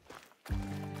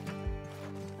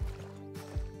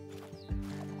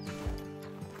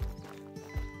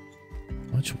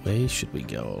 Which way should we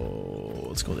go?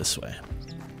 Let's go this way.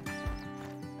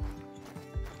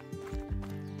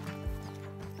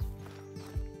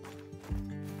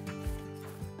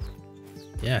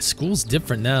 Yeah, school's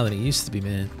different now than it used to be,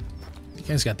 man. You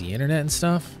guys got the internet and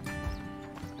stuff.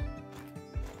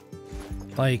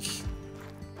 Like,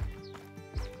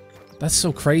 that's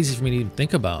so crazy for me to even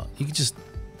think about. You can just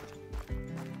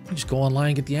go online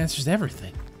and get the answers to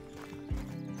everything.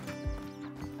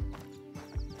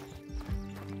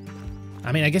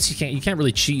 I mean, I guess you can't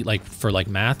really cheat like for like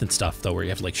math and stuff though, where you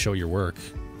have to like show your work.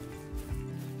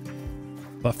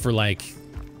 But for like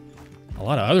a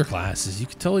lot of other classes, you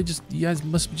could totally you guys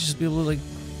must just be able to like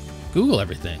Google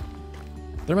everything.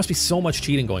 There must be so much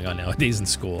cheating going on nowadays in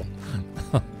school.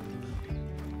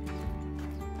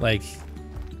 Like,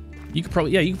 you could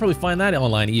probably find that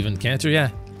online even, can't you? Yeah.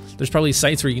 There's probably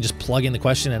sites where you can just plug in the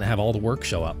question and have all the work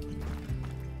show up.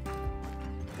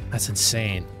 That's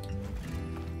insane.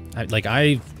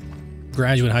 I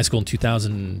graduated high school in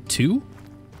 2002?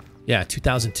 Yeah,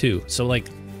 2002. So like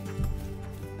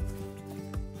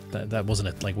that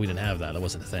wasn't like we didn't have that. That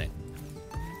wasn't a thing.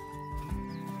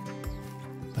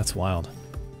 That's wild.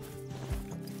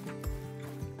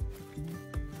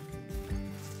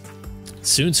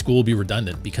 Soon school will be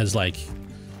redundant because like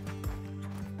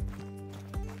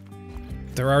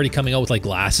they're already coming out with like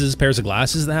glasses, pairs of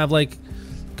glasses that have like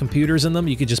computers in them.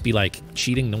 You could just be like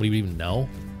cheating, nobody would even know.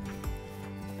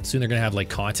 Soon they're gonna have like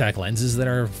contact lenses that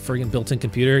are friggin' built-in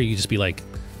computer. You could just be like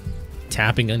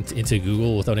tapping into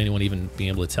Google without anyone even being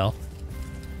able to tell.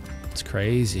 It's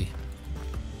crazy.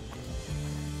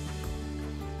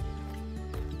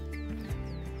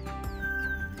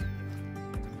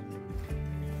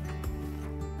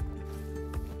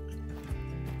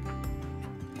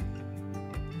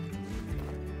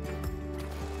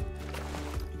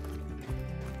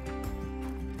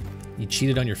 You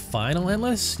cheated on your final,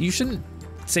 Endless? You shouldn't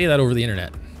say that over the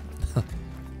internet.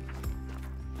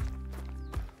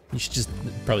 You should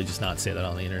probably just not say that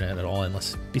on the internet at all,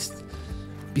 Endless.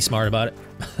 Be smart about it.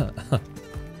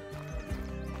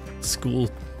 School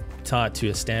taught to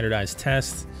a standardized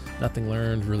test. Nothing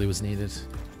learned really was needed.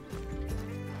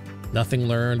 Nothing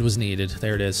learned was needed.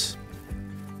 There it is.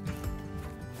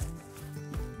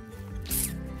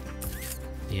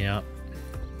 Yeah.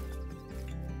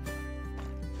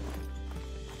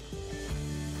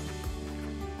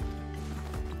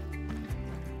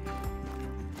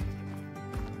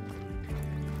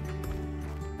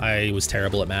 I was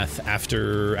terrible at math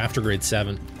after grade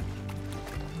 7.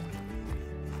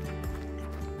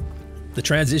 The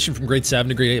transition from grade 7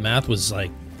 to grade 8 math was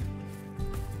like,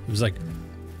 it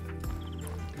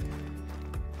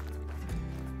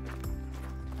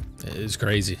was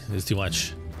crazy. It was too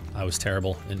much. I was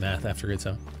terrible in math after grade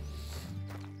 7.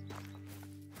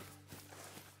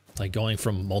 Like going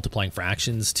from multiplying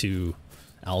fractions to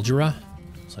algebra.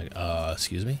 It's like,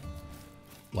 excuse me?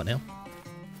 What now?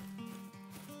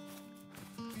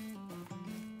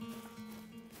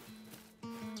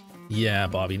 Yeah,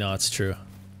 Bobby, no, it's true.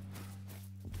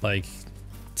 Like,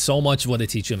 so much of what they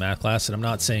teach you in math class, and I'm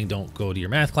not saying don't go to your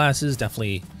math classes,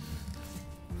 definitely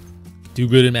do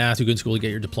good in math, do good in school to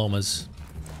get your diplomas,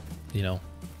 you know.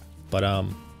 But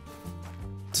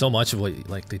so much of what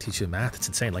like they teach you in math, it's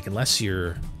insane. Like, unless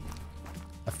you're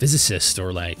a physicist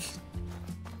or like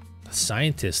a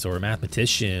scientist or a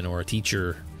mathematician or a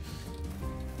teacher,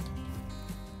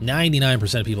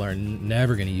 99% of people are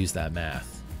never going to use that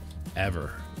math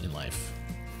ever in life.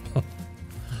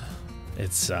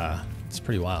 It's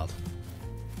pretty wild.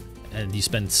 And you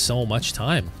spend so much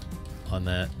time on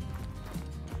that.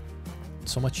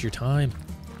 So much of your time.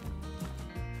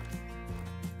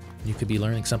 You could be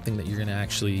learning something that you're going to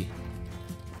actually,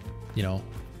 you know,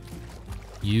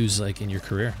 use like in your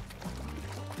career.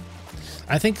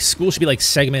 I think school should be like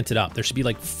segmented up. There should be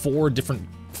like four different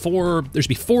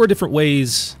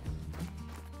ways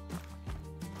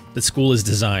that school is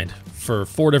designed for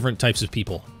 4 different types of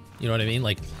people. You know what I mean?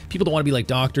 Like people that want to be like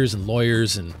doctors and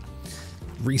lawyers and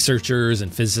researchers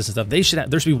and physicists and stuff. They should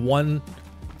have, there should be one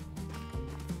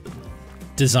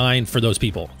designed for those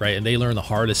people, right? And they learn the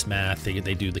hardest math.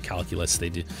 They do the calculus. They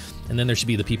do, and then there should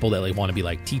be the people that like want to be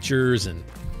like teachers and,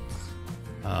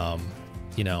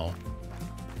 you know,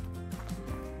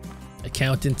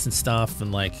 accountants and stuff,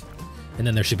 and like, and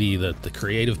then there should be the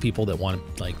creative people that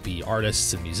want to like be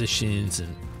artists and musicians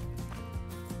and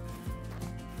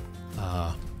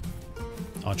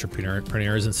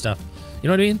entrepreneurs and stuff. You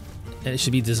know what I mean? And it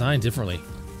should be designed differently.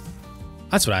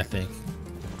 That's what I think.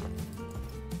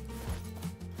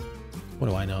 What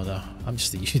do I know though? I'm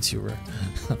just a YouTuber.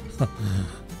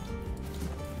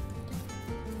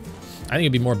 I think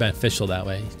it'd be more beneficial that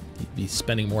way. You'd be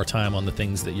spending more time on the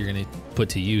things that you're going to put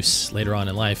to use later on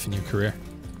in life in your career.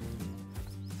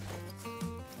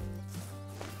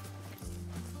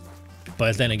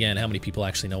 But then again, how many people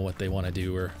actually know what they want to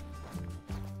do or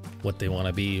what they want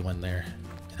to be when they're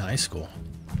in high school?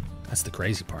 That's the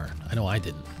crazy part. I know I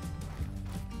didn't.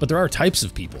 But there are types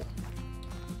of people.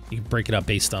 You can break it up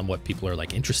based on what people are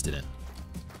like interested in.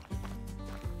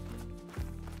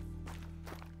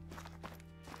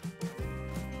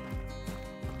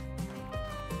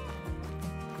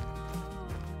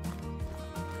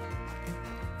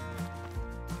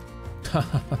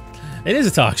 It is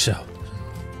a talk show.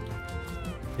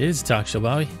 It is a talk show,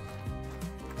 Bobby.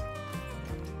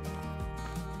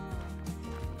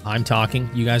 I'm talking.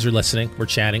 You guys are listening. We're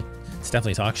chatting. It's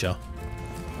definitely a talk show.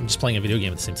 I'm just playing a video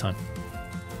game at the same time.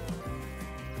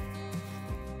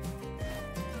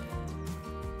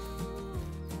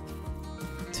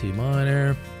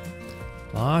 T-monitor.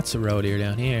 Lots of Roe Deer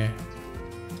down here.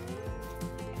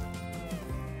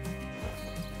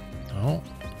 Oh.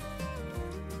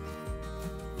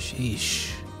 Sheesh.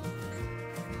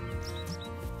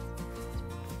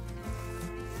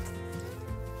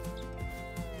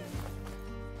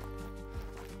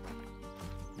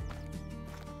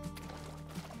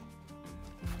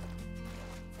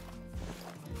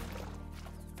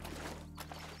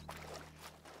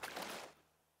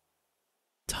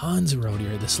 Tons of Roe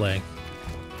Deer this leg.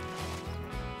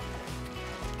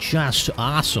 Just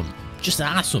awesome. Just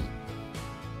awesome.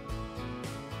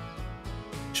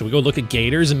 Should we go look at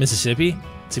gators in Mississippi?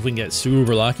 See if we can get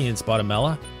super lucky and spot a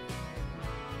Mela?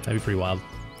 That'd be pretty wild.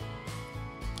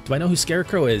 Do I know who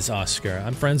Scarecrow is, Oscar?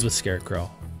 I'm friends with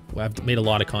Scarecrow. I've made a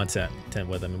lot of content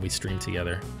with him and we stream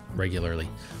together regularly.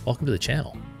 Welcome to the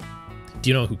channel. Do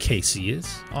you know who KC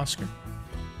is, Oscar?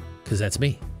 Because that's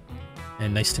me.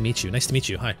 And nice to meet you. Nice to meet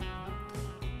you. Hi.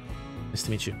 Nice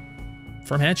to meet you.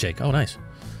 Firm handshake. Oh, nice.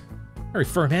 Very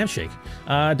firm handshake.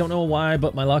 Don't know why,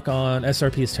 but my luck on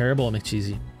SRP is terrible at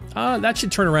McCheesy. That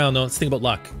should turn around, though. Let's think about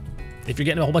luck. If you're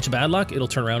getting a whole bunch of bad luck, it'll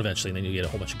turn around eventually, and then you get a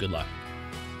whole bunch of good luck.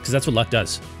 Because that's what luck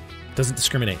does. It doesn't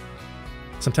discriminate.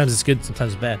 Sometimes it's good,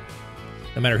 sometimes it's bad.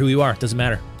 No matter who you are, it doesn't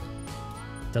matter.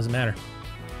 It doesn't matter.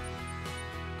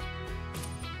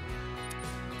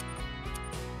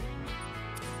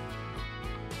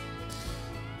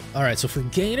 All right, so for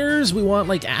gators, we want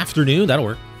like afternoon. That'll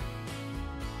work.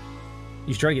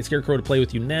 You should try to get Scarecrow to play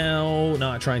with you now.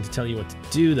 Not trying to tell you what to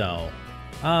do though.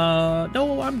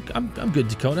 No, I'm good,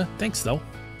 Dakota. Thanks though.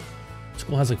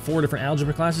 School has like 4 different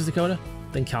algebra classes, Dakota.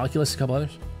 Then calculus, a couple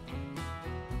others.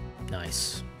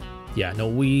 Nice. Yeah, no,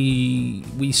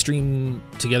 we stream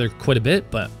together quite a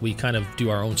bit, but we kind of do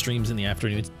our own streams in the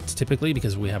afternoons typically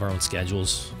because we have our own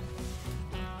schedules.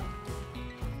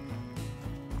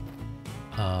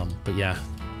 But yeah,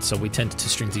 so we tend to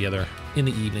stream together in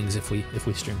the evenings if we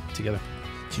stream together.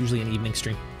 It's usually an evening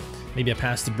stream. Maybe I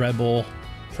passed the bread bowl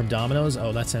from Domino's.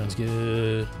 Oh, that sounds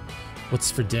good. What's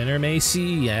for dinner, Macy?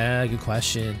 Yeah, good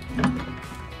question.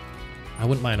 I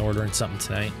wouldn't mind ordering something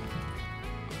tonight.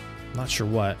 I'm not sure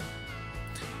what.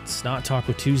 It's not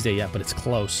Taco Tuesday yet, but it's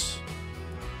close.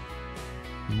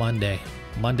 Monday.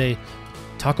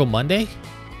 Taco Monday?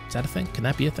 Is that a thing? Can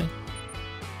that be a thing?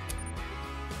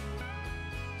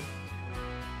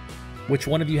 Which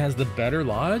one of you has the better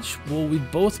lodge? Well, we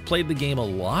both played the game a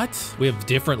lot. We have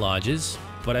different lodges,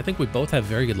 but I think we both have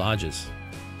very good lodges.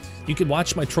 You can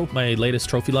watch my latest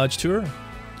Trophy Lodge tour,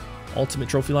 Ultimate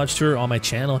Trophy Lodge tour on my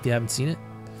channel if you haven't seen it.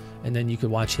 And then you could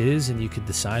watch his and you could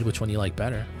decide which one you like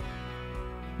better.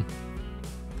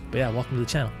 But yeah, welcome to the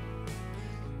channel.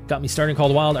 Got me starting Call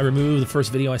of the Wild. I removed the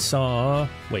first video I saw.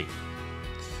 Wait.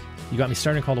 You got me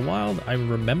starting Call of the Wild. I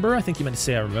remember. I think you meant to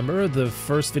say I remember. The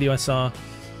first video I saw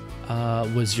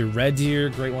was your Red Deer.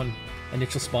 Great one.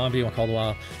 Initial spawn video on Call of the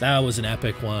Wild. That was an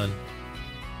epic one.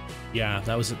 Yeah,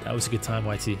 that was a good time,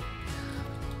 YT.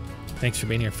 Thanks for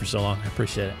being here for so long. I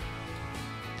appreciate it.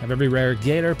 Have every rare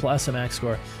gator plus a max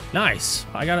score. Nice.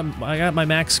 I got my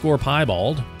max score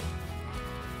piebald.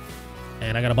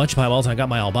 And I got a bunch of piebalds. I got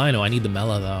my albino. I need the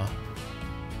mellow though.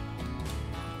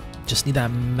 Just need that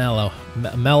mellow.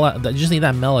 Just need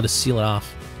that mellow to seal it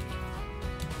off.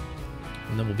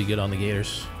 And then we'll be good on the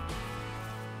gators.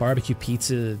 Barbecue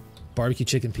pizza, barbecue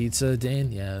chicken pizza,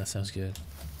 Dane? Yeah, that sounds good.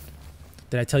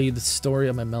 Did I tell you the story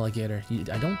of my melligator?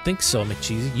 I don't think so,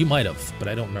 McCheesy. You might have, but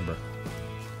I don't remember.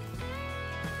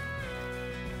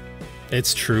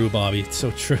 It's true, Bobby. It's so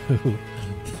true.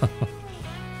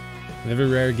 Every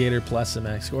rare gator plus a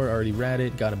max score. Already read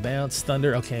it. Got a bounce.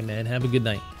 Thunder. Okay, man. Have a good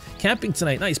night. Camping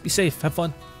tonight. Nice. Be safe. Have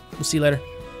fun. We'll see you later.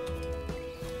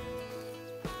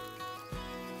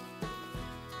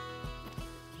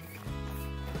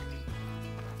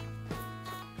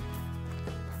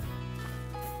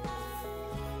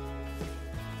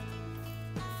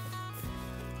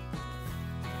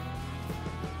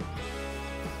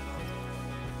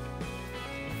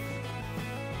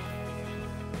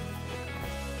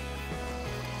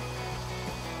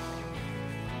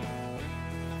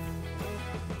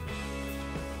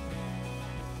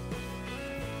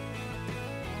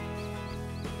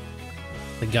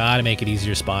 They gotta make it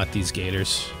easier to spot these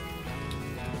gators.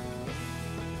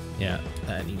 Yeah,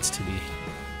 that needs to be...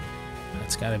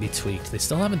 That's gotta be tweaked. They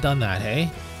still haven't done that, hey?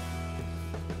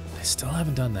 They still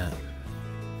haven't done that.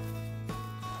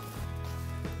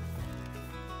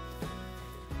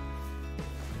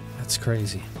 That's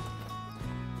crazy.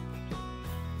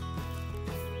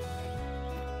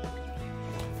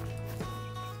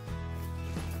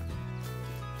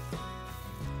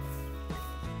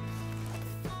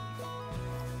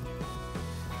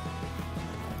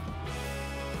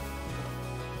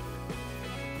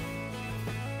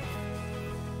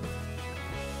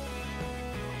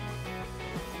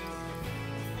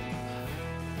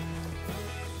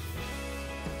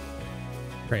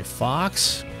 Great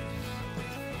fox.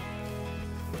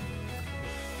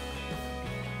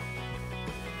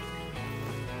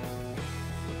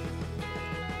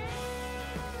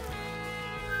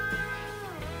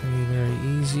 Very,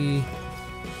 very easy.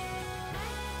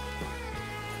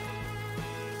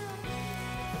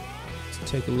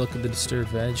 Let's take a look at the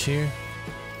disturbed veg here.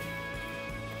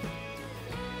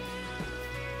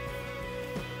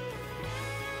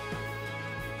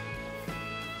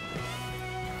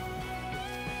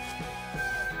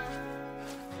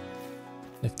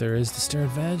 If there is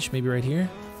disturbed veg, maybe right here?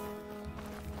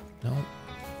 No.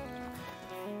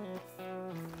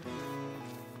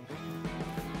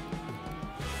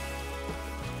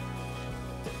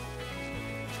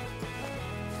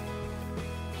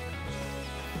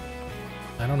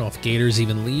 I don't know if gators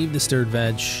even leave disturbed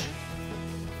veg.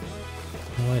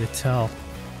 No way to tell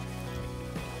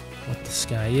what the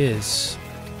sky is.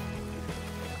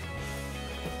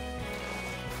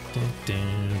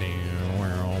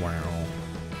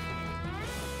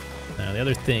 Now the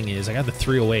other thing is, I got the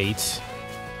 308.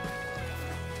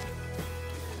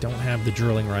 Don't have the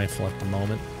drilling rifle at the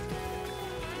moment.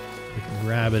 We can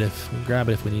grab it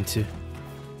if we need to.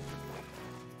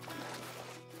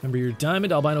 Remember your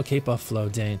diamond albino Cape Buffalo,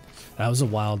 Dane. That was a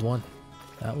wild one.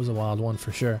 That was a wild one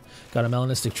for sure. Got a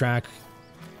melanistic track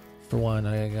for one.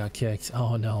 I got kicked.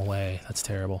 Oh, no way. That's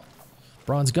terrible.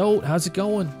 Bronze Goat, how's it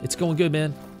going? It's going good,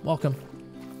 man. Welcome.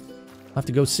 I'll have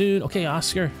to go soon. Okay,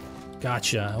 Oscar.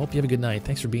 Gotcha. I hope you have a good night.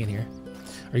 Thanks for being here.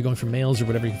 Are you going for males or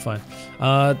whatever you can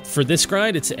find? For this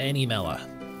grind, it's any mela.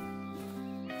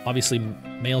 Obviously,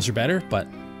 males are better, but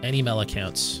any mela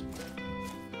counts.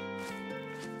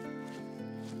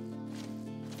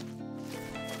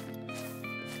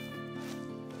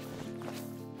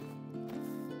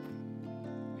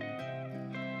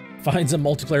 Finds a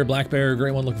multiplayer black bear,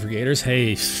 great one looking for gators.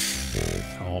 Hey,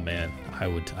 oh man, I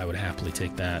would happily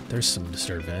take that. There's some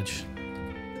disturbed veg.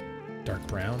 Dark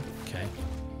brown, okay.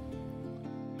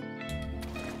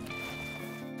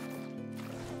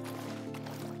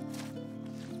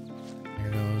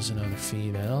 There goes another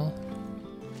female.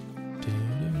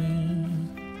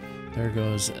 There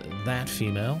goes that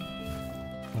female.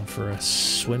 Going for a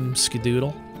swim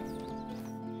skadoodle.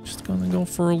 Just gonna go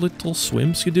for a little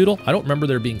swim skadoodle. I don't remember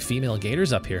there being female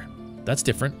gators up here. That's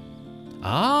different.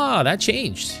 Ah, that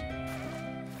changed.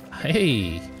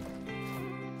 Hey,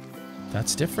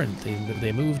 That's different.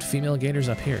 They moved female gators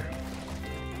up here.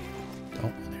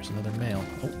 Oh, there's another male.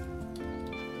 Oh.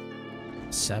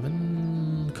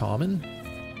 7 common.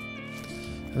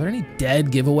 Are there any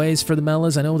dead giveaways for the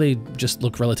Melas? I know they just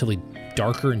look relatively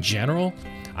darker in general.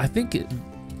 I think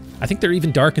they're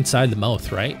even dark inside the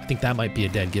mouth, right? I think that might be a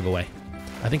dead giveaway.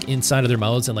 I think inside of their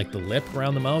mouths and like the lip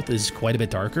around the mouth is quite a bit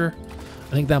darker.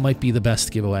 I think that might be the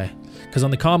best giveaway. Because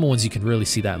on the common ones, you can really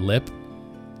see that lip.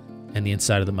 And the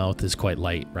inside of the mouth is quite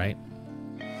light, right?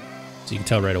 So you can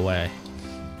tell right away.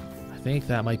 I think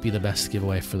that might be the best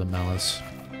giveaway for the Melas.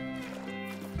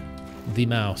 The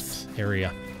mouth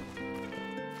area.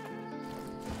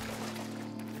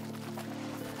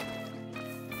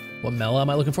 What Mela am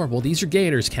I looking for? Well, these are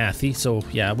gators, Kathy. So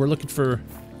yeah, we're looking for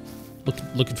the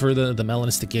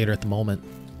melanistic gator at the moment.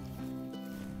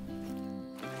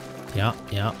 Yeah.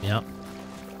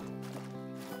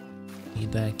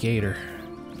 Need that gator.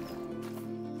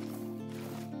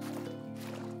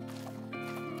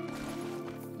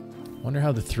 Wonder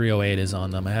how the 308 is on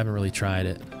them. I haven't really tried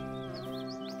it.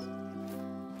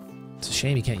 It's a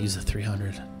shame you can't use the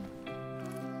 300.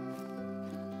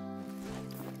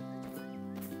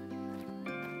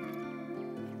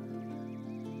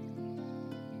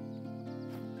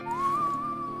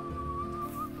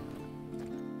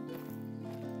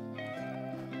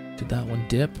 Did that one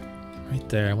dip? Right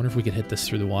there. I wonder if we could hit this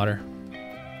through the water.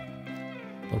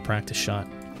 A little practice shot.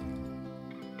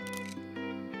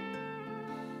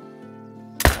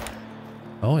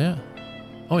 Oh yeah.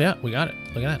 Oh yeah, we got it.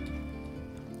 Look at that.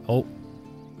 Oh.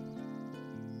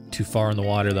 Too far in the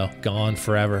water though. Gone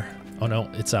forever. Oh no,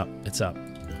 it's up. It's up.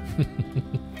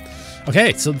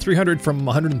 Okay, so the 300 from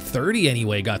 130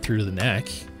 anyway got through to the neck.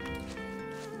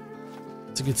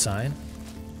 It's a good sign.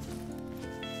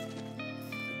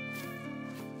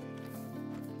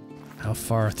 How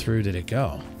far through did it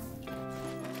go?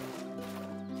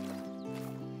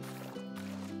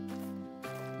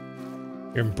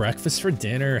 You're in breakfast for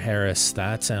dinner, Harris.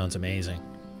 That sounds amazing.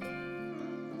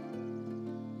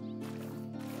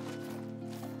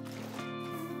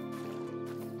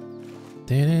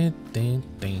 Ding, ding,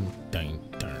 ding, ding,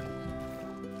 ding.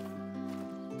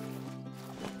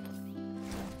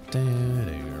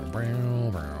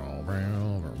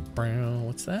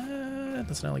 What's that?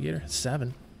 That's an alligator.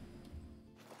 7.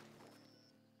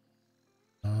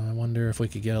 I wonder if we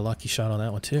could get a lucky shot on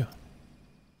that one too.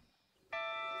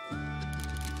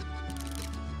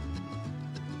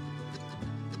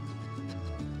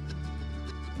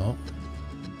 Oh,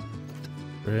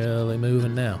 really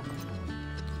moving now.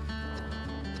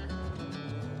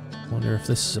 Wonder if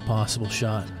this is a possible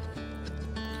shot.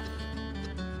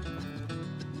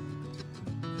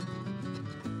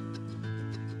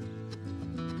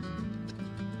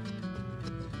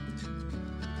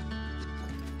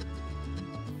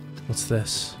 What's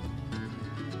this?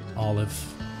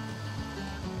 Olive.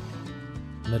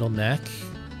 Middle neck.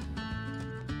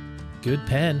 Good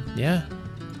pen, yeah.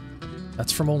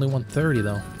 That's from only 130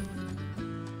 though.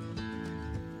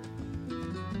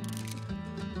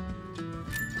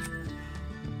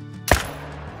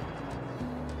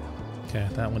 Okay,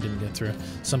 that one didn't get through.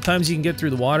 Sometimes you can get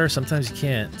through the water, sometimes you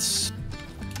can't. It's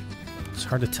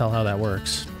hard to tell how that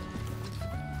works.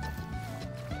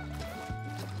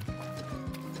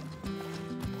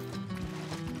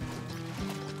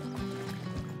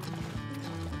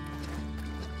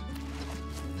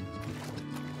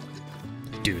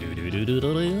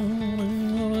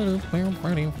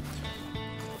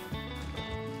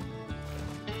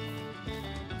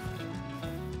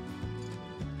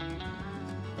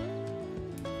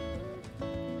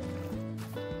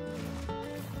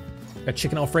 Got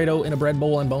chicken Alfredo in a bread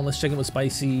bowl and boneless chicken with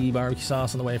spicy barbecue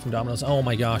sauce on the way from Domino's. Oh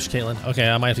my gosh, Caitlin. Okay,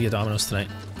 I might have to get Domino's tonight.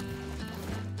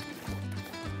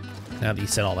 Now that you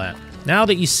said all that. Now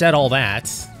that you said all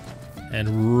that and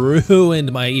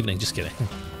ruined my evening. Just kidding.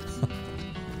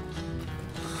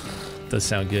 Does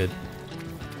sound good.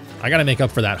 I gotta make up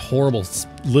for that horrible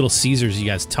Little Caesars you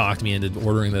guys talked me into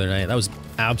ordering the other night. That was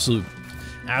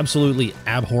absolutely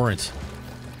abhorrent.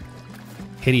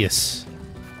 Hideous.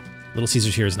 Little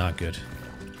Caesars here is not good.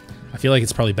 I feel like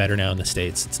it's probably better now in the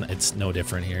States. It's no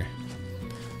different here.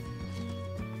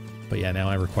 But yeah, now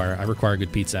I require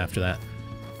good pizza after that.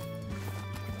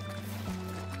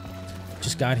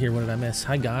 Just got here. What did I miss?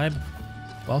 Hi, Gaib.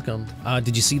 Welcome.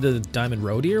 Did you see the diamond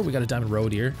Roe Deer? We got a diamond Roe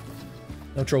Deer.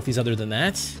 No trophies other than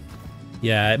that.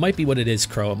 Yeah, it might be what it is,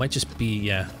 Crow. It might just be,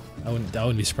 yeah. I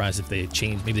wouldn't be surprised if they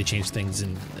changed. Maybe they changed things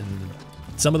in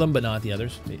some of them, but not the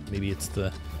others. Maybe it's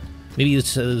the. Maybe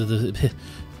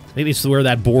it's where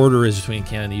that border is between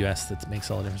Canada and the U.S. that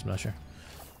makes all the difference. I'm not sure.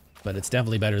 but it's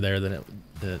definitely better there than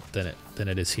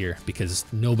it is here, because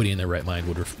nobody in their right mind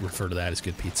would refer to that as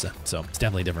good pizza. So it's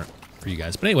definitely different for you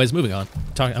guys. But anyways, moving on.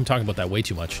 I'm talking about that way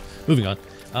too much. Moving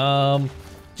on.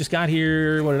 Just got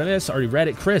here. What did I miss? Already read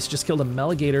it. Chris just killed a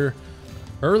Melligator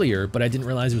earlier, but I didn't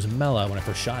realize it was a Mela when I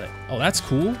first shot it. Oh, that's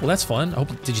cool. Well, that's fun.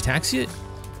 Did you taxi it?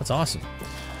 That's awesome.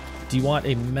 Do you want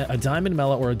a diamond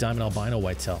Mela or a diamond albino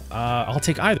whitetail? I'll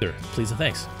take either, please and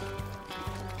thanks.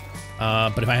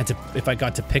 But if I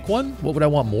got to pick one, what would I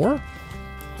want more?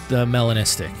 The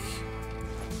melanistic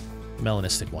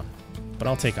one. But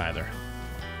I'll take either.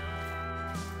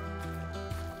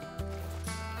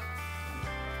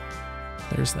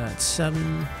 There's that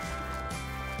 7.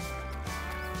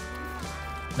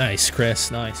 Nice, Chris.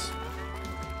 Nice.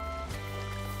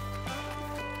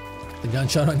 The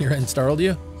gunshot on your end startled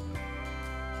you?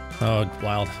 Oh,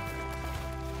 wild.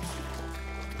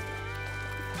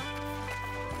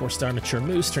 4-star mature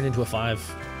moose turned into a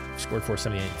 5. Scored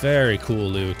 478. Very cool,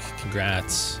 Luke.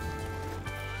 Congrats.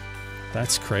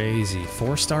 That's crazy.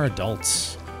 4-star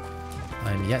adults.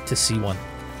 I'm yet to see one.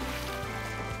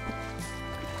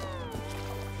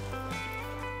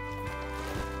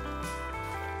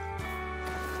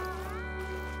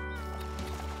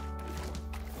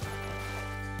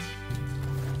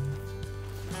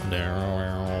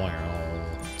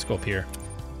 Let's go up here.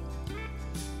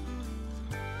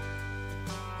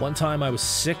 One time I was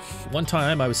sick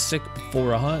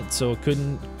before a hunt, so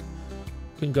couldn't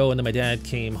go, and then my dad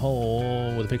came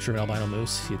home with a picture of an albino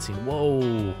moose he had seen.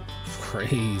 Whoa,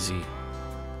 crazy.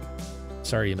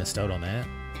 Sorry you missed out on that.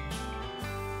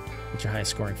 What's your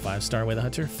highest scoring 5-star with a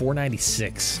hunter?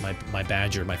 496. My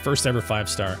badger, my first ever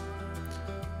 5-star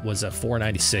was a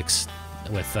 496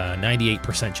 with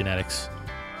 98% genetics.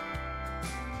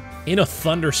 In a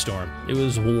thunderstorm. It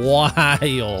was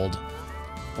wild.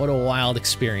 What a wild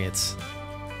experience.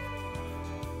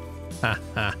 Ha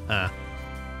ha ha.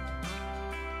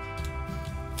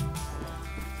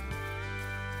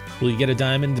 Will you get a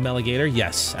diamond Alligator?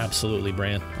 Yes, absolutely,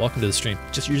 Bran. Welcome to the stream.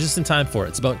 You're just in time for it.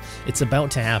 It's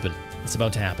about to happen. It's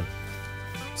about to happen.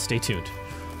 Stay tuned.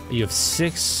 You have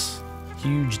 6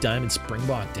 huge diamond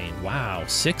Springbok Dane. Wow,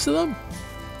 6 of them?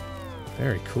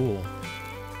 Very cool.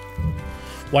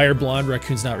 Why are blonde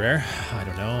raccoons not rare? I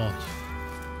don't know.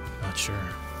 Not sure.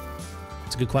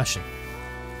 It's a good question.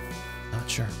 Not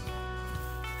sure.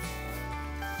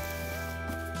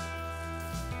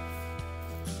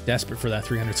 Desperate for that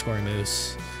 300 scoring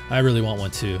moose. I really want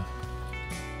one too.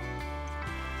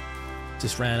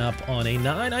 Just ran up on a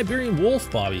 9 Iberian Wolf,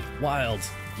 Bobby. Wild.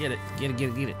 Get it. Get it, get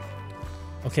it, get it.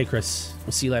 Okay, Chris.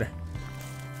 We'll see you later.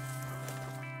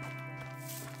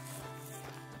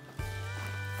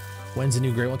 When's the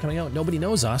new great one coming out? Nobody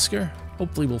knows, Oscar.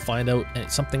 Hopefully we'll find out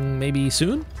something maybe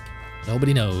soon.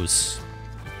 Nobody knows.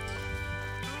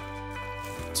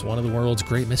 It's one of the world's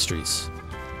great mysteries.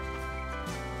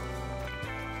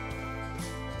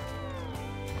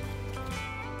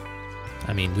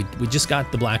 I mean, we just got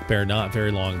the black bear not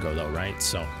very long ago, though, right?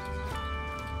 So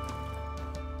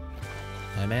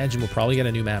I imagine we'll probably get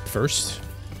a new map first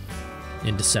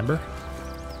in December.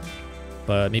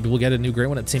 But maybe we'll get a new great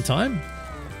one at the same time.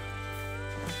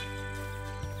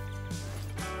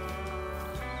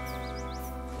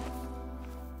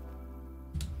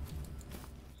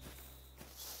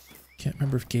 Can't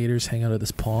remember if gators hang out at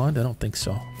this pond. I don't think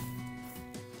so.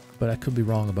 But I could be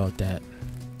wrong about that.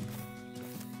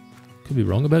 Could be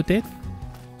wrong about that?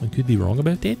 I could be wrong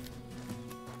about that?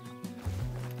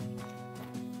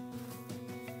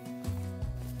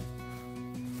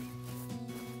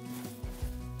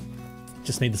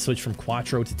 Just made the switch from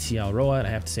Quattro to Tiaroa, and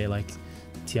I have to say, like,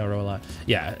 Tiaroa a lot.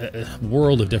 Yeah,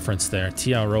 world of difference there.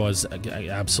 Tiaroa is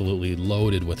absolutely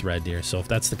loaded with red deer, so if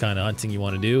that's the kind of hunting you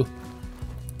want to do,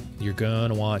 you're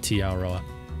gonna want Tiaroa.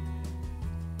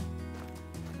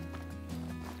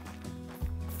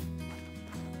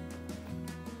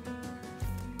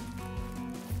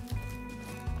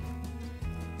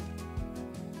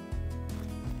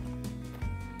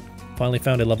 Finally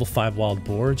found a level 5 wild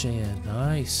boar, Jan.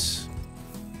 Nice.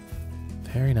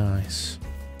 Very nice.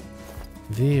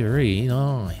 Very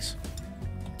nice.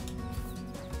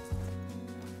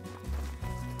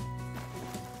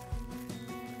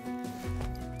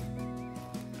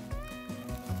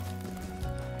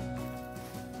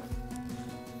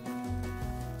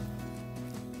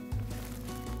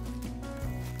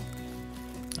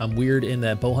 I'm weird in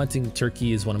that bow hunting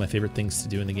turkey is one of my favorite things to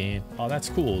do in the game. Oh, that's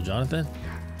cool, Jonathan.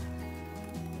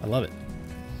 I love it.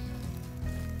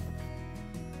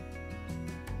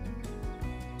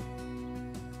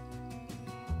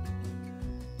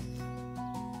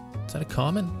 Is that a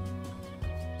common?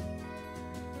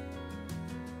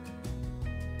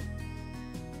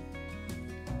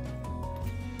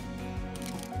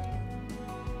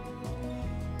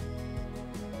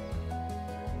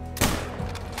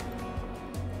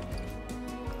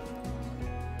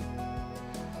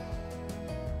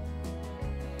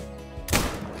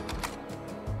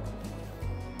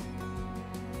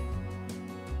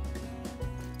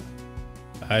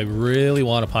 I really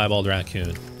want a piebald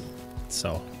raccoon.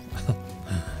 So,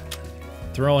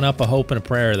 throwing up a hope and a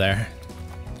prayer there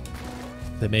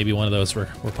that maybe one of those were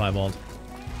piebald.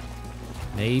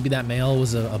 Maybe that male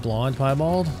was a blonde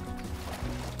piebald?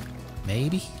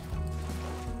 Maybe?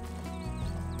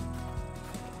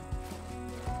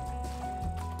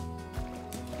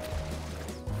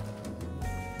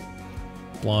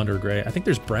 Blonde or gray. I think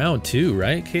there's brown too,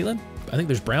 right, Caitlin? I think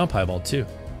there's brown piebald too.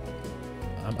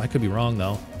 I could be wrong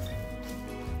though.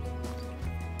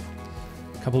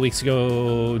 A couple weeks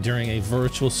ago, during a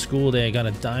virtual school day, I got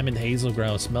a diamond hazel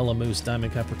grouse, mellow moose,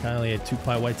 diamond capercaillie, a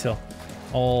 2-pie whitetail,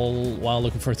 all while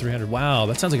looking for 300. Wow,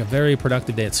 that sounds like a very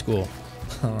productive day at school.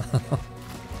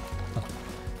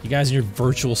 You guys in your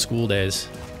virtual school days.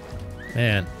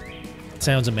 Man, it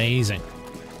sounds amazing.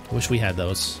 I wish we had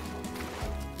those.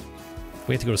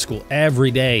 We have to go to school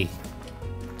every day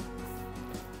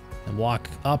and walk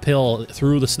uphill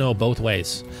through the snow both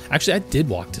ways. Actually, I did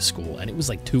walk to school, and it was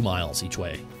like 2 miles each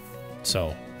way.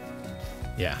 So,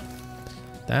 yeah.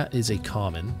 That is a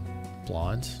common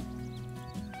blonde.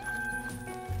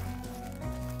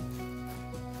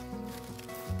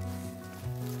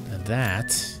 And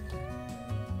that's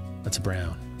a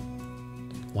brown.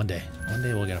 One day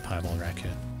we'll get a piebald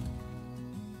raccoon.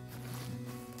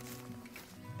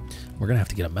 We're gonna have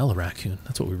to get a mellow raccoon.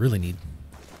 That's what we really need.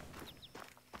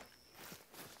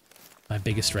 My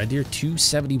biggest red deer,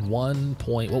 271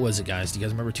 point. What was it, guys? Do you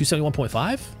guys remember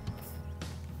 271.5?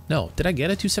 No, did I get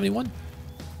a 271?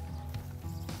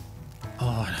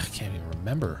 Oh, I can't even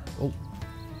remember. Oh,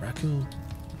 raccoon.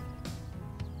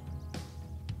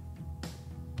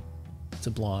 It's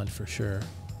a blonde for sure.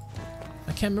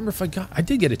 I can't remember if I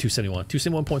did get a 271.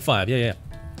 271.5. Yeah.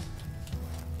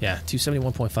 Yeah,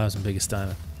 271.5 is my biggest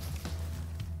diamond.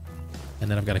 And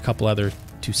then I've got a couple other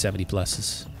 270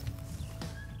 pluses.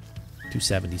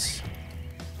 270s.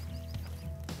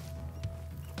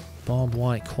 Bob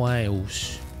white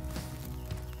quails.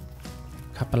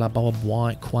 Couple of bob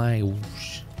white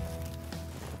quails.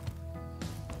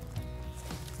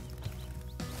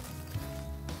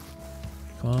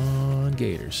 Come on,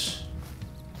 gators.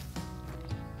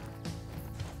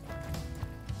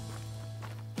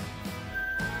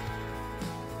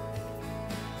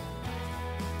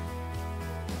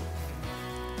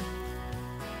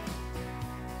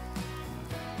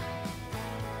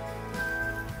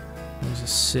 There's a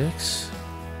 6.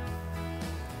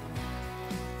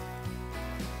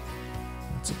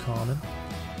 That's a common.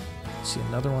 See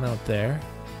another one out there.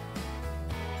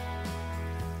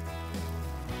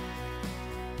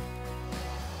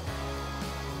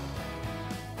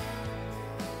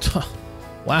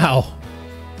 Wow.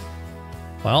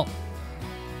 Well,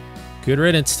 good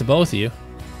riddance to both of you.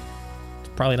 It's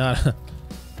probably not a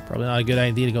good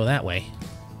idea to go that way.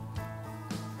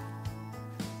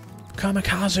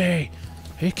 Kamikaze!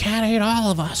 He can't eat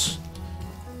all of us!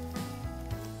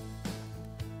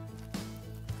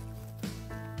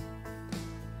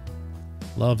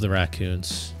 Love the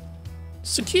raccoons.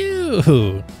 So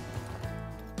cute!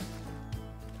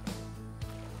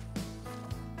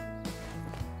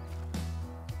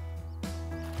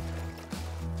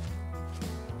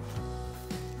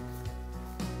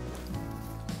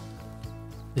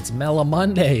 It's Mellow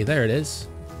Monday. There it is.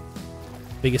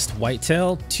 Biggest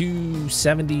whitetail,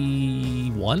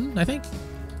 271, I think.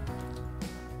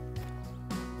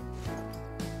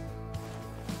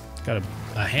 Got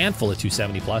a handful of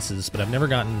 270 pluses, but I've never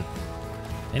gotten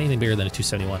anything bigger than a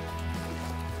 271.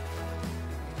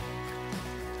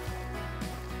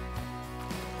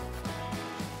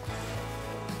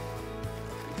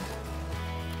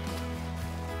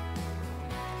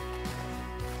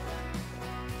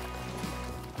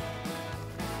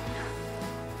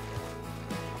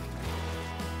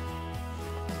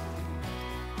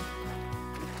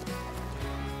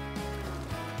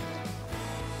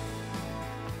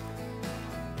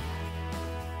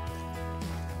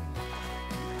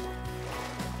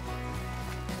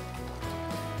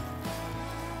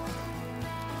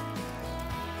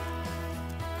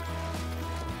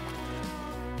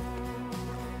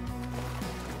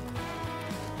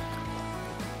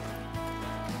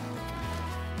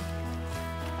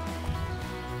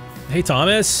 Hey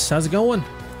Thomas, how's it going?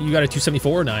 You got a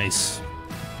 274, nice.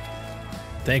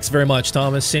 Thanks very much,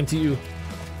 Thomas. Same to you.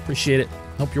 Appreciate it.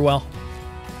 Hope you're well.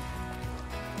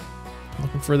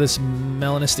 Looking for this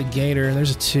melanistic gator.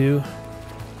 There's a 2.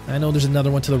 I know there's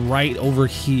another one to the right over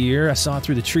here. I saw it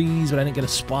through the trees, but I didn't get a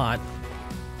spot.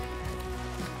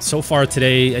 So far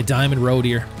today, a diamond Roe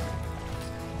Deer.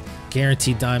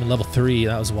 Guaranteed diamond level 3.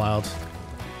 That was wild.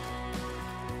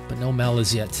 But no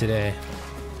melas yet today.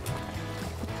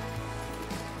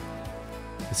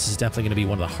 This is definitely going to be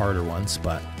one of the harder ones,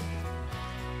 but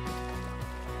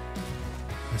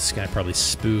this guy probably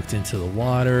spooked into the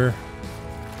water.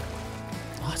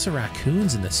 Lots of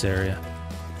raccoons in this area.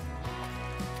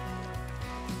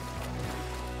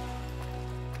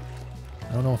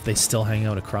 I don't know if they still hang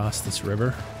out across this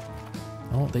river.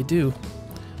 Oh, they do.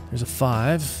 There's a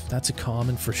 5. That's a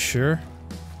common for sure.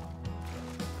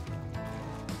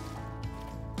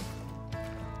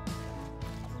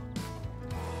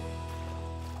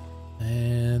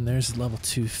 And there's level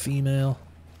 2 female.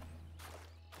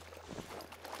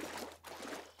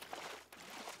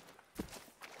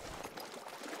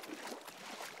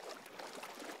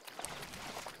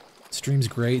 Stream's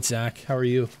great, Zach. How are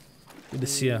you? Good to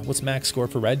see you. What's max score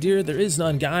for red deer? There is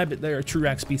none, guy, but they're a true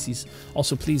rack species.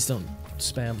 Also, please don't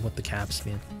spam with the caps,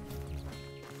 man.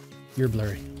 You're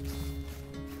blurry.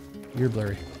 You're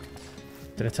blurry.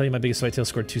 Did I tell you my biggest whitetail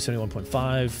scored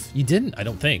 271.5? You didn't, I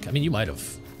don't think. I mean, you might have.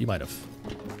 You might have.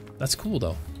 That's cool,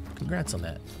 though. Congrats on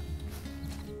that.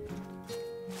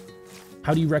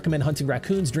 How do you recommend hunting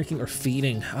raccoons, drinking or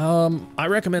feeding? I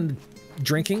recommend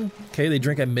drinking. Okay, they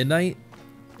drink at midnight.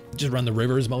 Just run the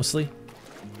rivers mostly.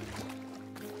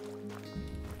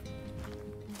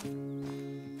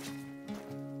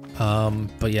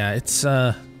 But yeah, it's,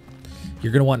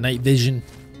 you're gonna want night vision.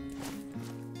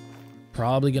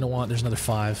 Probably gonna want, there's another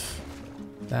 5.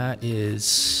 That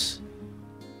is,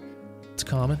 it's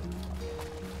common.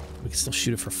 We can still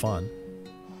shoot it for fun.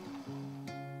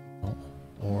 Oh,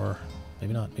 or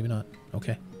maybe not, maybe not.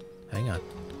 Okay, hang on.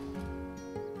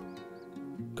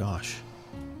 Gosh.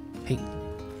 Hey,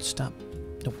 stop.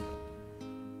 Nope.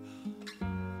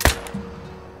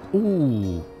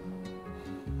 Ooh.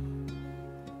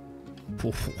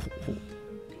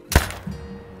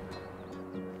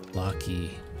 Lucky.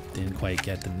 Didn't quite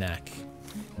get the neck.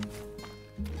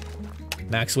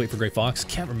 Max weight for Gray Fox?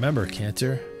 Can't remember,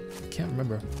 Cantor. Can't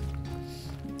remember.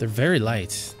 They're very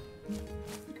light.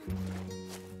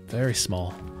 Very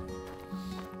small.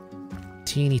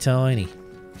 Teeny tiny.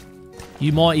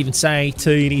 You might even say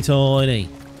teeny tiny.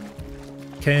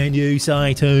 Can you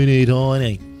say teeny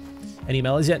tiny? Any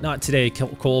melons yet? Not today,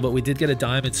 Cole, but we did get a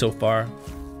diamond so far.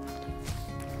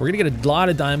 We're gonna get a lot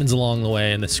of diamonds along the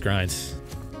way in this grind.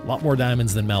 A lot more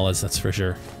diamonds than mellas, that's for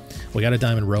sure. We got a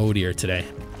diamond Roe Deer today.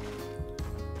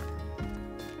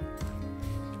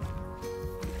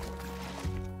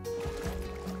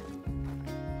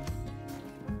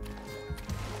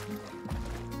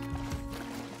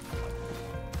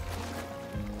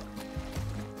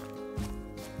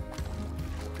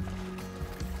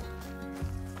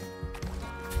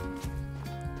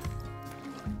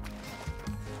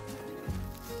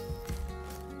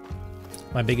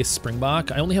 My biggest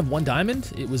springbok. I only have 1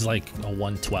 diamond. It was like a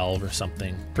 112 or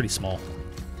something. Pretty small.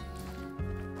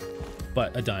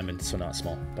 But a diamond, so not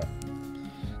small. But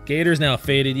gators now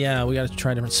faded. Yeah, we gotta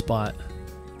try a different spot.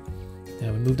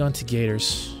 Yeah, we moved on to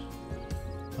gators.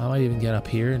 I might even get up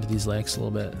here into these lakes a little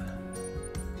bit.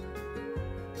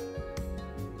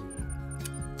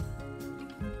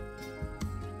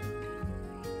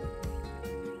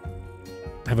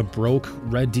 I have a broke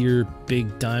red deer,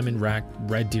 big diamond rack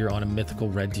red deer on a mythical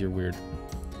red deer weird.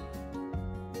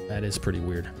 That is pretty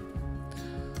weird.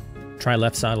 Try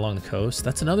left side along the coast.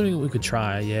 That's another thing we could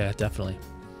try. Yeah, definitely.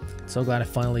 So glad I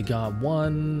finally got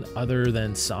one other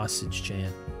than Sausage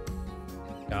Chan.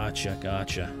 Gotcha,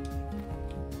 gotcha.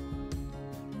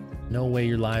 No way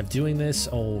you're live doing this.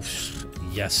 Oh,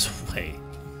 yes way.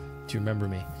 Do you remember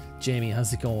me? Jamie,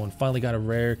 how's it going? Finally got a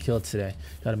rare kill today.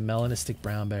 Got a melanistic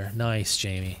brown bear. Nice,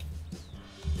 Jamie.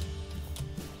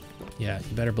 Yeah,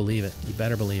 you better believe it. You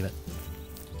better believe it.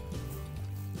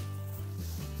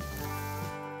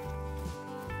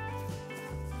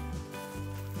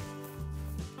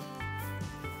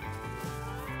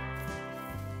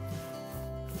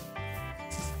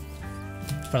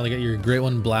 Finally got your great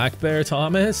one, black bear,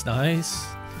 Thomas. Nice.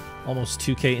 Almost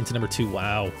 2K into number 2.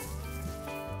 Wow.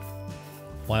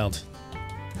 Wild.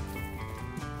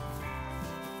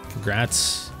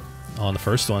 Congrats on the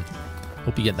first one.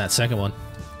 Hope you get that second one.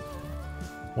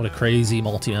 What a crazy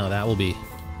multi that will be.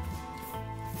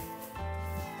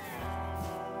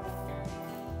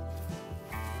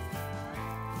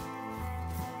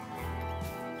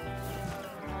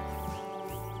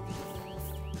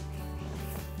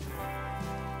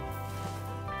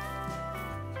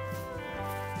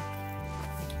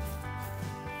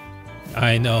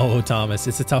 I know, Thomas.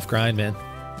 It's a tough grind, man.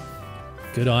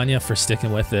 Good on you for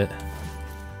sticking with it.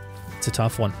 It's a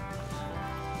tough one.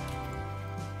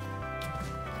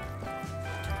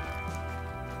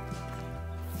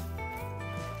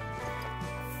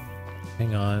 Hang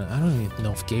Hang on. I don't even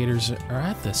know if gators are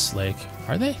at this lake.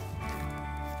 Are they?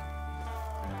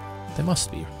 They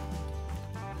must be.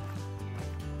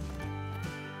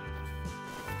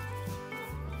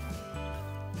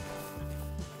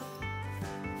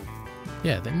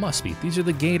 Yeah, they must be. These are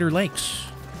the gator lakes.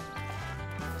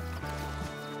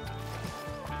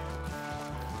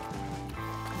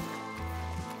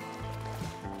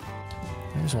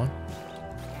 There's one.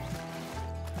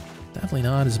 Definitely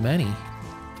not as many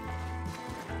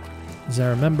as I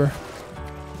remember.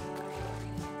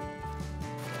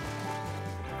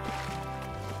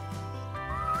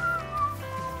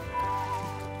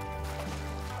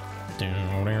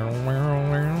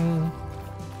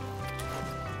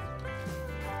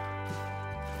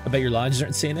 I bet your lodges are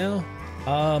insane now.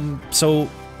 So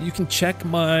you can check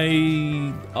my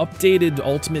updated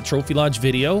Ultimate Trophy Lodge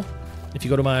video if you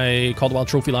go to my Call the Wild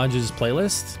Trophy Lodges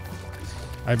playlist.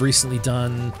 I've recently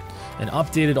done an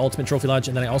updated Ultimate Trophy Lodge,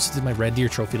 and then I also did my Red Deer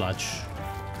Trophy Lodge.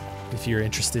 If you're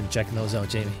interested in checking those out,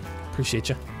 Jamie. Appreciate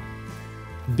you.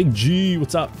 Big G,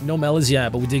 what's up? No mellas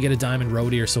yet, but we did get a diamond Roe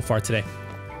Deer so far today.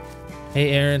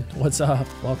 Hey Aaron, what's up?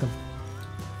 Welcome.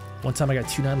 One time I got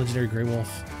 2 9 legendary gray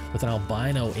wolf with an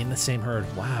albino in the same herd.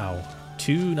 Wow.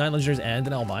 2 9 legendaries and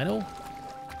an albino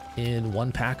in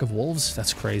one pack of wolves?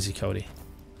 That's crazy, Cody.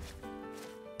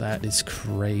 That is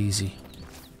crazy.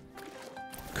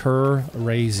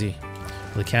 Crazy.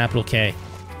 With a capital K.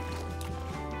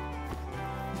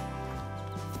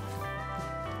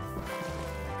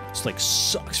 It's like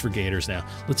sucks for gators now.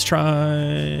 Let's try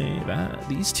that.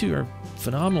 These two are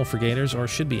phenomenal for gators, or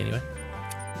should be anyway.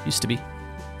 Used to be.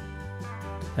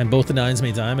 And both the 9s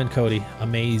made diamond, Cody.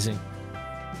 Amazing.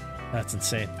 That's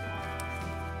insane.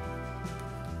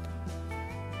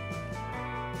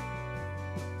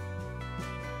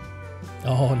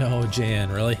 Oh no, Jan,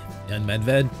 really? And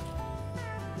Medved?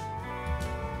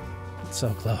 So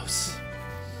close.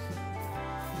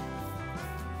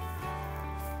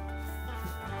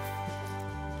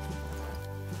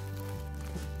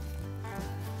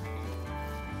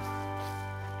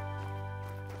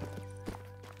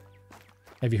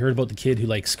 Have you heard about the kid who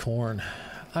likes corn?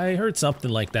 I heard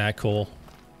something like that, Cole.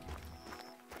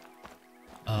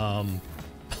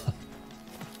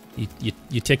 You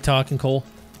TikToking, Cole?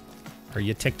 Are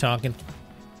you TikToking?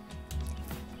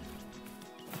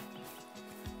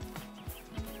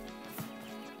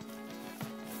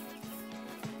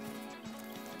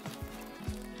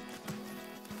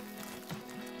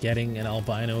 Getting an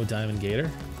albino diamond gator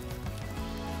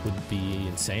would be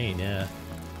insane, yeah.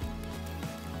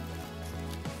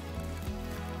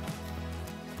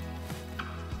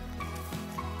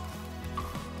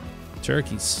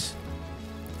 Turkeys.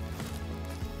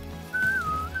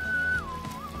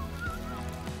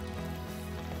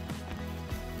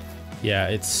 Yeah,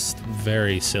 it's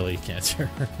very silly, Cancer.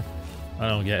 I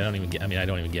don't even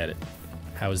get it.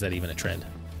 How is that even a trend?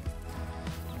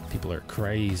 People are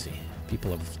crazy.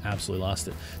 People have absolutely lost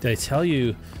it. Did I tell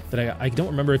you that I don't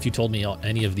remember if you told me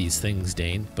any of these things,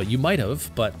 Dane, but you might have,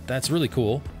 but that's really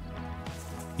cool.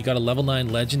 You got a level 9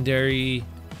 legendary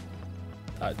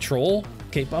troll,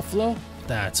 Cape Buffalo?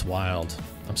 That's wild.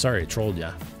 I'm sorry I trolled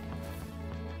ya.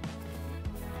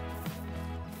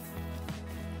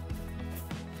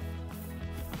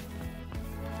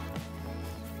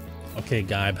 Okay,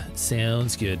 Gaib.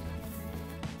 Sounds good.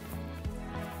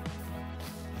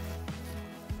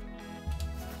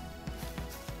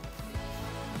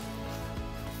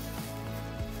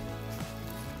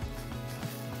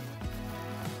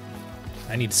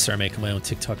 I need to start making my own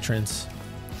TikTok trends.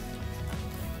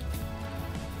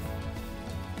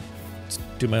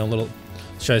 Do my own little...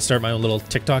 Should I start my own little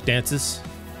TikTok dances?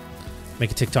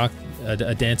 Make a TikTok,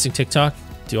 a dancing TikTok?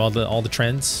 Do all the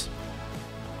trends?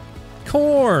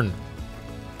 Corn!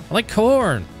 I like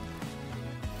corn!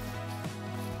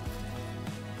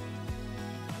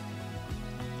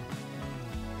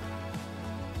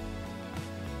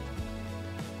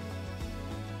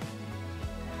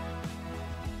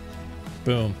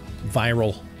 Boom.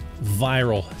 Viral.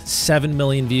 Viral. 7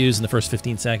 million views in the first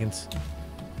 15 seconds.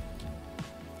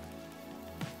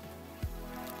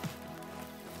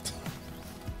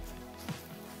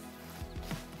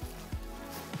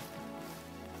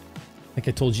 Like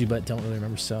I told you, but don't really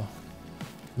remember, so.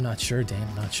 I'm not sure, Dan.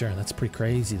 I'm not sure. That's pretty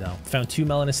crazy, though. Found 2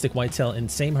 melanistic whitetail in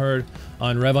same herd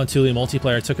on Rev on Tulia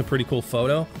multiplayer. I took a pretty cool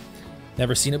photo.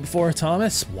 Never seen it before,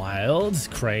 Thomas. Wild.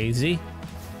 Crazy.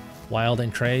 Wild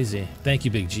and crazy. Thank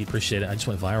you, Big G. Appreciate it. I just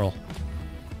went viral.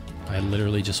 I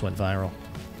literally just went viral.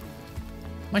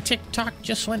 My TikTok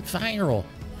just went viral.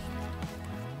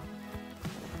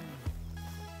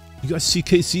 You guys see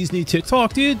KC's new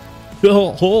TikTok, dude?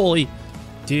 Oh, holy.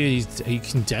 dude, he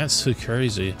can dance so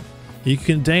crazy. He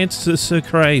can dance so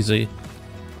crazy.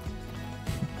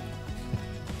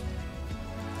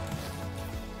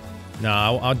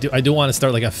 No, I do want to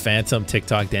start like a phantom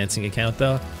TikTok dancing account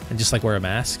though, and just like wear a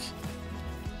mask,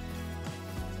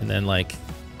 and then like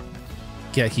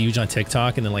get huge on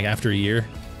TikTok, and then like after a year,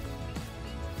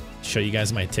 show you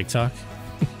guys my TikTok.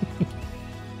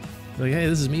 Like, hey,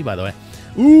 this is me, by the way.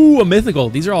 Ooh, a mythical.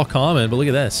 These are all common, but look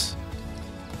at this.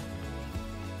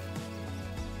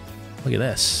 Look at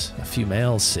this. A few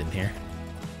males sitting here,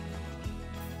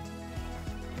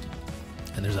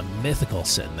 and there's a mythical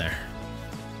sitting there.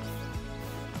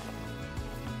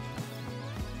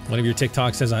 One of your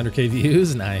TikToks has 100K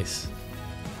views. Nice.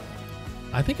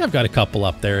 I think I've got a couple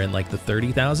up there in like the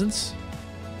 30,000s.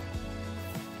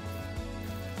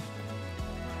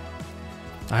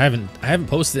 I haven't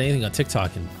posted anything on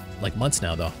TikTok in like months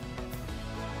now though.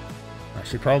 I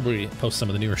should probably post some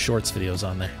of the newer shorts videos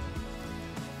on there.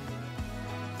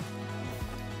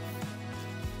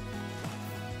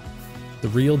 The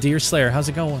Real Deer Slayer, how's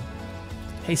it going?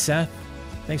 Hey Seth,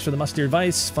 thanks for the Musk Deer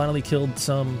advice. Finally killed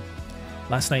some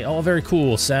last night. Oh, very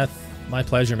cool, Seth. My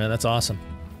pleasure, man. That's awesome.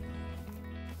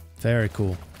 Very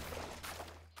cool.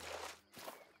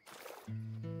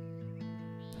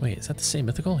 Wait, is that the same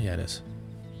mythical? Yeah, it is.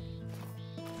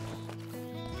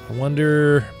 I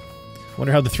wonder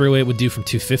how the 308 would do from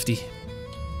 250.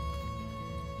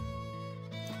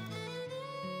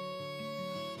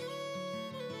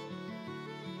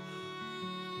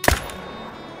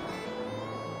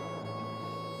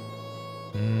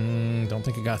 Don't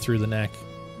think it got through the neck.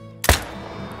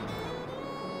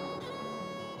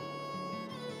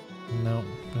 No,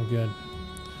 no good.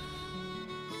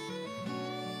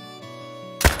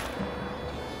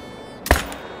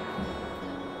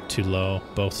 Too low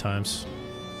both times.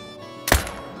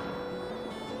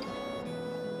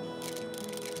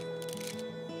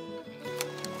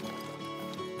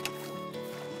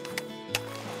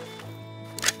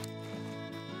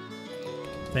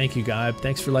 Thank you, Guy.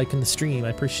 Thanks for liking the stream. I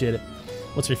appreciate it.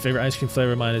 What's your favorite ice cream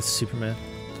flavor? Mine is Superman.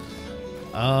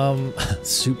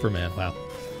 Superman. Wow.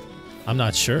 I'm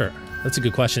not sure. That's a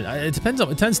good question. It depends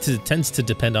on. It tends to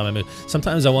depend on my mood.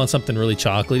 Sometimes I want something really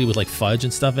chocolatey with like fudge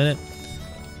and stuff in it,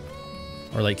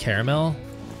 or like caramel.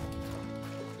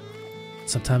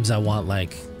 Sometimes I want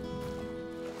like.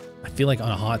 I feel like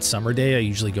on a hot summer day, I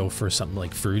usually go for something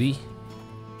like fruity.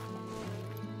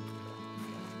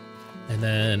 And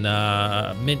then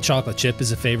mint chocolate chip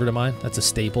is a favorite of mine. That's a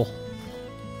staple.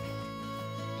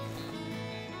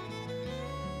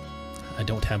 I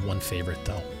don't have one favorite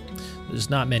though. There's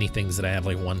not many things that I have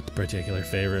like one particular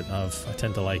favorite of. I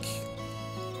tend to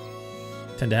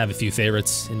have a few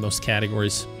favorites in most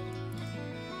categories.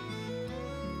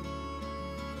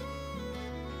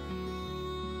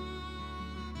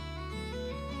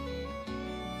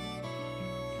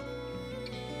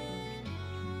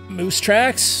 Moose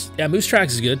Tracks? Yeah, Moose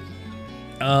Tracks is good.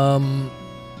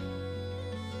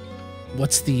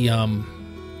 What's the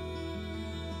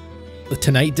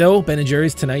Tonight Dough? Ben &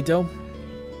 Jerry's Tonight Dough?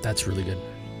 That's really good.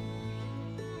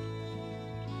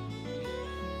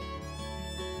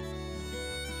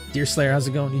 Deer Slayer, how's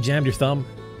it going? You jammed your thumb?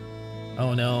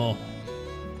 Oh no.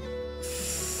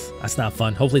 That's not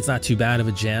fun. Hopefully it's not too bad of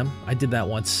a jam. I did that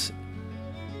once.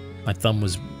 My thumb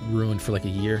was ruined for like a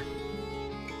year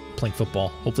playing football.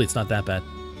 Hopefully it's not that bad.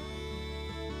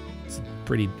 It's a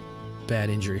pretty bad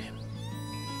injury.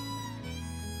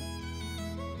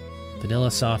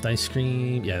 Vanilla soft ice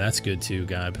cream. Yeah, that's good too,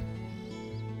 Gab.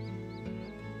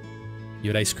 You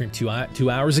had ice cream 2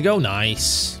 hours ago?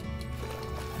 Nice.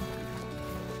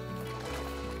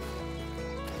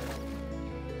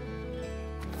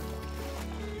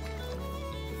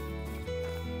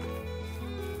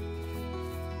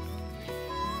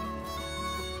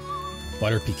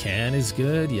 Butter pecan is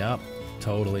good. Yep,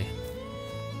 totally.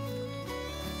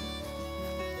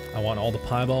 I want all the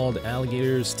piebald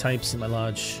alligators types in my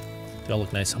lodge. They all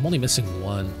look nice. I'm only missing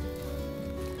one.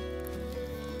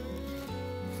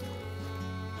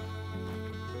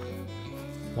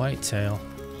 Whitetail.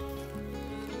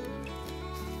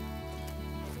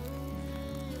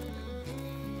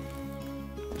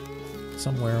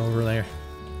 Somewhere over there.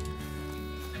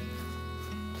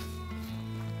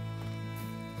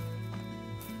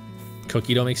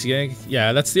 Cookie dough makes the egg?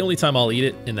 Yeah, that's the only time I'll eat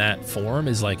it in that form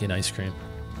is like in ice cream.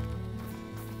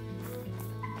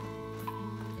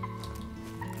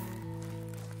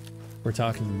 We're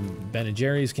talking Ben &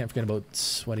 Jerry's. Can't forget about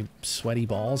sweaty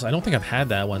balls. I don't think I've had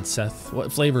that one, Seth.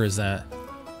 What flavor is that?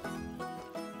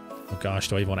 Oh gosh,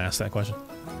 do I even want to ask that question?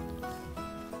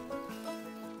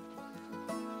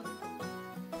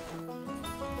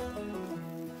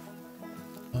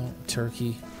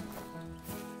 Turkey.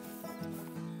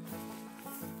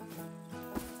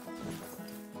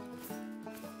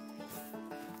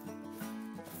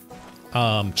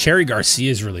 Cherry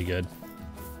Garcia is really good.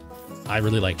 I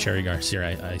really like Cherry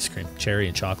Garcia ice cream. Cherry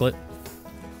and chocolate.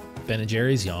 Ben &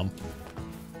 Jerry's, yum.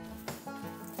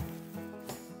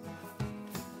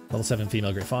 Level 7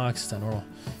 female gray fox, is that normal?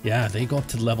 Yeah, they go up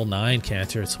to level 9,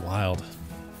 Cantor. It's wild.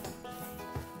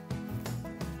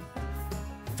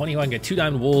 Funny how I can get 2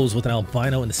 diamond wolves with an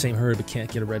albino in the same herd, but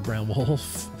can't get a red-brown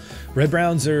wolf.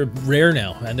 Red-browns are rare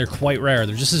now, and they're quite rare.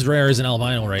 They're just as rare as an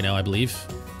albino right now, I believe.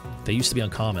 They used to be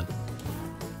uncommon.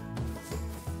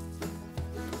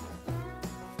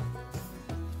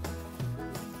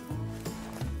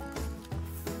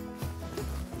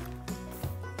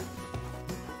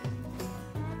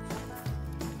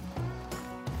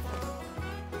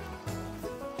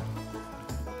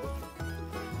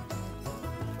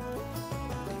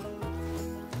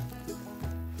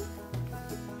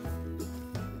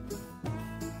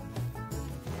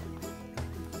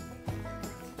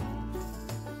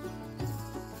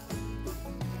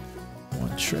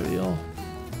 Trivial.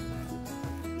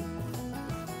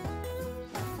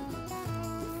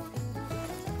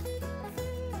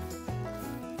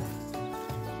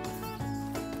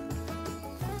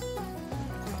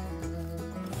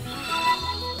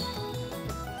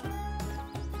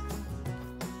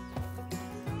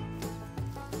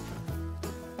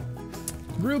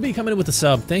 Ruby coming in with a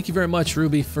sub. Thank you very much,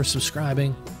 Ruby, for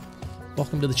subscribing.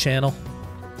 Welcome to the channel.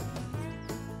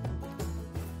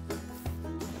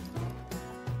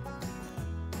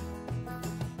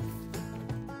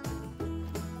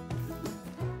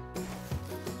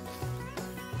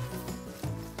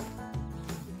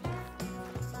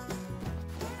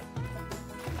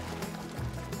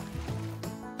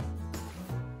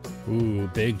 Ooh,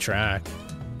 big track.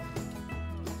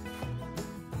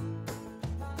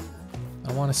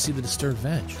 I want to see the disturbed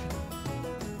veg.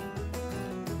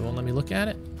 You won't let me look at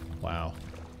it? Wow.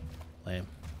 Lame.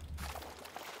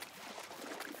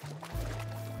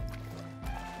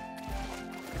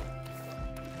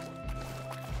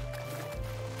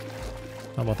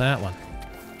 How about that one?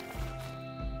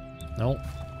 Nope.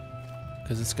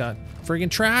 Because it's got friggin'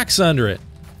 tracks under it.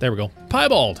 There we go.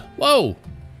 Piebald. Whoa!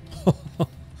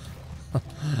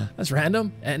 That's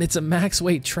random. And it's a max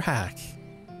weight track.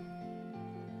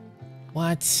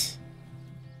 What?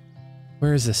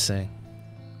 Where is this thing?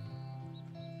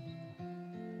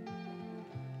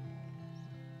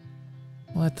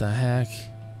 What the heck?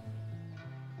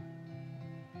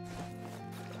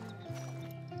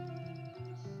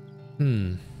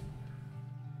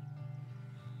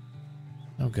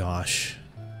 Oh gosh.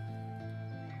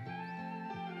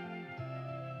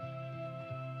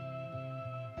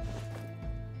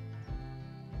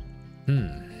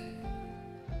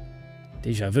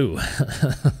 Deja vu.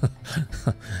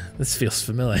 This feels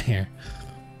familiar.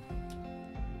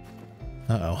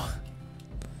 Uh-oh.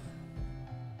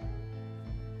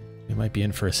 We might be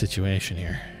in for a situation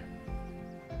here.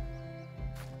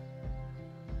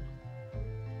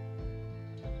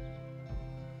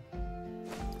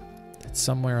 It's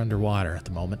somewhere underwater at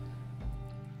the moment.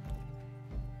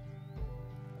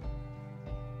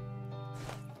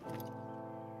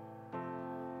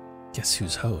 Guess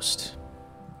who's host?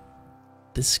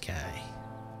 This guy.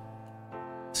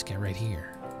 This guy right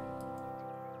here.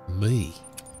 Me.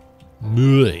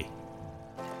 Me.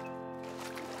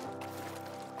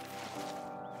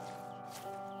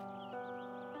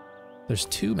 There's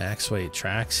 2 max weight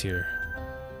tracks here.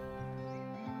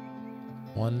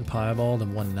 One piebald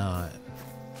and one not.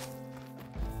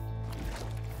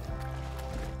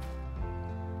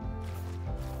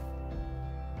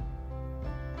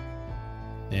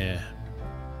 Yeah.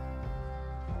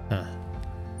 Huh.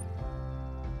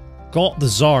 Got the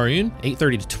zone.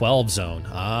 8:30 to 12 zone.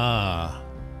 Ah.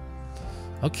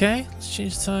 Okay, let's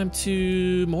change the time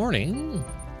to morning.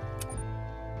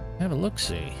 Have a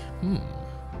look-see.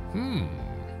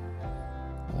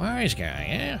 Wise guy,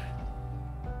 yeah?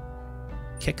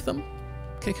 Kick them?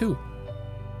 Kick who?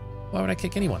 Why would I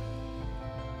kick anyone?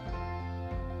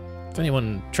 If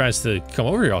anyone tries to come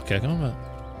over here, I'll kick them, but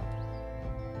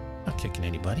I'm not kicking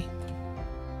anybody.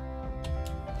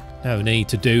 No need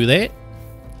to do that.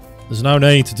 There's no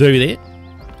need to do that.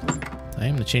 I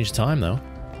am going to change the time, though.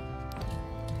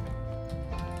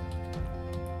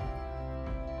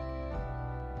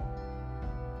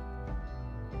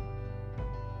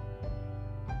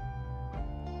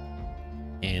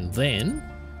 And then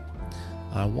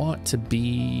I want to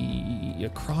be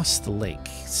across the lake.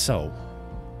 So,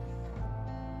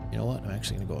 you know what? I'm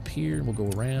actually going to go up here and we'll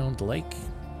go around the lake.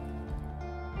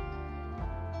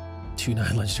 2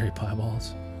 9 legendary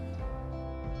pieballs.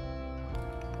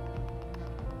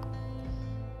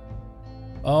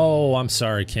 Oh, I'm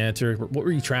sorry, Cantor. What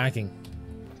were you tracking?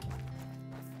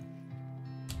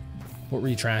 What were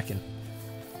you tracking?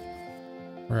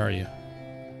 Where are you?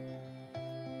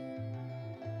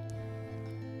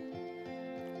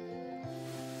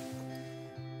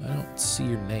 I don't see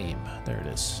your name. There it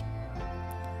is.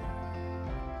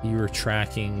 You were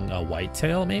tracking a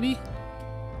whitetail, maybe?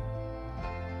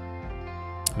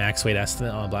 Max weight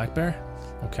estimate on a black bear?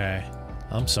 Okay.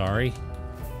 I'm sorry.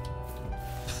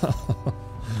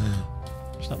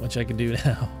 There's not much I can do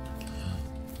now.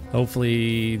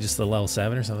 Hopefully just the level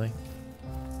 7 or something.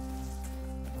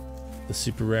 The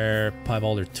super rare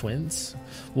piebald are twins?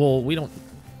 Well, we don't...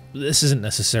 This isn't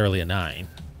necessarily a 9.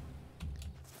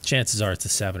 Chances are it's a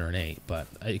 7 or an 8, but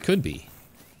it could be.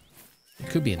 It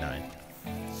could be a 9.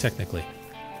 Technically.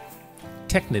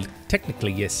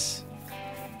 Technically, yes.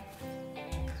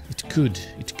 It could.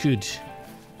 It could.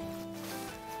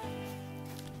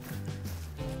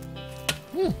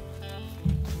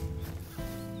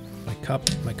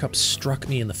 My cup struck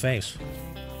me in the face.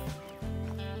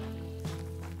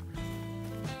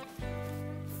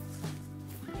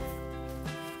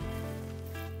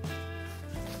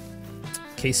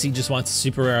 KC just wants a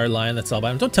super rare lion that's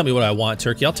albino. Don't tell me what I want,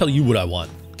 Turkey. I'll tell you what I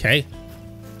want, okay?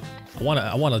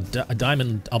 I want a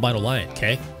diamond albino lion,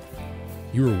 okay?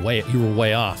 You were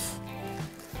way off.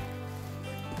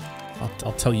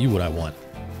 I'll tell you what I want.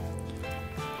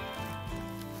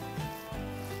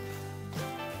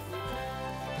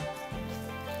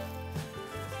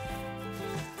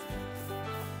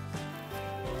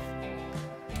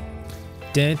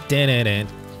 Dun, dun, dun, dun,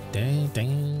 dun,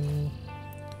 dun.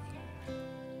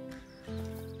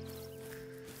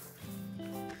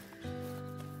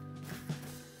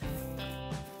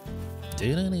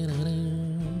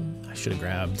 I should have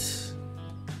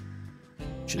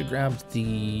grabbed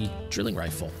the drilling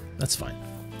rifle. That's fine.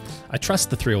 I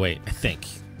trust the 308, I think.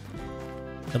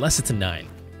 Unless it's a 9.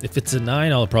 If it's a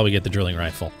 9, I'll probably get the drilling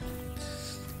rifle.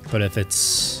 But if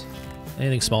it's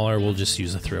anything smaller, we'll just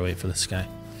use the 308 for this guy.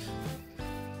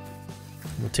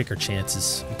 We'll take our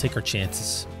chances. We'll take our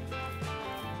chances.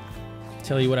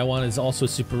 Tell you what I want is also a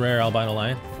super rare albino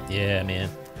lion. Yeah, man.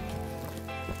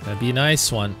 That'd be a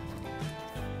nice one.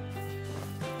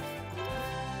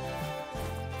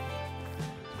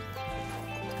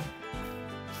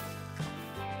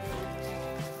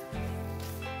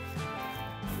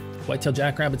 Whitetail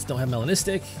jackrabbits don't have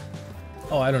melanistic.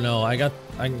 Oh, I don't know.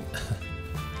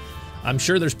 I'm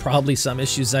sure there's probably some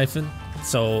issues, Zyphon.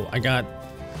 So I got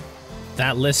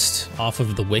that list off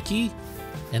of the wiki,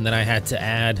 and then I had to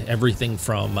add everything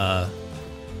from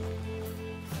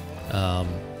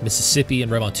Mississippi and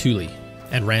Remontuli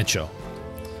and Rancho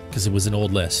because it was an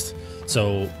old list.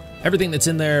 So everything that's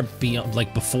in there beyond,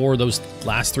 like before those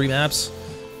last 3 maps,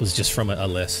 was just from a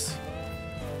list.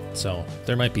 So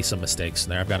there might be some mistakes in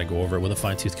there. I've got to go over it with a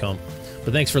fine-tooth comb.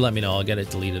 But thanks for letting me know. I'll get it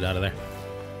deleted out of there.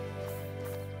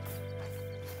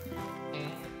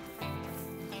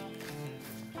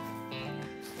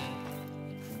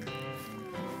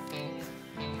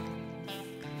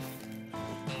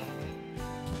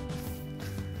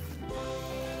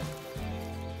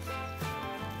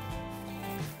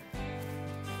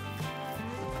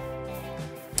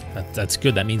 That's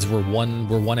good. That means we're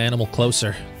one animal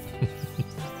closer.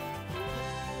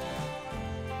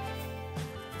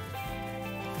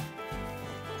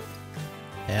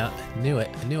 Yeah, I knew it.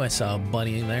 I knew I saw a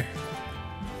bunny in there.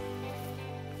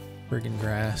 Friggin'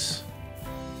 grass.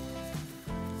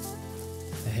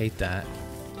 I hate that.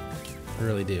 I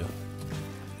really do.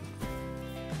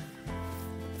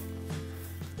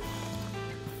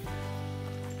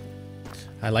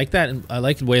 I like that, and I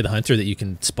like the way of the hunter that you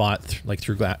can spot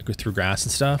through grass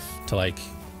and stuff to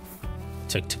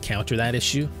to counter that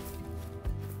issue.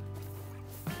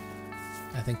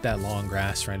 I think that long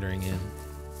grass rendering in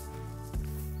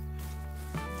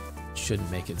shouldn't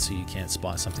make it so you can't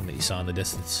spot something that you saw in the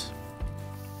distance.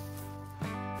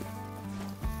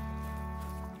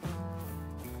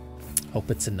 Hope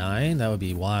it's a 9. That would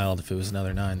be wild if it was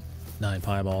another 9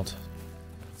 piebald.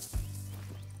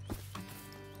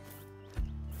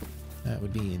 That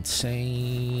would be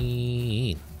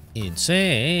insane.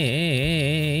 Insane.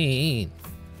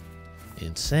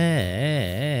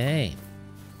 Insane.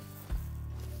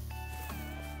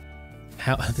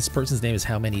 How this person's name is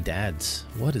How Many Dads?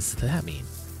 What does that mean?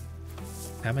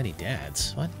 How many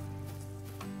dads? What?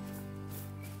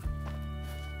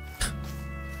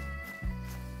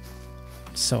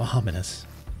 So ominous.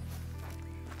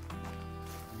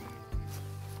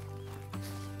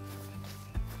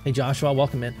 Hey Joshua,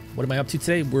 welcome in. What am I up to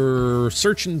today? We're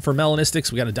searching for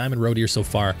melanistics. We got a diamond roe deer so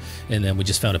far, and then we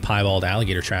just found a piebald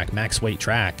alligator track, max weight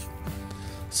track.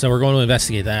 So we're going to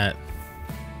investigate that.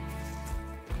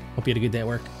 Hope you had a good day at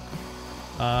work.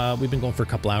 We've been going for a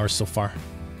couple hours so far.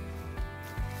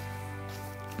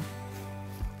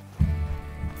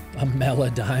 A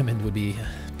Mela diamond would be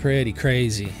pretty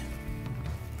crazy.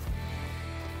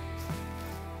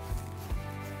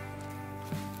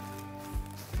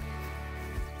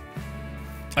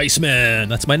 Iceman,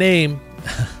 that's my name.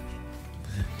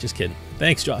 Just kidding.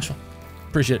 Thanks, Joshua.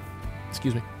 Appreciate it.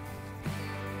 Excuse me.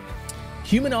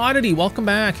 Human Oddity, welcome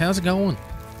back. How's it going?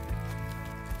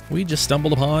 We just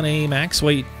stumbled upon a max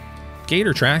weight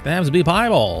gator track that happens to be a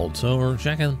piebald, so we're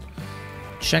checking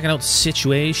out the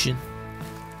situation.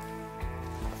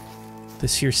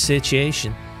 This here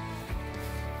situation.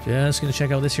 Just gonna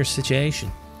check out this here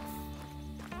situation.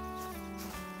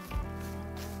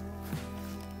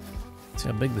 See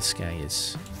how big this guy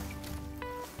is.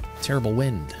 Terrible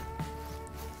wind.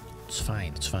 It's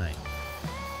fine, it's fine.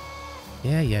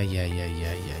 Yeah.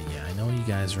 I know you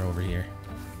guys are over here.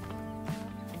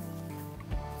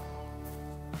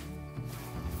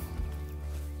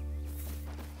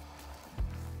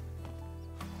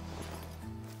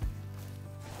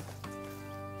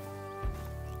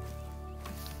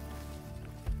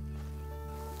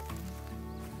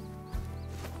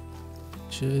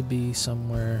 Should be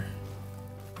somewhere.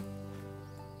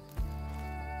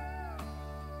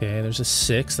 Okay, there's a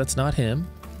 6. That's not him.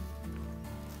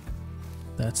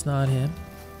 That's not him.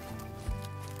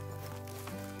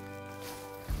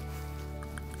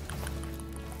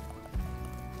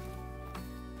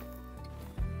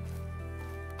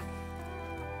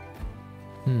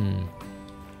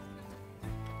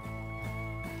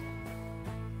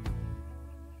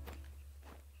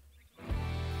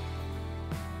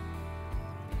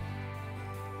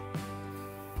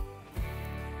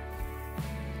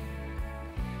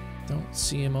 Don't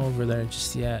see him over there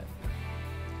just yet.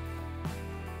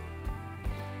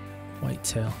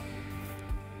 Whitetail.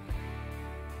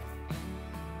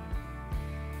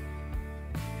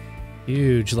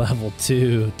 Huge level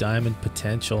 2 diamond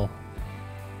potential.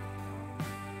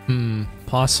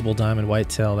 Possible diamond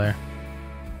whitetail there.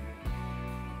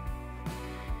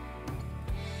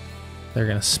 They're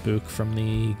gonna spook from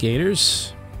the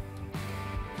gators.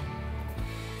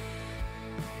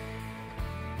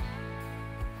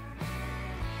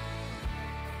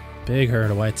 Big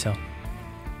herd of whitetail.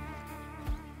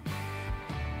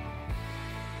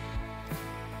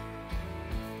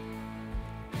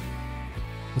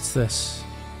 What's this?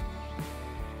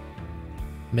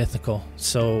 Mythical.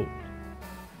 So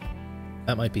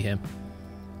that might be him.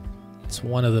 It's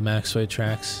one of the max weight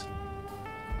tracks.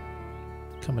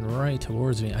 Coming right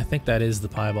towards me. I think that is the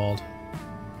piebald.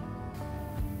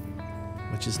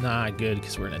 Which is not good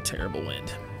because we're in a terrible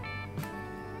wind.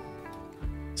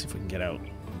 Let's see if we can get out.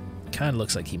 Kind of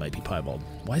looks like he might be piebald.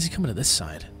 Why is he coming to this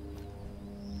side?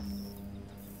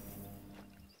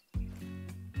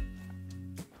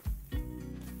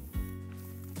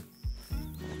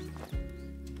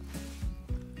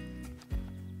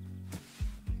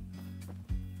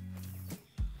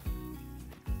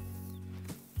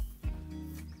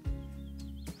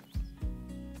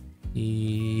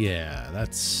 Yeah,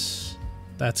 that's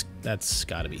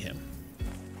got to be him.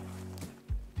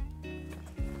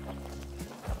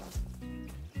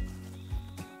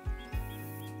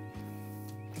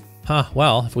 Huh,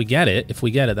 well, if we get it,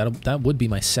 that would be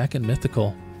my second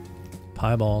mythical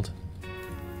piebald.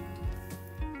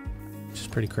 Which is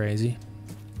pretty crazy.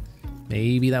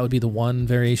 Maybe that would be the one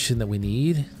variation that we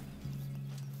need.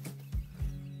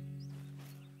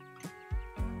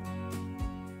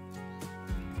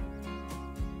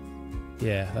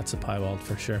 Yeah, that's a piebald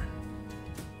for sure.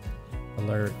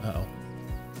 Alert, uh-oh.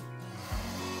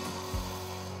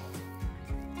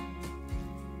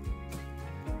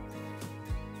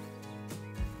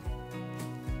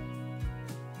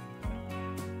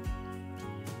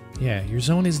 Yeah, your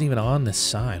zone isn't even on this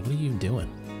side. What are you doing?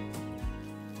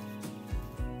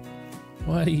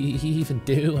 What are you even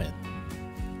doing?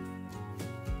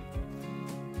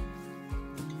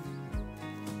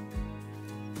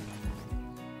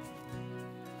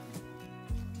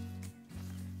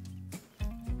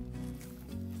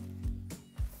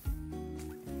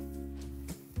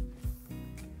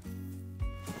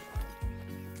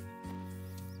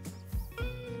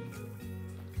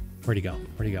 Where'd he go?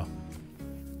 Where'd he go?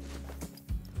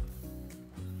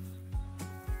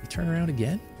 He turn around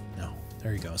again? No.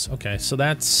 There he goes. Okay, so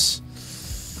it's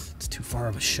too far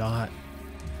of a shot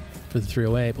for the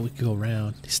 308, but we could go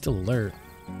around. He's still alert.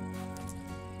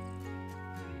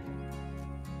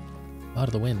 Out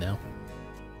of the wind now.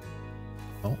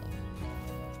 Oh.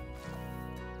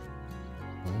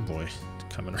 Oh boy.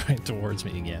 Coming right towards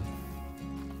me again.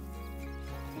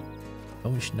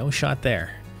 Oh, no shot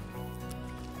there.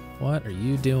 What are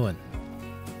you doing?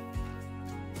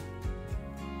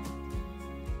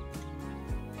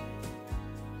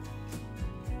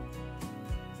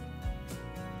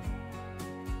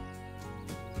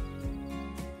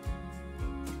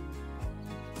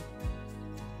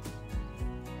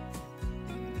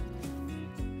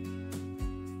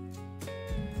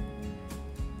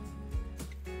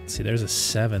 See, there's a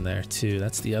 7 there too.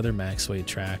 That's the other max weight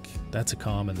track. That's a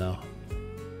common though.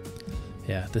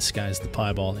 Yeah, this guy's the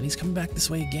piebald, and he's coming back this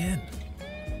way again.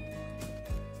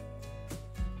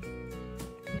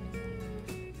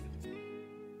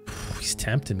 He's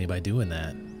tempting me by doing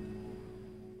that.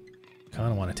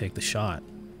 Kind of want to take the shot.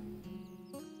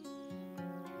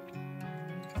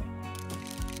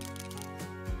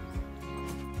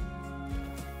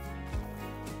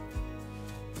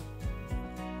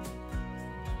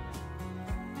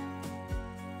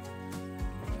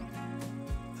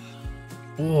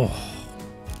 Oh,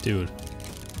 dude.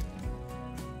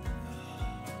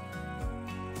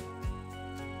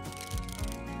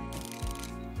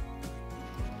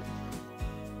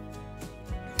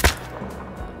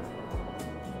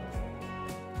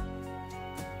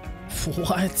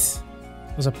 What?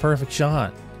 That was a perfect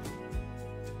shot.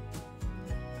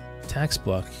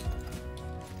 Textbook.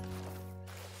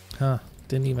 Huh,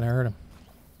 didn't even hurt him.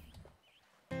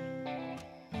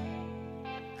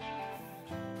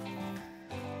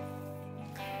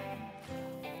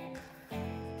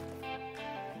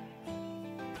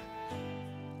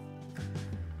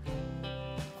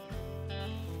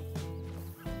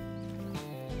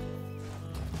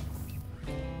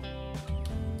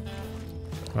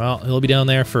 Well, he'll be down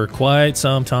there for quite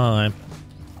some time.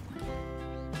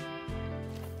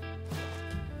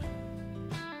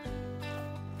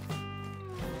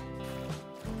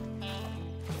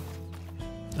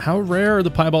 How rare are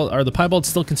the piebald? Are the piebalds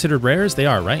still considered rares? They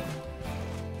are, right?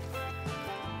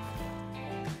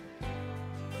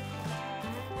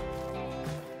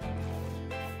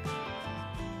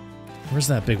 Where's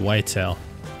that big whitetail?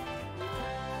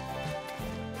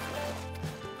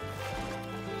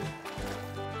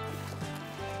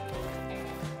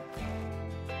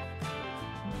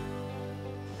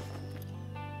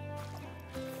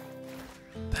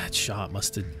 That shot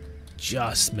must have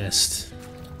just missed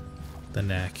the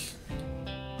neck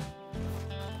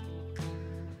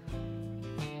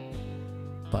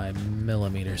by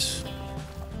millimeters.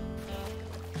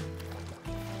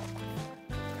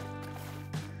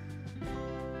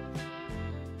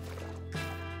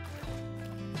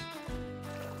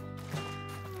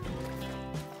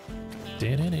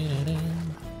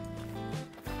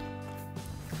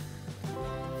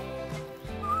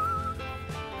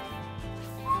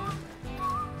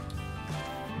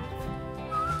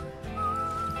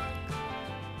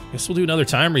 Guess we'll do another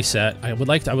time reset. I would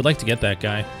like to get that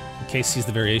guy in case he's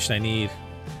the variation I need.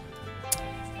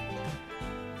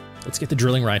 Let's get the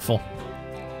drilling rifle.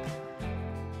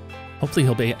 Hopefully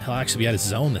he'll actually be at his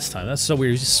zone this time. That's so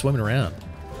weird. He's just swimming around.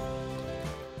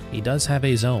 He does have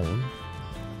a zone.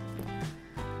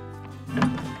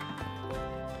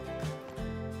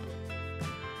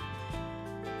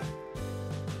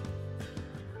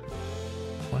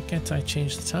 Why can't I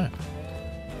change the time?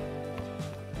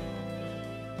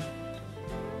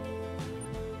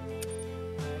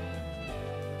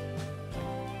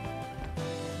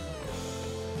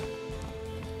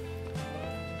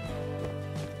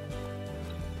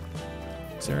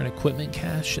 Is there an equipment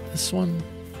cache at this one?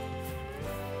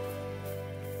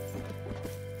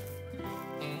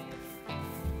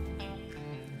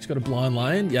 Just got a blonde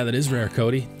lion. Yeah, that is rare,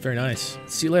 Cody. Very nice.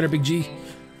 See you later, Big G.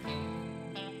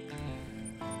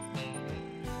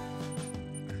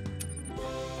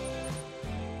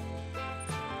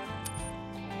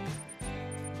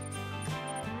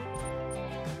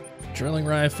 Drilling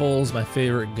rifle's my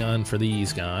favorite gun for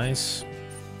these guys.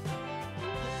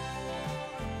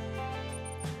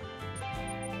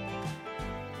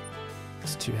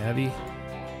 Too heavy.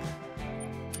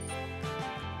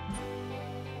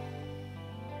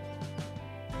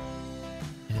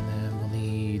 And then we'll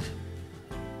need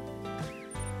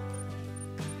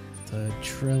the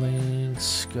drilling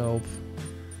scope.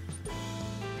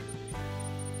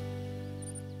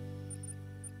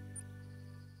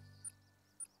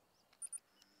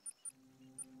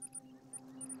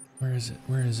 Where is it?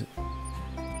 Where is it?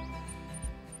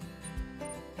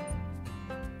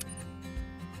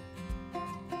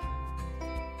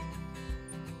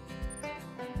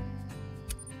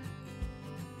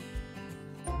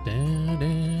 Damn. Put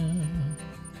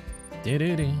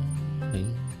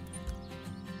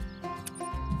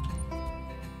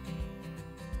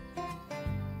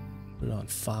it on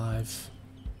 5.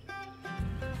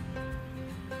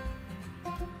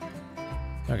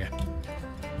 Okay.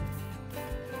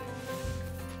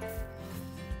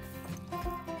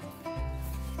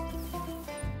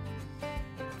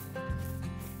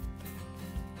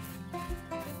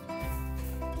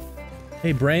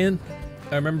 Hey, Brian.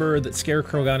 I remember that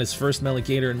Scarecrow got his first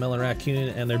Alligator and Melon Raccoon,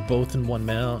 and they're both in one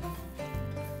mount.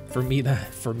 For me,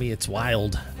 it's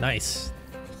wild. Nice.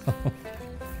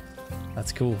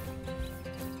 That's cool.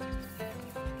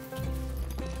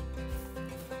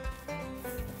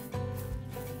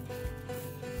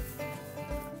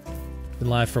 Been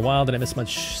live for a while. Did I miss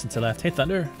much since I left? Hey,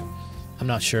 Thunder. I'm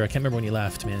not sure. I can't remember when you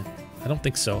left, man. I don't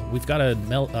think so. We've got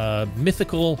a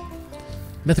mythical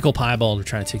piebald we're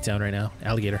trying to take down right now.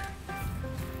 Alligator.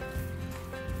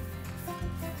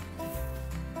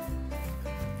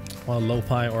 Want a low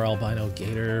pie or albino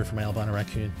gator for my albino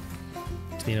raccoon.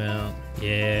 Speed him out.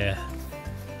 Yeah.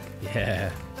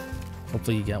 Yeah.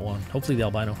 Hopefully you get one. Hopefully the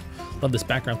albino. Love this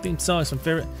background theme song. It's my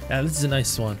favorite. Yeah, this is a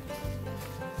nice one.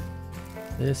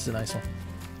 This is a nice one.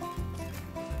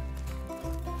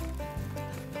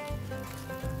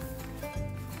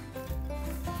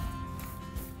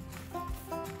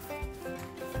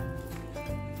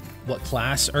 What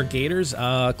class are gators?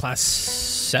 Class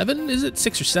 7, is it?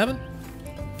 6 or 7?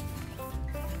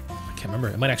 I can't remember.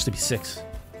 It might actually be 6.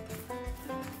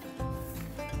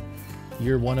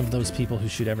 You're one of those people who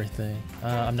shoot everything.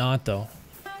 I'm not, though.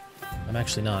 I'm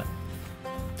actually not.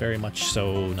 Very much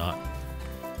so not.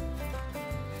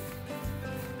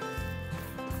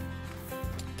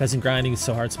 Pheasant grinding is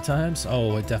so hard sometimes.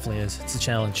 Oh, it definitely is. It's a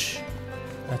challenge.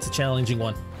 That's a challenging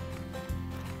one.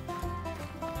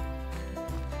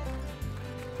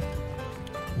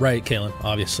 Right, Kalen,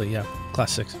 obviously, yeah.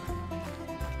 Class 6.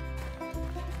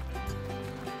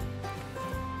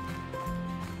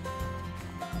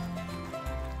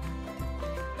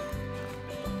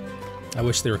 I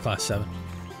wish they were class 7.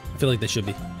 I feel like they should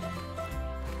be.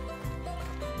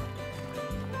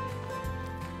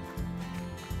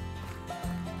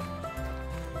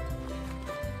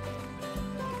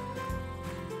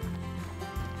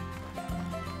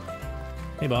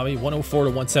 Hey, Bobby, 104 to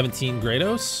 117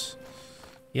 Gredos.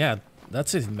 Yeah,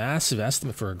 that's a massive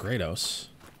estimate for a Gredos.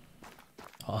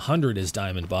 100 is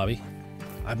diamond, Bobby.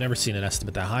 I've never seen an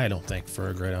estimate that high, I don't think, for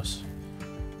a Gredos.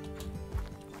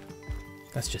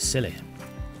 That's just silly.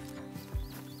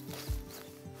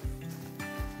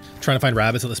 Trying to find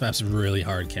rabbits on this map's really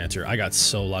hard, Cantor. I got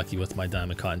so lucky with my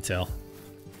diamond cottontail.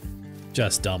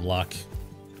 Just dumb luck.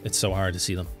 It's so hard to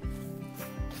see them.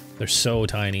 They're so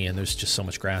tiny and there's just so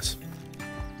much grass.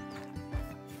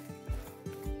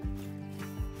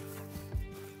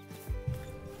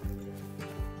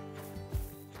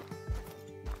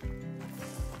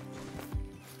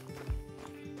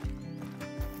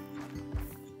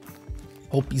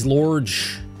 Hope he's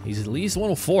large. He's at least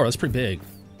 104. That's pretty big.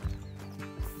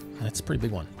 That's a pretty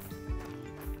big one.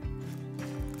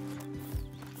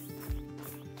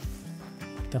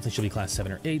 Definitely should be class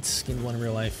 7 or 8. Skinned one in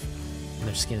real life. And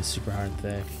their skin is super hard and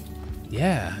thick.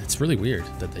 Yeah, it's really weird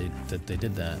that they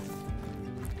did that.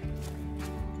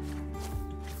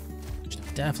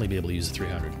 Should definitely be able to use the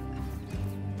 300.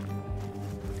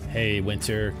 Hey,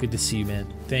 Winter. Good to see you,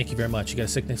 man. Thank you very much. You got a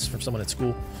sickness from someone at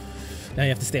school? Now you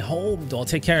have to stay home. Don't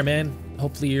take care, man.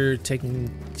 Hopefully you're taking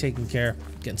care,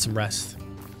 getting some rest.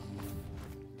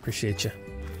 Appreciate you.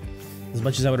 As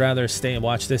much as I would rather stay and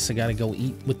watch this, I gotta go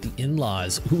eat with the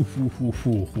in-laws. Ooh, ooh, ooh,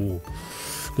 ooh, ooh.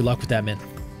 Good luck with that, man.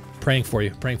 Praying for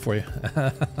you. Praying for you.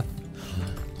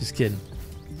 Just kidding.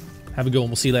 Have a good one.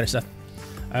 We'll see you later, Seth.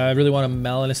 I really want a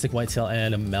melanistic whitetail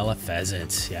and a mela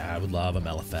pheasant. Yeah, I would love a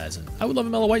mela pheasant. I would love a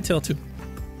mela whitetail too.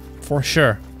 For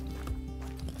sure.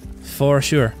 For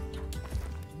sure.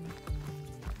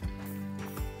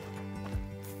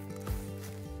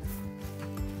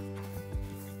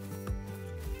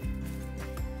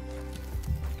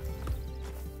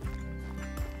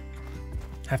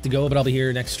 Have to go, but I'll be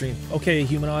here next stream. Okay,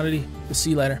 Human Oddity. We'll see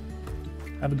you later.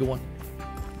 Have a good one.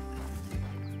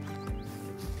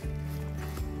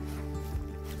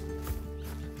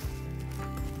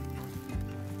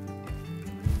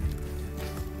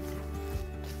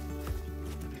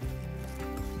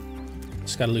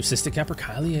 Just got a leucistic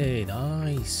capercaillie.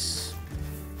 Nice.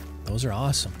 Those are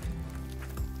awesome.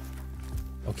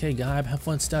 Okay, Gaib, have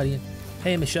fun studying.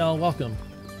 Hey, Michelle, welcome.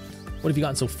 What have you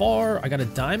gotten so far? I got a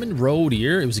diamond Roe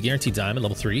Deer. It was a guaranteed diamond,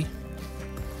 level 3.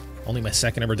 Only my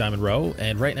second ever diamond Roe.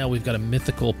 And right now we've got a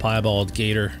mythical piebald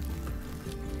gator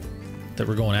that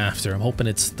we're going after. I'm hoping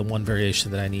it's the one variation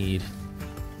that I need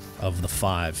of the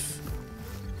 5.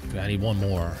 I need one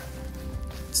more.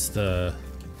 It's the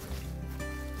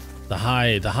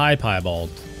high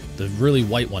piebald, the really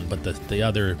white one, but the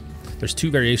other. There's 2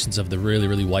 variations of the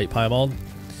really white piebald.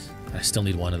 I still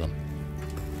need one of them.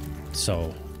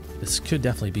 So this could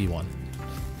definitely be one.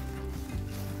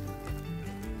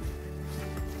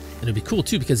 And it'd be cool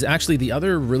too, because actually the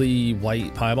other really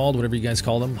white piebald, whatever you guys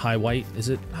call them, high white, is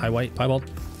it? High white piebald?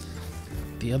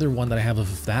 The other one that I have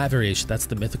of that variation, that's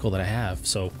the mythical that I have.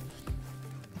 So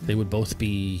they would both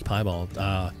be piebald,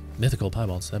 mythical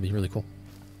piebalds. That'd be really cool.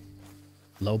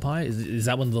 Low pie? Is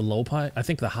that one the low pie? I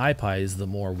think the high pie is the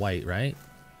more white, right?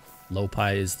 Low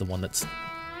pie is the one that's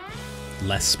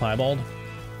less piebald.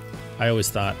 I always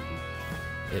thought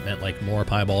it meant like more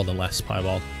piebald and less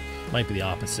piebald. Might be the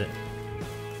opposite.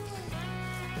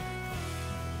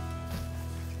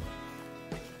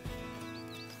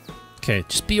 Okay,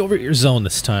 just be over at your zone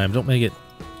this time. Don't make it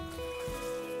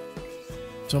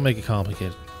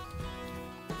complicated.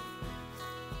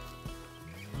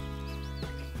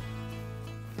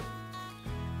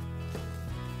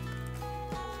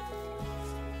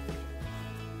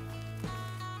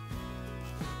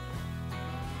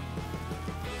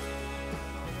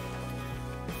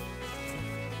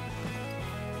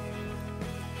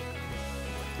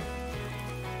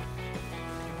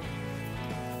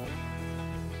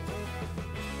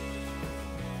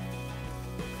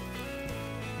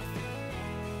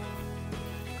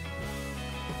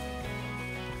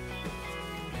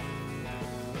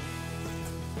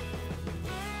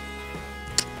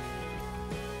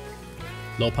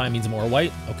 Low pie means more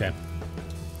white? Okay.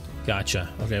 Gotcha.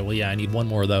 Okay, well, yeah, I need one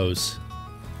more of those.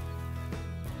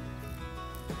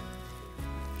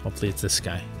 Hopefully it's this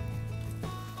guy.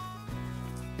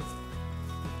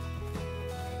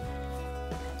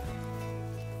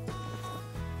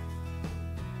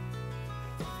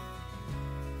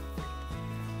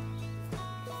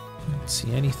 Don't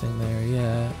see anything there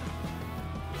yet.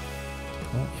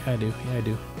 Oh, yeah, I do. Yeah, I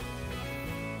do.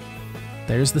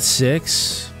 There's the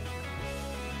 6.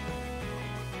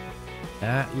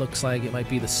 That looks like it might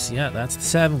be the... Yeah, that's the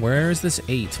 7. Where is this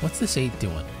 8? What's this 8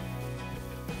 doing?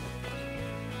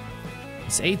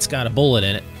 This 8's got a bullet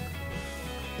in it.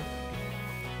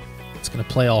 It's gonna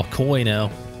play all coy now.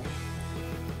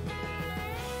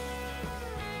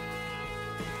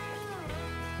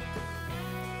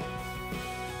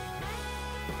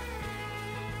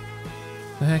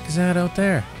 The heck is that out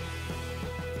there?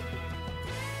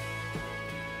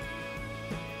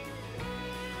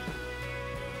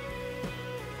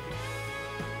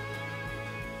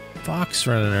 Fox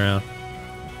running around.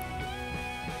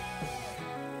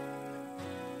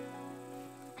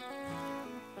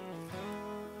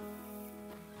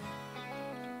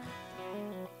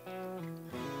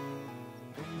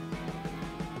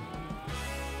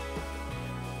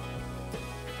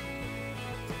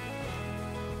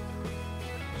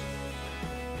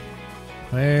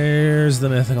 Where's the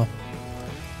mythical?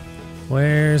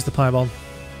 Where's the piebald?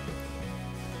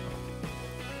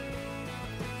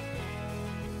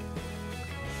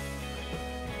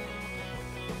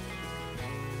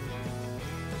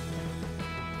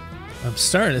 I'm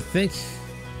starting to think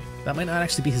that might not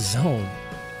actually be his zone,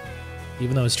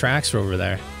 even though his tracks are over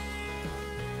there.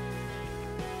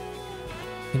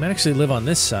 He might actually live on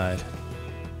this side.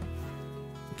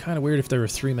 Kind of weird if there were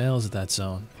 3 males at that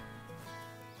zone.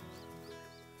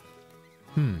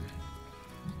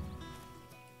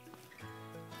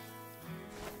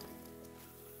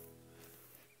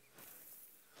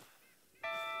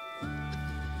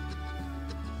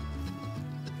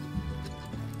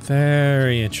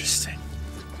 Very interesting.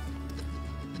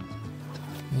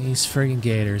 These friggin'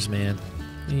 gators, man.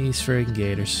 These friggin'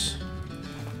 gators.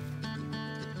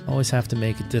 Always have to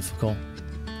make it difficult.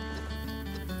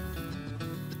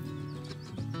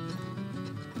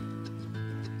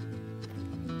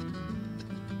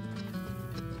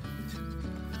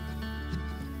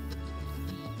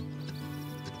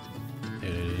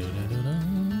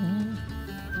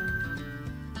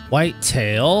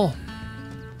 Whitetail.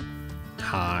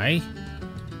 Hi.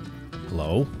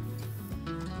 Hello.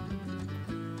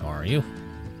 How are you?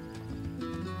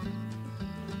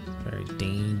 Very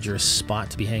dangerous spot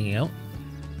to be hanging out.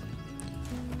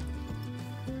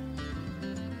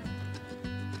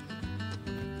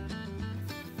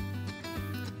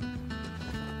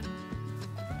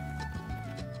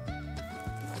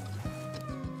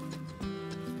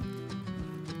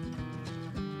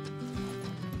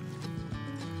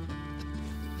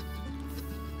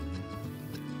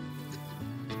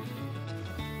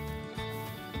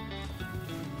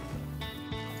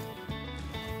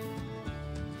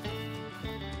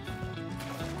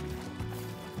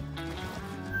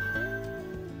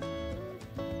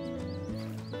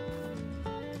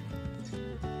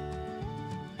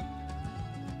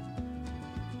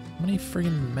 How many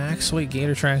friggin' max weight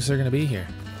gator tracks are gonna be here?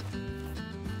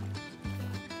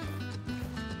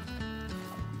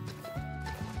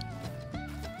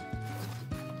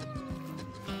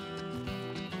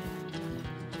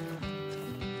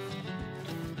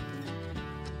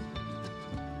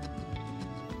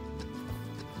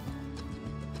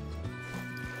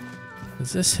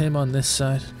 Is this him on this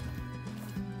side?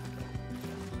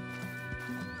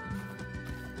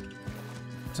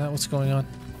 Is that what's going on?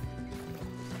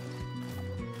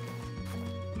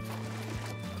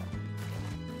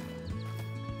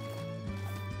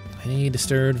 I need a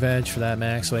stirred veg for that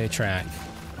max weight track.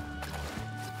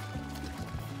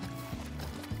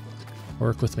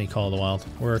 Work with me, Call of the Wild.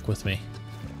 Work with me.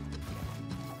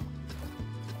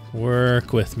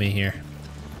 Work with me here.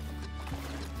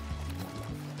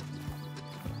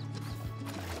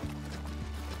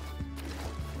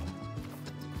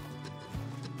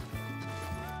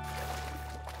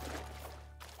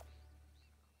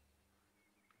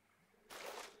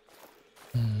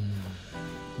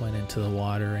 Went into the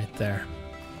water right there.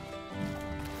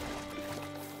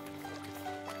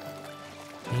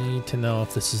 Need to know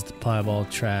if this is the piebald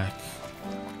track.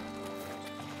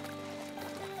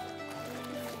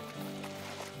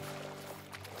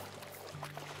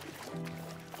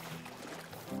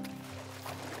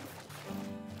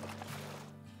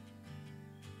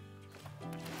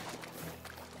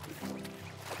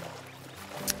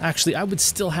 Actually, I would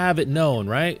still have it known,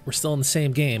 right? We're still in the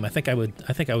same game. I think I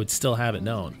would still have it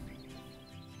known.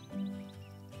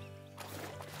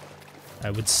 I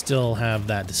would still have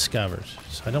that discovered.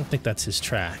 So I don't think that's his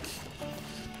track.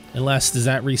 Unless, does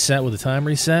that reset with a time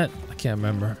reset? I can't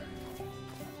remember.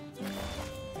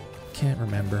 Can't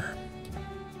remember.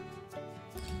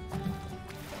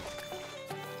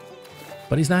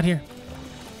 But he's not here.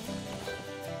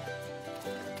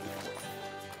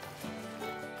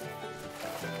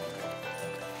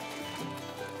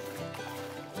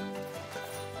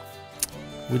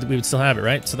 We would still have it,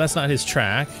 right? So that's not his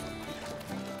track.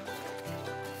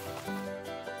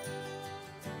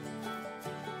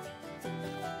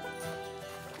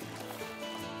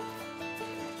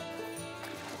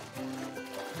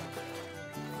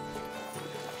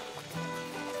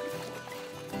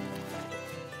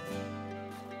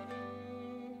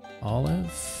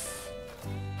 Olive.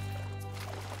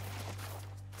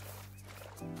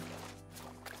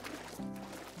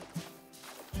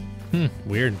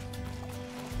 Weird.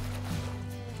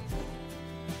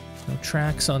 No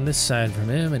tracks on this side from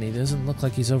him, and he doesn't look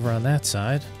like he's over on that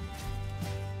side.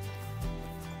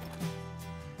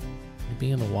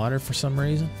 Maybe in the water for some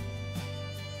reason.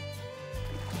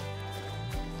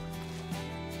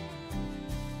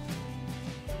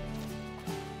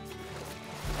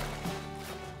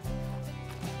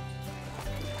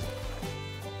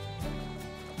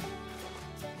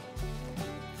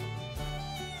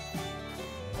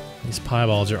 These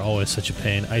piebalds are always such a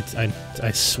pain.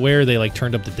 I swear they like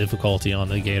turned up the difficulty on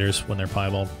the gators when they're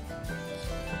piebald.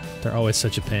 They're always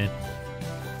such a pain.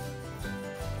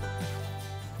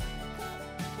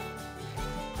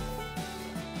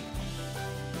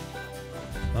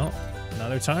 Well,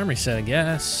 another time reset, I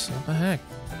guess. What the heck?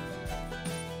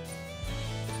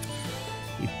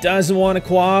 He doesn't want to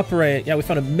cooperate. Yeah, we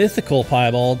found a mythical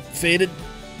piebald. Faded.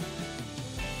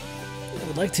 I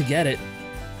would like to get it.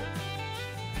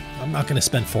 I'm not going to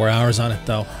spend 4 hours on it,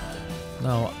 though.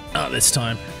 No, not this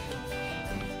time.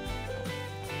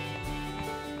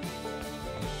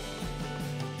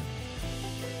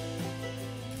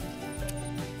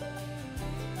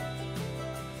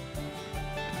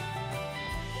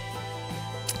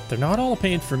 They're not all a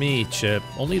pain for me, Chip.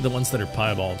 Only the ones that are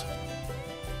piebald.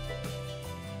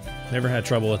 Never had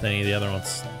trouble with any of the other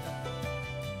ones.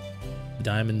 The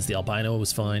diamonds, the albino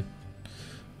was fine.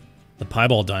 The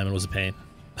piebald diamond was a pain.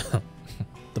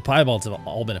 The piebalds have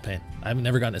all been a pain. I've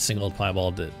never gotten a single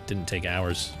piebald that didn't take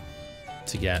hours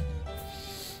to get.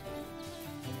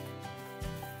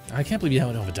 I can't believe you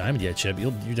don't have a diamond yet, Chip.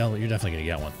 You're definitely gonna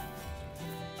get one.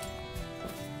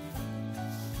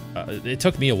 It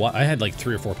took me a while. I had like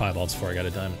 3 or 4 piebalds before I got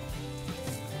a diamond.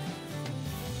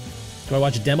 Do I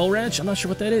watch a demo ranch? I'm not sure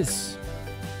what that is.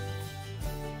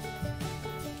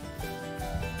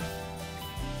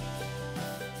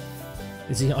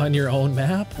 Is he on your own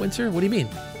map, Winter? What do you mean?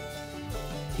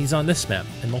 He's on this map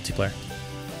in multiplayer.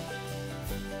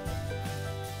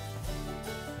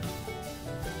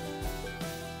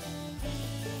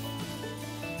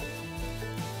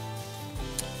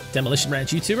 Demolition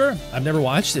Ranch YouTuber? I've never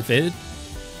watched it, Faded.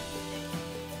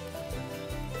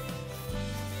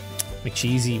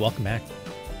 McCheesy, welcome back.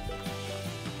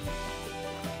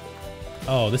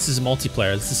 Oh, this is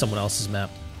multiplayer. This is someone else's map.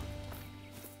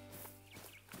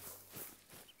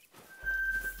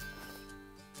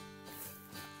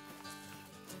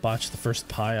 Botched the first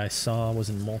pie I saw was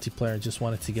in multiplayer. I just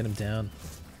wanted to get him down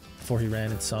before he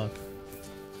ran and sunk.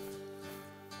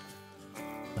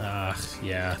 Ah,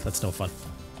 yeah, that's no fun.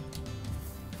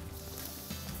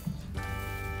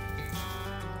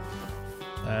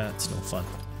 That's no fun.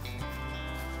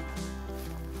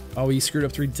 Oh, he screwed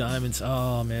up 3 diamonds.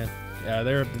 Oh, man. Yeah,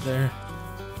 they're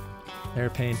a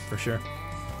pain for sure.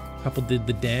 Couple did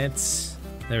the dance.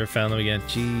 Never found them again.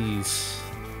 Jeez.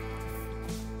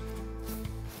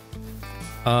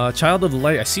 Child of the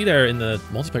Light. I see there in the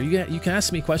multiplayer. You can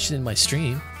ask me a question in my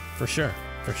stream. For sure.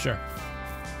 For sure.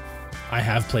 I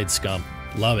have played Scum.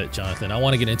 Love it, Jonathan. I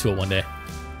want to get into it one day.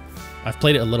 I've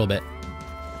played it a little bit.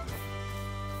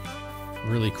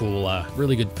 Really cool,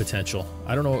 really good potential.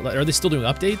 I don't know, are they still doing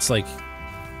updates? Like,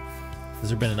 has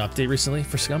there been an update recently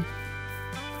for Scum?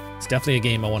 It's definitely a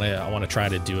game I want to try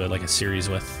to do like a series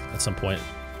with at some point.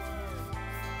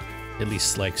 At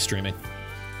least like streaming.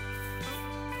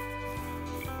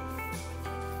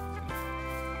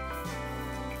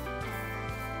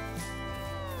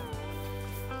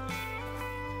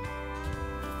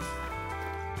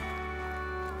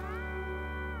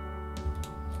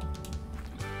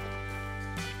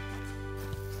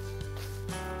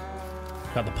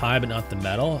 Got the pie, but not the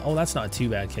medal. Oh, that's not too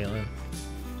bad, Caitlin.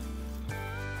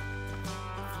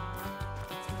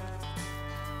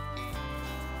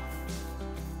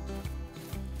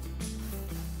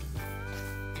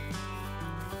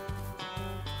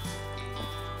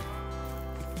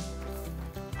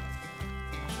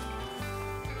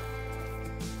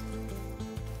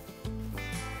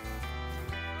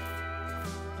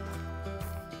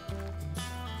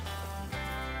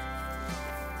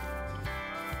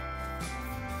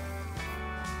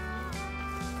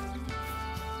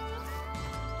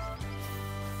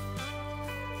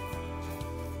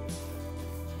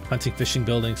 Hunting, fishing,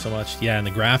 building so much. Yeah, and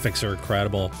the graphics are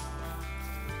incredible.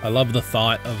 I love the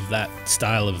thought of that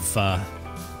style of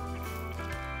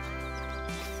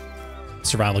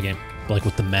survival game. Like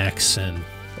with the mechs and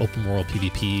open world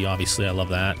PvP, obviously I love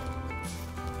that.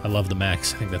 I love the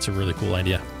mechs. I think that's a really cool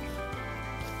idea.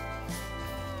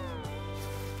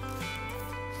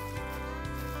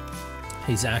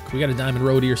 Hey Zach, we got a diamond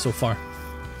Roe Deer so far.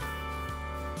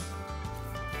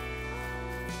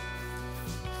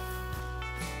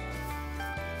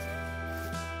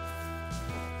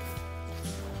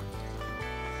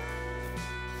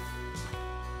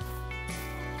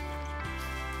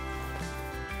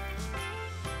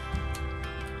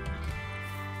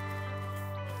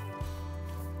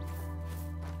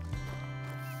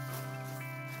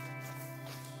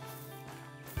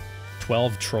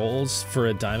 $12 trolls for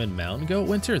a diamond mountain goat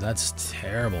winter? That's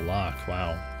terrible luck.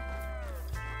 Wow.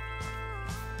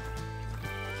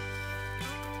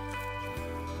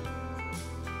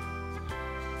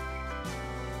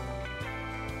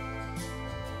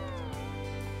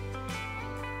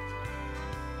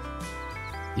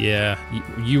 Yeah,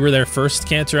 you were there first,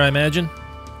 Cantor, I imagine?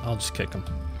 I'll just kick him.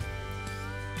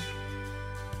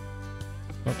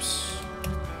 Oops.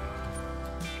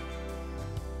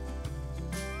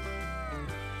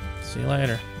 See you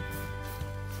later.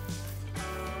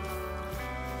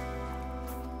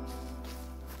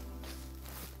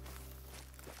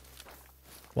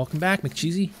 Welcome back,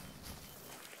 McCheesy.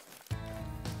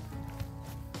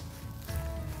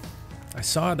 I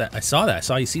saw that. I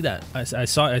saw you see that. I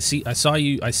saw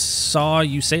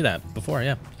you say that before,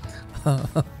 yeah.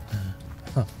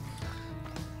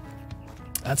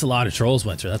 That's a lot of trolls,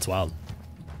 Winter. That's wild.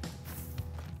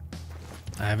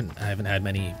 I haven't had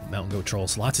many mountain goat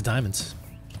trolls. Lots of diamonds.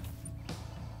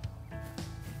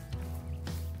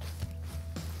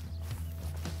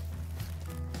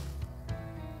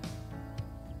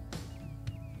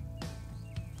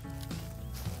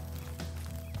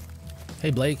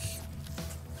 Hey Blake,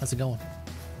 how's it going?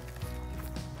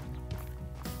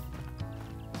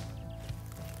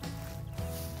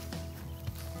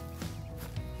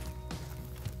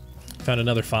 Found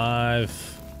another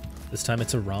 5. This time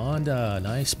it's a Ronda.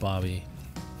 Nice, Bobby.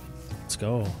 Let's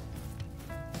go.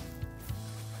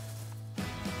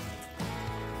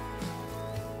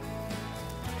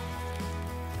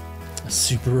 A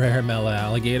super rare Mela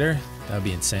alligator? That would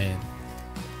be insane.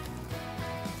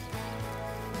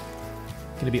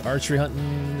 Gonna be archery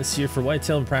hunting this year for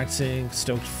whitetail and practicing.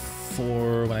 Stoked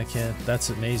for when I can. That's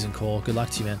amazing, Cole. Good luck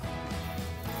to you, man.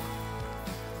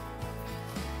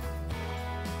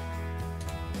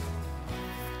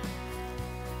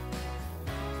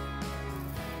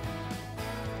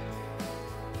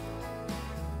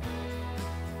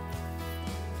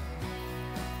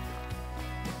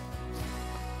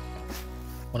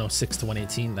 $106 to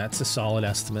 $118. That's a solid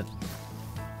estimate.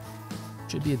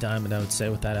 Should be a diamond, I would say,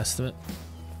 with that estimate.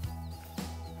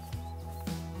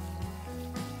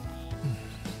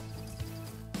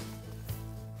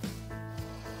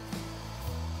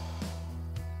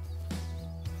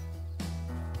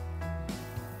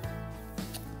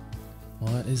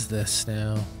 What is this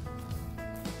now?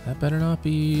 That better not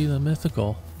be the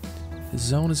mythical. The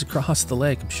zone is across the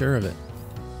lake, I'm sure of it.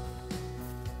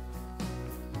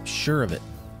 I'm sure of it.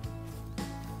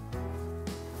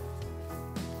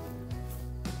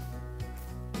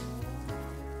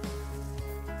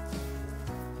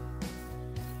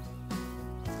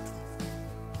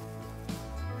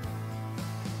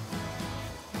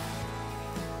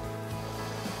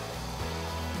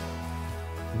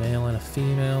 Male and a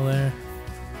female there.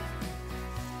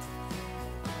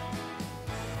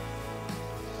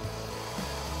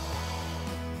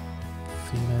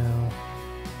 Female.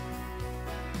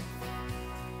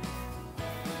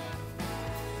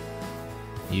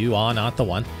 You are not the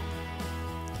one.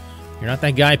 You're not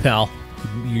that guy, pal.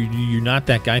 You're not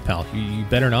that guy, pal. You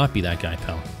better not be that guy,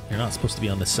 pal. You're not supposed to be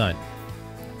on this side.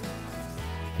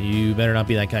 You better not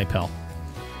be that guy, pal.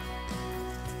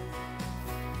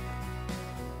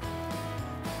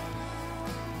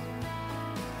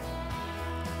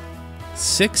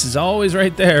 Six is always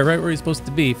right there, right where he's supposed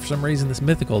to be. For some reason, this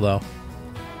mythical, though,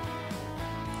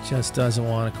 just doesn't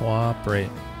want to cooperate.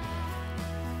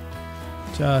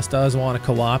 Just doesn't want to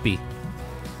co-opy.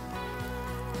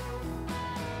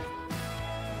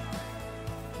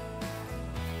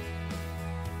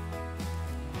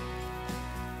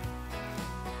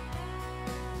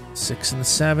 Six and the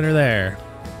seven are there.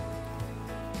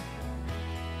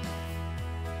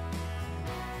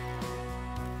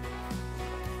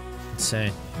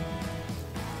 Insane.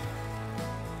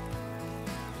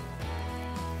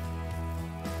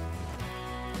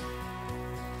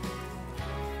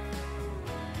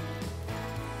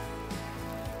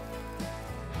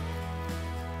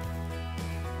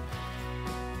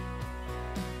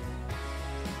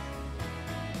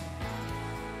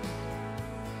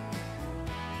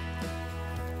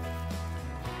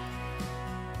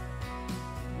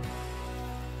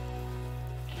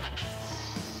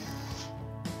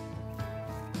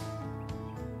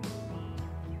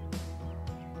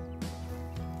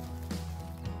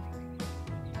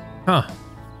 Huh.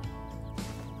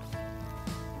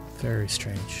 Very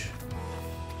strange.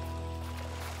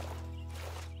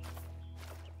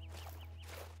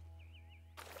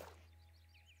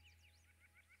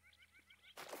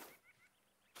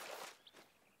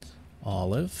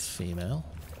 Olive, female.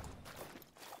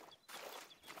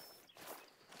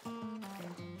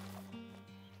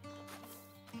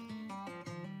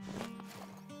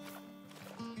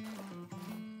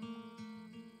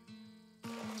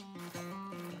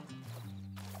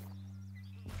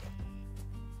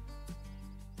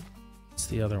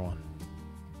 The other one.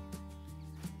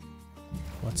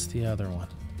 What's the other one?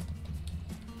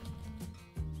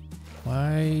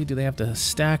 Why do they have to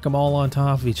stack them all on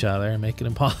top of each other and make it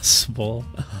impossible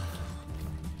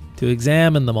to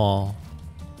examine them all?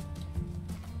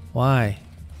 Why?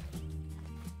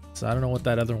 So I don't know what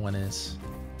that other one is.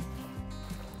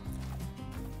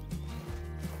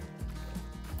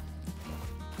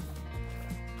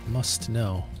 Must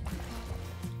know.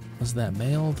 Was that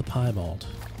male the piebald?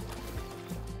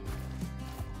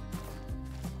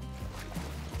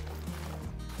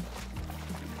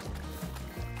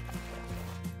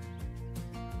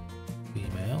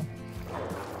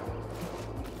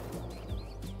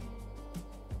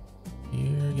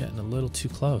 Too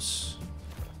close.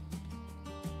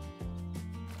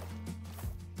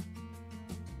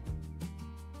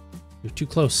 You're too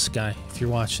close, guy. If you're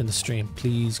watching the stream,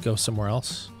 please go somewhere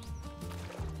else.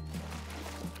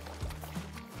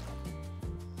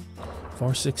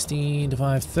 416 to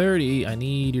 530. I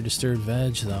need your disturbed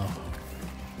veg, though.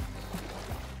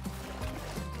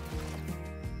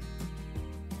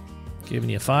 Giving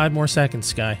you 5 more seconds,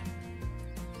 Sky.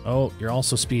 Oh, you're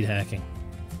also speed hacking.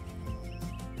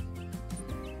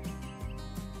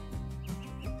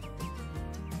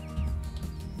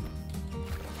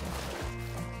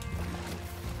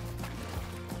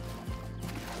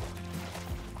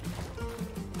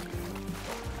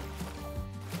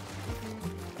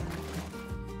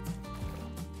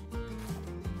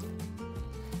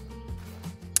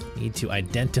 Need to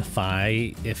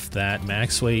identify if that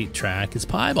max weight track is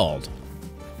piebald.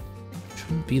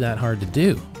 Shouldn't be that hard to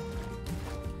do.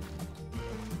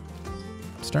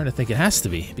 I'm starting to think it has to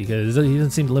be, because he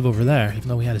doesn't seem to live over there, even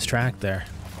though we had his track there.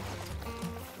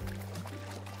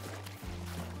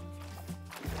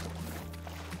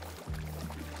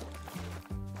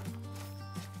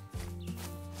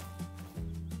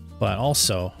 But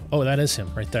also, oh, that is him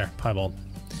right there, piebald.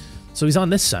 So he's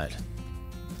on this side.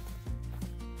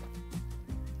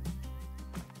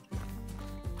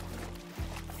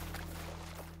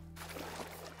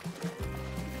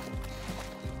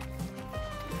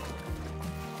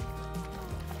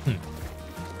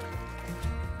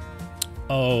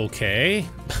 Okay.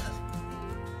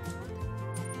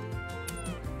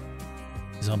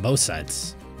 He's on both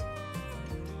sides.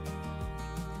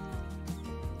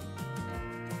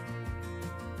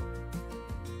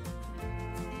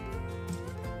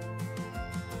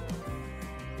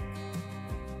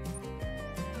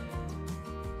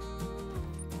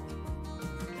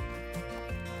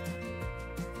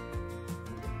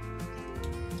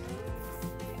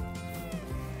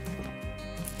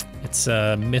 It's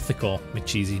mythical,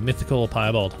 McCheesy. Mythical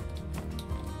piebald.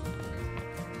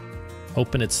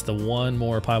 Hoping it's the one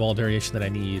more piebald variation that I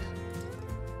need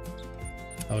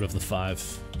out of the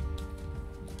 5.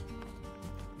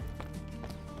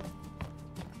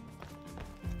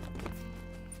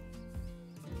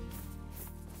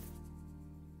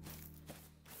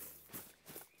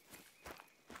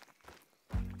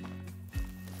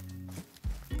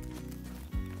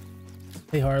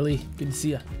 Hey Harley, good to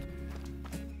see ya.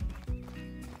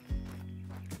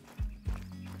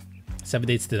 7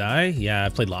 Dates to Die? Yeah,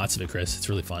 I've played lots of it, Chris. It's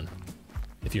really fun.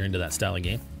 If you're into that style of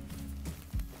game.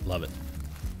 Love it.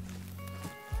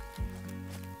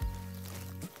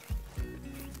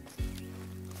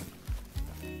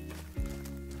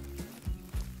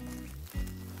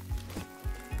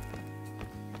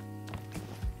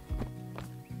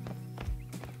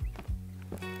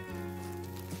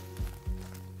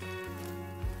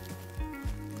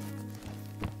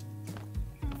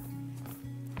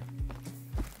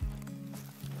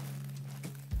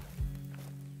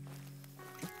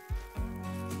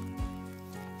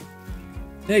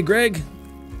 Hey, Greg.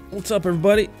 What's up,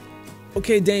 everybody?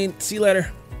 Okay, Dane. See you later.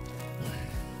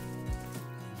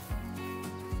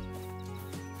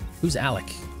 Who's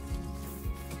Alec?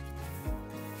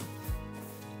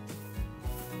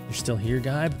 You're still here,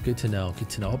 guy? Good to know. Good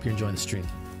to know. Hope you're enjoying the stream.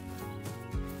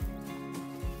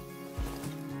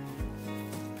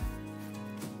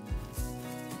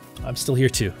 I'm still here,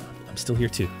 too. I'm still here,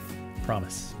 too.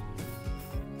 Promise.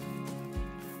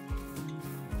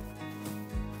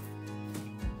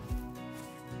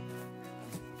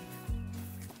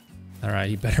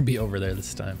 Alright, he better be over there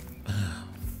this time.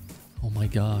 Oh my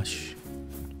gosh.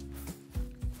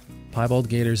 Piebald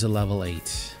Gator's a level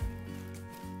 8.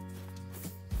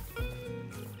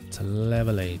 It's a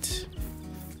level 8.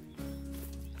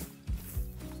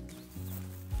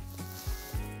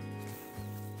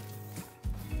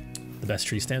 The best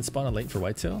tree stand spot on late for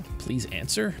whitetail? Please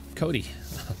answer? Cody.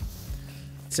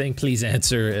 Saying please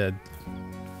answer,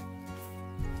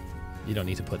 you don't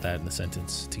need to put that in the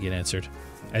sentence to get answered.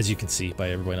 As you can see by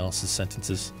everyone else's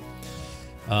sentences.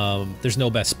 There's no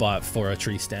best spot for a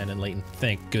tree stand in Layton.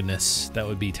 Thank goodness. That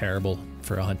would be terrible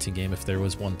for a hunting game if there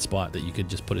was one spot that you could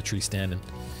just put a tree stand and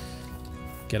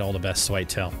get all the best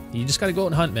whitetail. You just gotta go out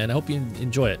and hunt, man. I hope you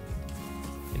enjoy it.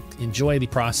 Enjoy the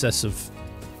process of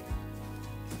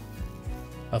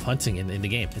hunting in the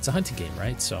game. It's a hunting game,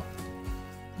 right? So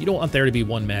you don't want there to be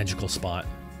one magical spot.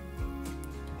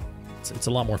 It's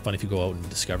a lot more fun if you go out and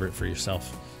discover it for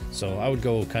yourself. So I would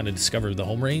go kind of discover the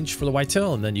home range for the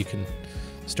whitetail, and then you can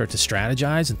start to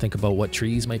strategize and think about what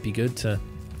trees might be good to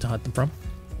hunt them from.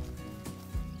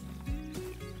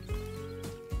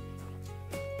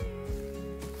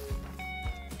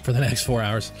 For the next 4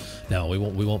 hours. No, we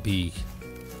won't be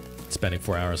spending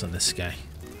 4 hours on this guy.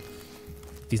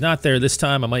 If he's not there this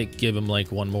time, I might give him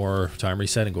like one more time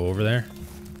reset and go over there.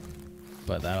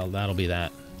 But that'll be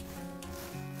that.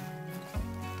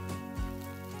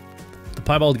 The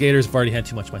piebald gators have already had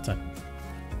too much of my time.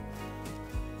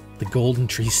 The golden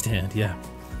tree stand, yeah.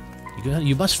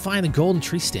 You must find the golden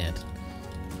tree stand.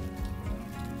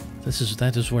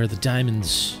 That is where the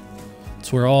diamonds.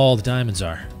 It's where all the diamonds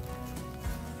are.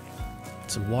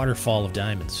 It's a waterfall of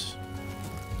diamonds,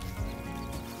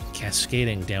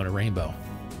 cascading down a rainbow.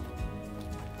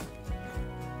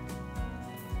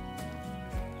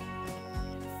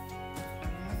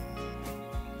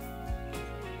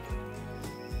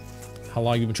 How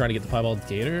long have you been trying to get the piebald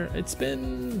gator? It's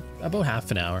been about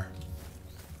half an hour.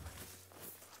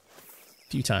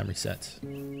 Few time resets.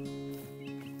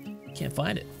 Can't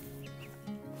find it.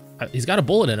 He's got a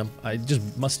bullet in him. I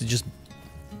must have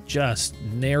just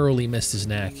narrowly missed his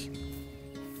neck.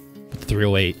 With the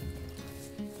 308.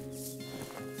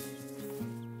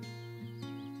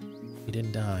 He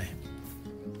didn't die.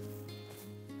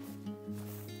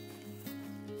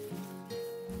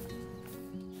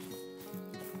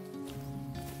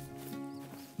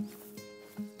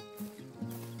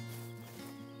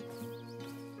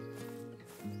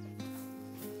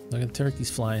 Look at the turkeys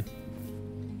flying.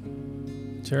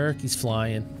 Turkeys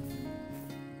flying.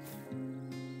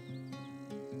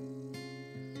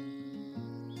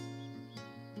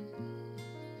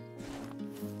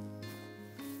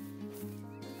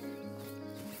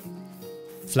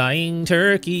 Flying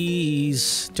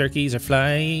turkeys. Turkeys are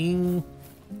flying.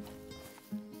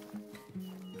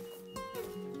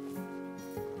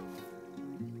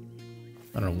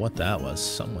 I don't know what that was.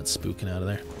 Someone's spooking out of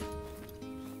there.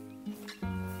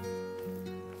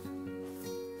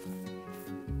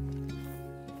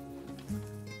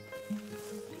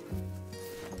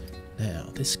 Now,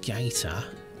 this gator,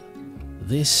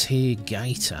 this here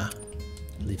gator,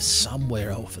 lives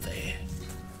somewhere over there.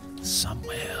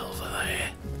 Somewhere over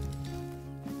there.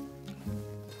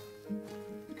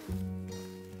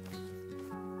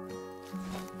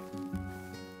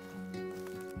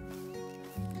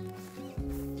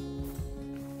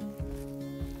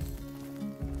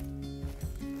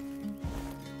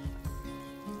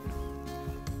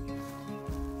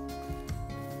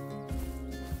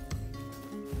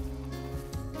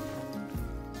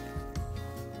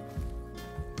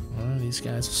 Well, these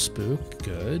guys will spook.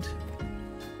 Good.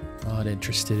 Not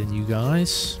interested in you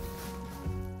guys.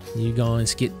 You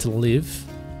guys get to live.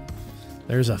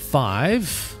 There's a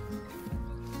 5.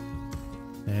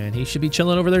 And he should be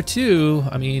chilling over there too.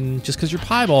 I mean, just because you're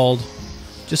piebald,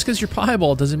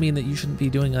 doesn't mean that you shouldn't be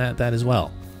doing that as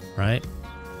well, right?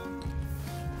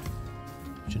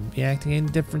 Shouldn't be acting any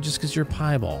different just because you're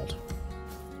piebald.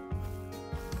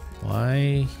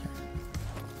 Why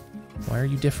are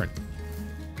you different?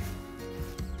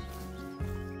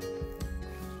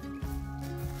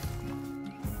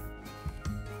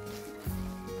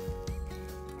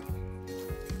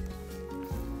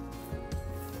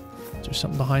 Is there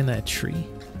something behind that tree?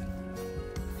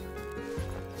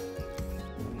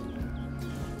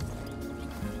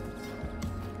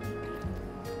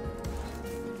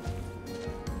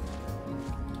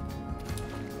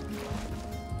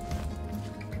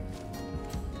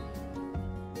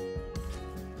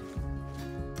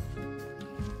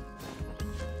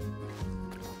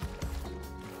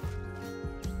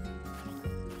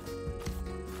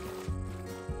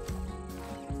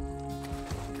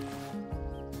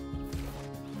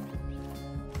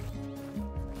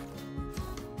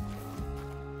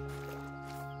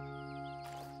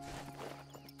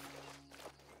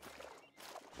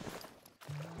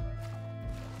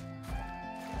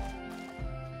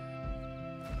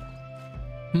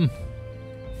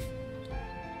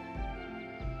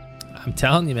 I'm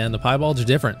telling you, man, the piebalds are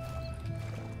different.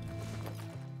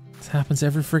 This happens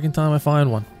every freaking time I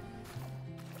find one.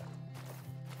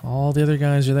 All the other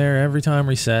guys are there every time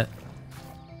reset.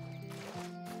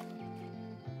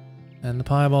 And the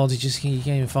piebalds, you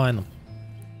can't even find them.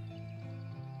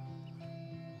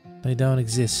 They don't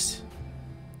exist.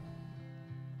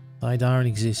 They don't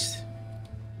exist.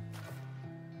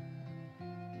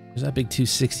 There's that big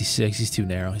 266. He's too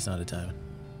narrow. He's not a diamond.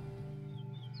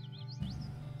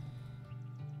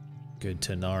 Good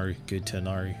Tanari. Good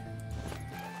Tanari.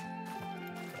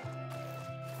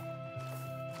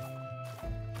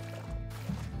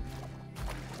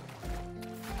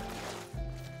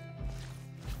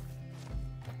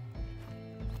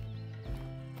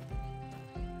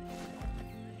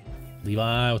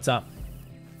 Levi, what's up?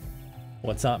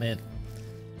 What's up, man?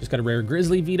 Just got a rare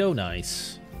Grizzly Vito.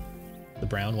 Nice. The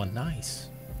brown one. Nice.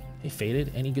 Hey,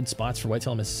 Faded. Any good spots for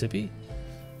whitetail in Mississippi?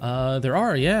 There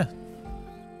are, yeah.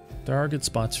 There are good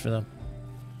spots for them.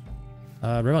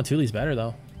 Rio Grande better,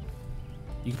 though.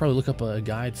 You can probably look up a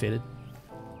guide, Faded.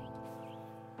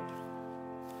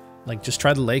 Like, just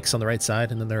try the lakes on the right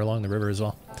side, and then they're along the river as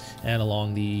well. And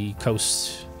along the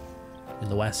coast in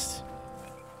the west.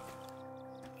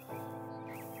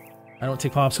 I don't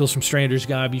take popsicles from strangers,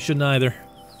 Gob. You shouldn't either.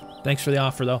 Thanks for the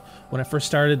offer, though. When I first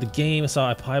started the game, I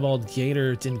saw a piebald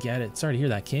gator. Didn't get it. Sorry to hear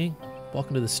that, King.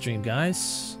 Welcome to the stream,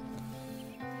 guys.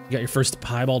 You got your first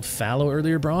piebald fallow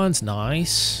earlier, Bronze.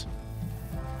 Nice.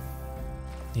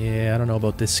 Yeah, I don't know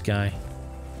about this guy.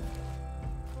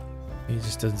 He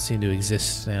just doesn't seem to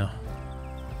exist now.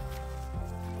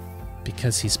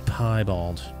 Because he's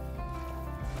piebald.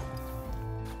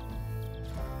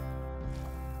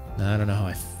 I don't know how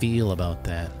I feel about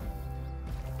that.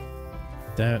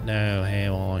 Don't know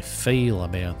how I feel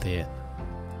about that.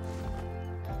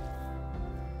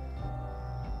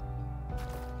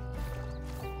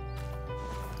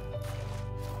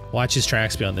 Watch his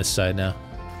tracks be on this side now.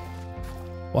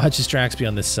 Watch his tracks be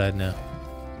on this side now.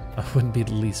 I wouldn't be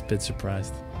the least bit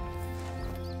surprised.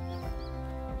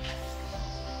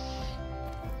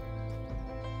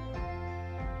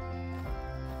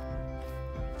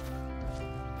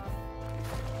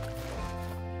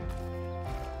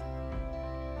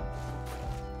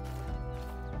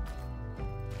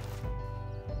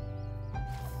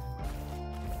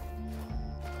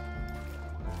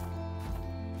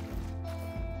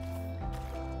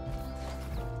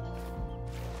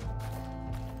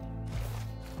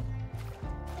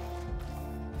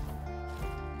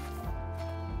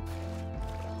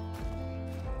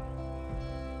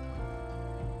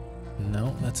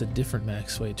 No, that's a different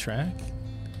max weight track.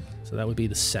 So that would be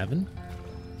the 7.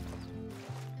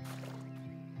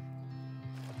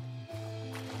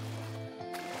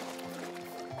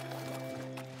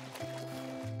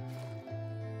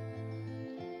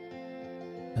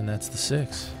 And that's the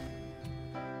 6.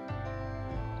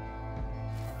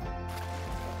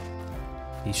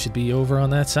 He should be over on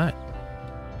that side.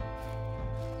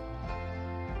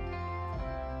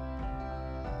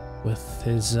 With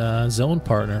his zone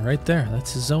partner right there.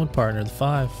 That's his zone partner, the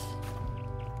 5.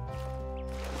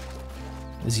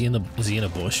 Is he in a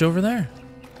bush over there?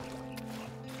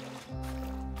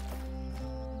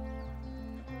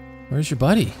 Where's your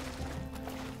buddy?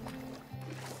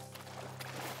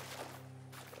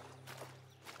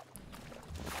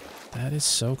 That is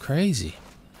so crazy.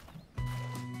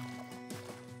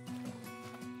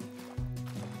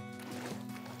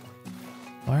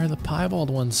 Why are the piebald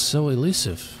ones so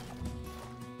elusive?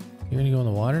 You're gonna go in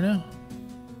the water now?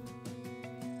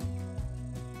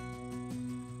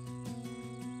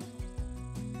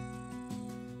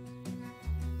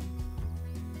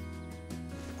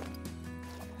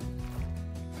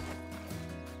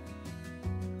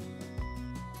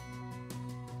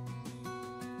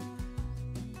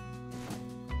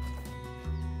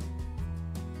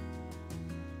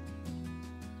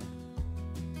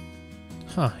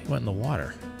 Huh, he went in the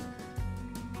water.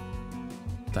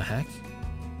 What the heck?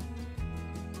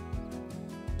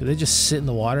 Do they just sit in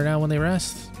the water now when they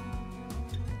rest?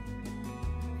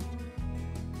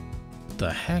 What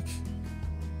the heck?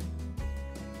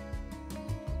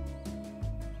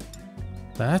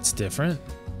 That's different.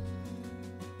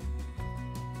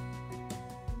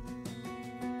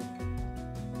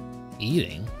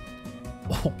 Eating?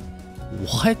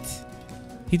 What?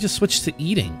 He just switched to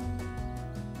eating.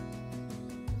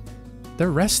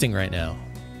 They're resting right now.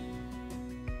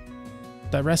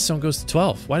 That rest zone goes to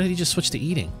 12. Why did he just switch to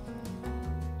eating?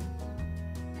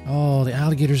 Oh, the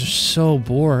alligators are so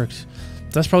bored.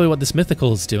 That's probably what this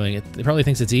mythical is doing. It probably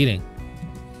thinks it's eating.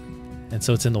 And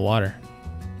so it's in the water.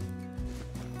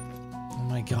 Oh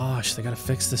my gosh, they gotta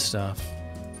fix this stuff.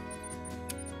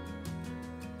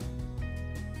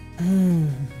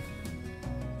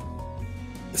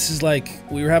 This is like,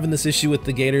 we were having this issue with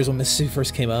the gators when Mississippi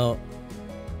first came out.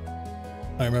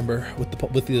 I remember with the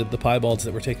piebalds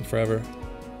that were taking forever.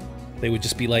 They would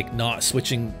just be like not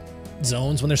switching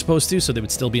zones when they're supposed to, so they would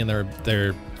still be in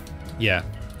their yeah.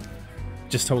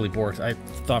 Just totally bored. I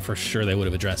thought for sure they would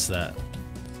have addressed that.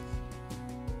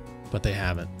 But they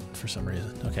haven't for some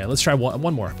reason. Okay, let's try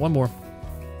one more. We'll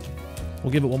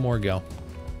give it one more go.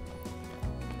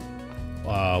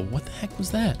 What the heck was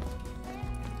that?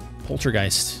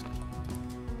 Poltergeist.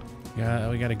 Yeah,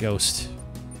 we got a ghost.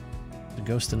 A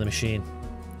ghost in the machine.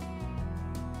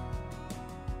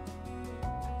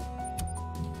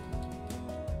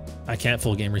 I can't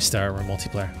full game restart. We're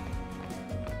multiplayer.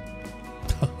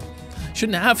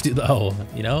 Shouldn't have to though,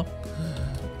 you know?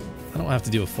 I don't have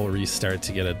to do a full restart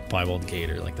to get a piebald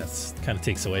gator. Like that's kind of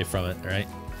takes away from it, right?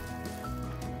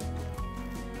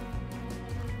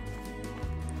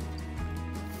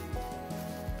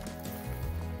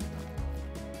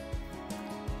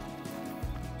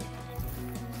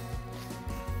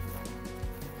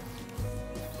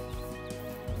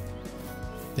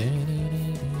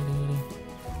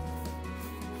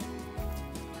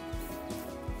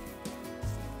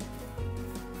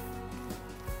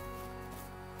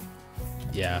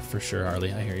 Yeah, for sure,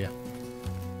 Harley. I hear you.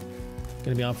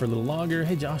 Gonna be on for a little longer.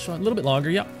 Hey, Joshua, a little bit longer.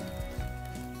 Yep.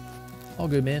 All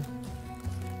good, man.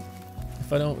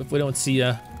 If we don't see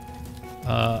ya,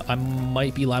 I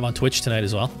might be live on Twitch tonight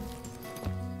as well.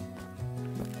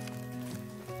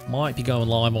 Might be going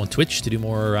live on Twitch to do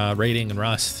more raiding and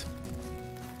rust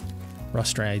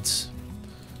raids.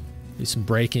 Do some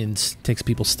break-ins, takes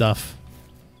people's stuff,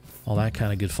 all that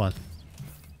kind of good fun.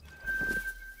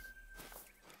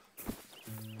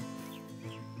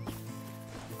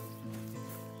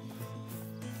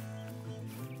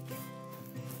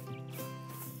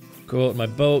 Go out in my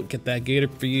boat, get that gator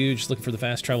for you. Just looking for the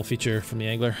fast travel feature from the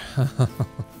angler.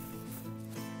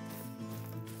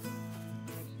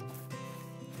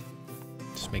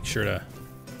 Just make sure to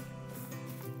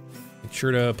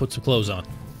put some clothes on.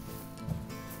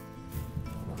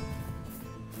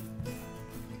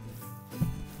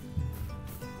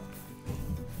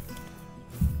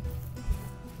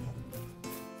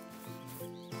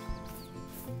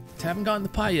 Haven't gotten the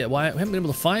pie yet. Why? I haven't been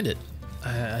able to find it.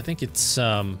 I think it's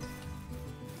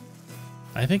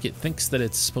I think it thinks that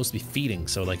it's supposed to be feeding,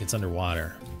 so like it's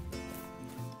underwater.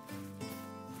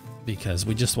 Because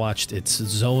we just watched its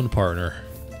zone partner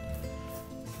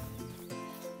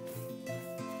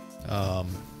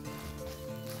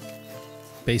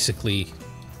basically,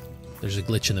 there's a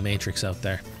glitch in the matrix out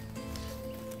there.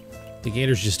 The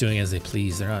gators just doing as they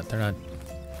please. They're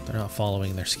not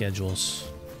following their schedules.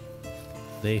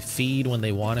 They feed when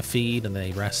they want to feed, and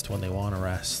they rest when they want to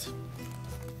rest.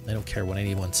 They don't care what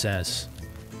anyone says.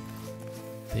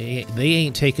 They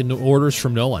ain't taking no orders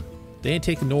from no one. They ain't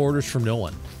taking no orders from no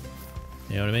one.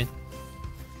 You know what I mean?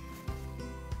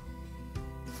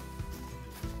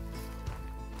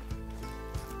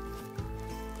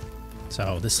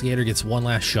 So this gator gets one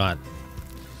last shot.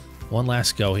 One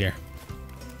last go here.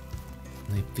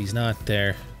 If he's not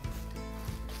there,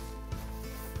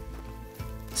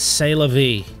 c'est la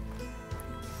vie.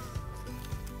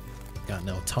 Got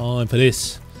no time for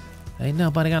this. Ain't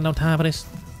nobody got no time for this.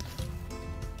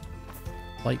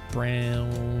 Light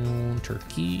brown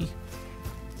turkey.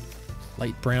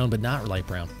 Light brown, but not light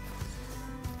brown.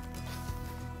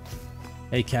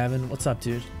 Hey, Kevin, what's up,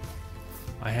 dude?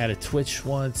 I had a twitch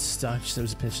once. There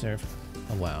was a pinch nerve.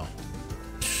 Oh, wow.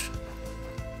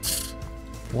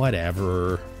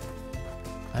 Whatever.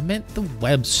 I meant the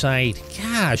website.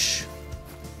 Gosh.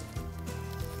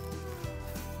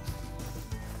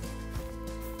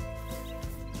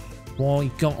 Why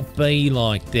you gotta be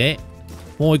like that?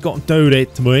 Why you gotta do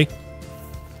that to me?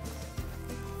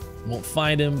 Won't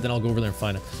find him, then I'll go over there and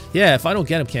find him. Yeah, if I don't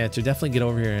get him, Cancer, definitely get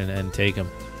over here and take him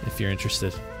if you're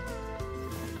interested.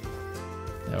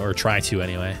 Or try to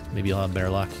anyway. Maybe you'll have better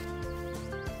luck.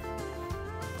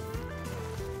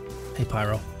 Hey,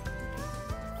 Pyro.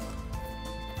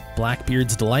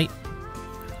 Blackbeard's Delight.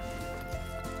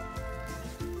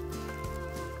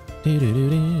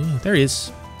 There he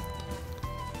is.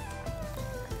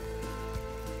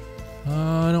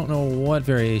 I don't know what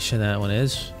variation that one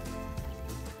is.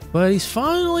 But he's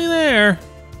finally there.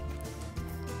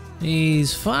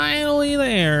 He's finally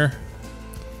there.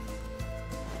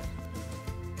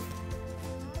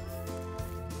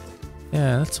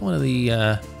 Yeah, that's one of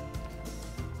the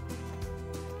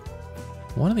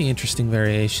interesting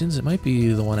variations. It might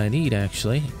be the one I need,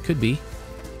 actually. It could be.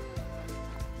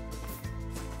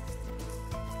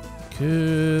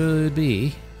 Could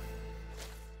be.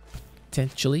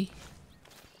 Potentially.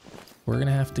 We're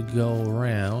gonna have to go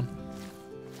around,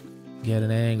 get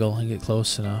an angle, and get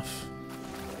close enough.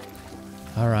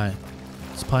 Alright.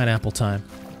 It's pineapple time.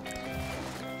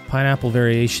 Pineapple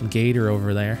variation gator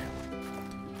over there.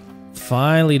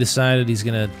 Finally decided he's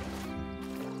gonna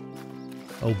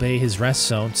obey his rest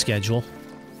zone schedule.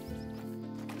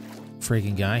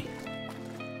 Freaking guy.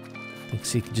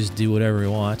 Thinks he can just do whatever he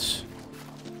wants.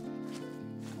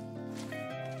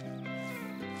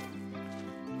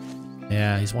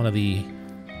 Yeah, he's one of the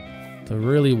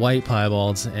really white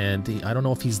piebalds, and I don't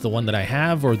know if he's the one that I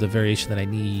have or the variation that I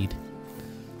need.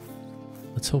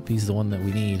 Let's hope he's the one that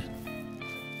we need.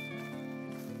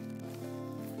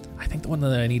 I think the one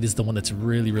that I need is the one that's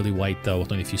really, really white, though,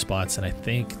 with only a few spots, and I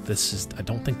think this is... I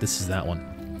don't think this is that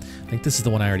one. I think this is the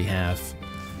one I already have.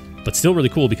 But still really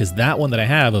cool, because that one that I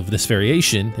have of this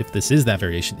variation, if this is that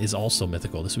variation, is also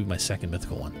mythical. This would be my second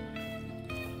mythical one.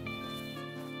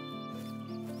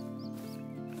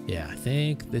 Yeah, I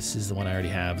think this is the one I already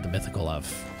have the mythical of.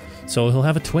 So he'll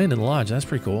have a twin in the lodge. That's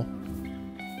pretty cool.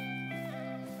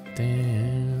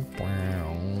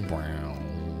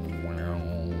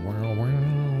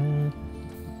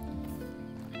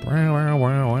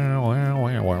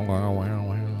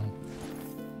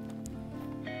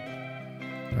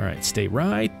 Alright, stay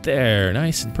right there.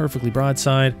 Nice and perfectly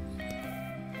broadside.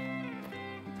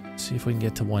 See if we can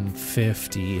get to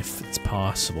 150 if it's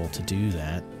possible to do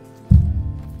that.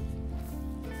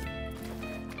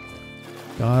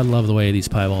 God, love the way these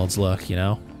piebalds look, you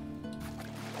know?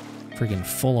 Friggin'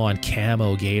 full-on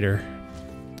camo gator.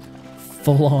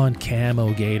 Full-on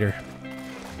camo gator.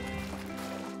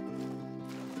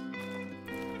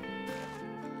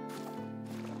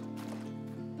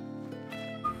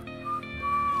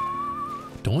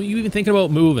 Don't you even think about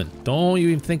moving. Don't you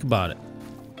even think about it.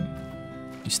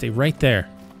 You stay right there.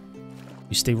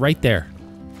 You stay right there.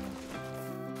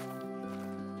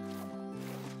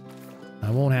 I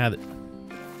won't have it.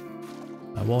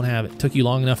 I won't have it. Took you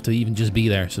long enough to even just be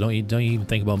there, so don't you even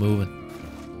think about moving.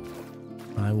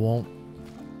 I won't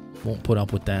put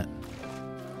up with that.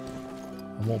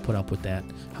 I won't put up with that.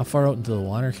 How far out into the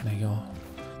water can I go?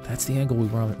 That's the angle we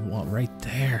want right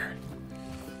there.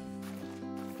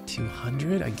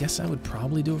 200? I guess I would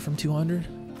probably do it from 200.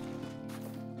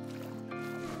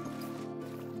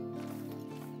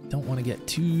 Don't want to get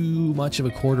too much of a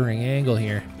quartering angle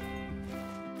here.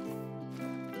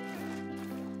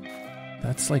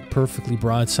 That's like perfectly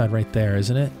broadside right there,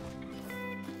 isn't it?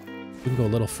 We can go a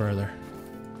little further.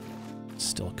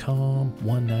 Still calm.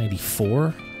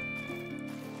 194.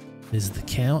 is the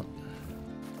count.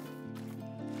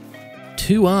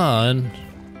 2 on.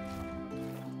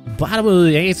 Bottom of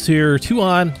the 8th here. 2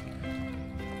 on.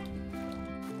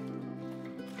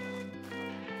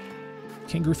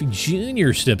 Ken Griffey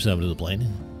Jr. steps up to the plate.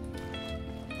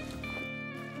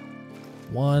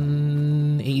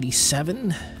 187.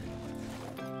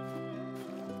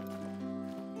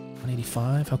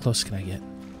 185. How close can I get?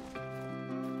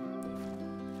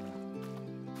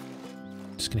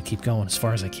 Just gonna keep going as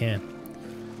far as I can.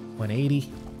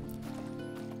 180.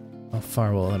 How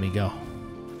far will it let me go?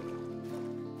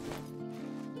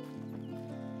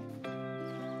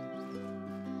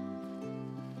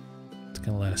 It's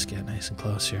gonna let us get nice and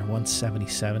close here.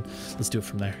 177. Let's do it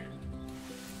from there.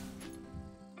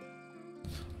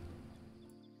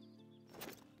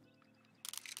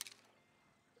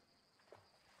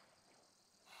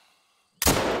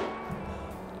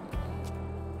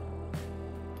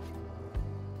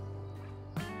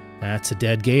 That's a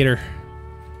dead gator.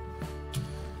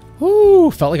 Woo!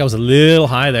 Felt like I was a little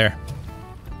high there.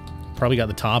 Probably got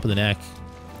the top of the neck.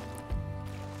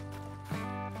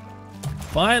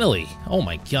 Finally! Oh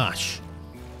my gosh.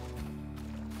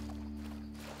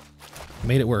 We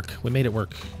made it work. We made it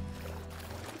work.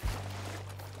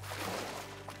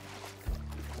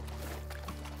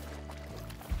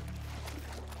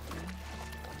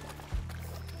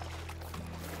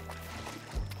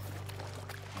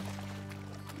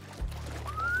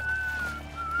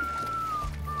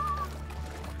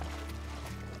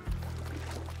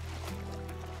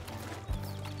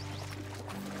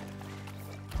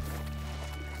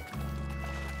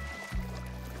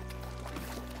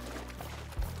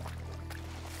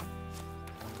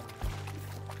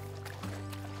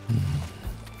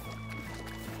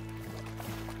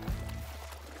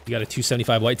 You got a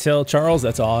 275 whitetail, Charles?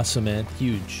 That's awesome, man.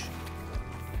 Huge.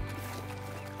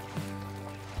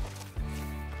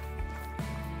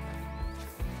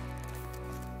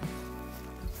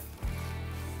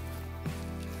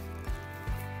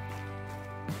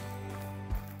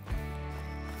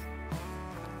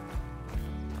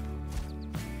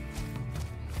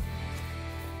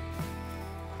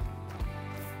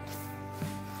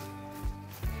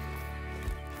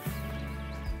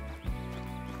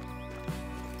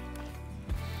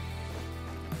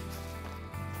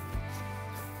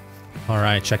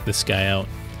 Alright, check this guy out.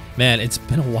 Man, it's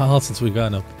been a while since we've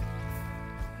gotten a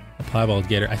piebald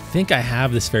gator. I think I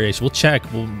have this variation. We'll check.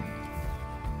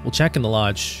 We'll check in the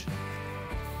lodge.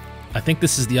 I think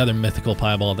this is the other mythical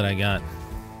piebald that I got.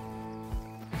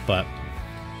 But,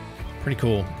 pretty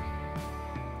cool.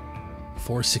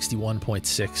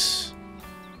 461.6.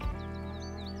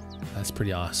 That's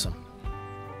pretty awesome.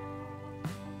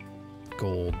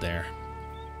 Gold there.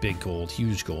 Big gold.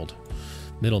 Huge gold.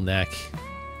 Middle neck.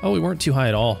 Oh, we weren't too high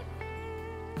at all.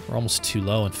 We're almost too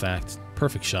low, in fact.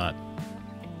 Perfect shot.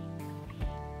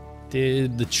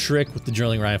 Did the trick with the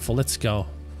drilling rifle. Let's go.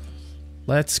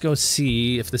 Let's go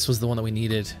see if this was the one that we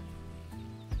needed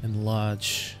in the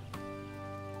lodge.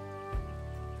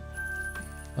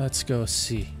 Let's go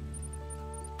see.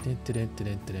 You've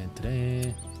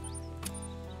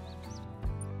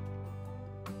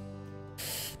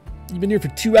been here for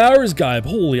 2 hours, guy.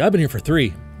 Holy, I've been here for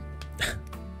 3.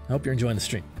 I hope you're enjoying the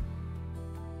stream.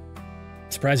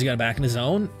 Surprised you got back in his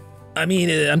zone? I mean,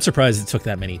 I'm surprised it took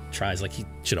that many tries. Like, he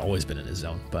should have always been in his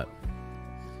zone, but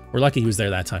we're lucky he was there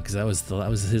that time because that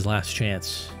was his last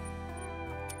chance.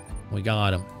 We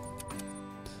got him.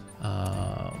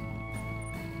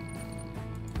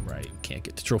 Right, can't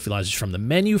get to trophy lodges from the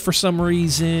menu for some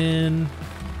reason.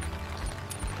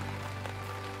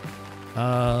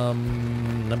 I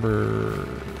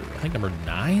think number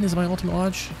 9 is my ultimate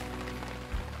lodge.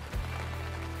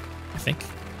 I think.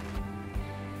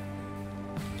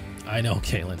 I know,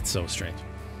 Caitlin, it's so strange.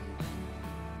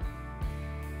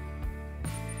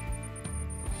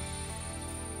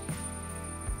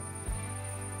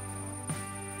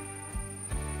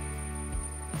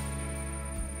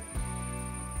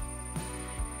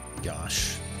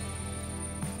 Gosh.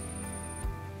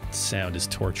 Sound is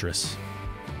torturous.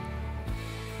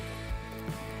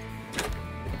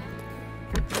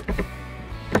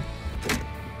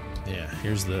 Yeah,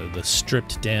 here's the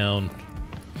stripped down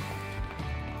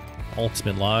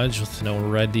ultimate lodge with no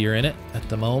red deer in it at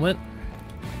the moment.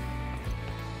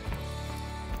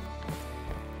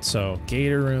 So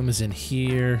gator room is in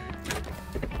here.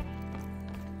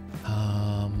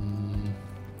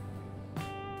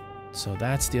 So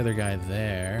that's the other guy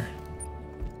there.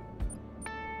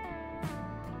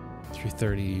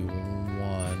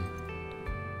 331.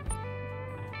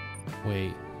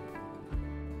 Wait.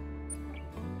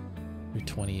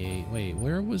 328. Wait,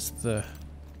 where was the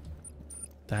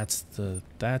That's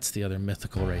the other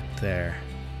mythical right there.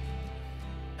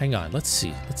 Hang on, let's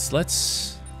see.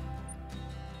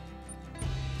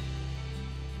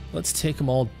 Let's take them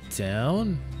all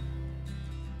down.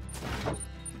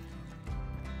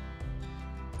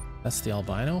 That's the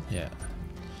albino? Yeah.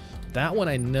 That one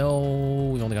I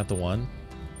know we only got the one.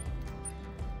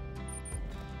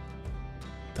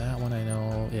 That one I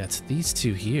know. Yeah, it's these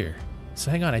two here. So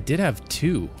hang on, I did have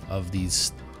 2 of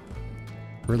these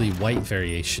early white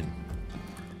variation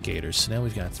gators. So now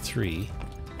we've got 3.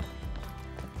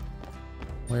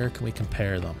 Where can we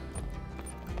compare them?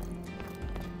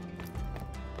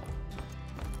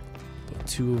 Put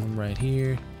 2 of them right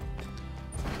here.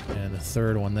 And the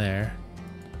third one there.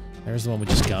 There's the one we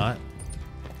just got.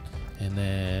 And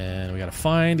then we gotta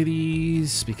find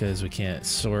these because we can't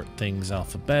sort things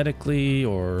alphabetically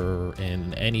or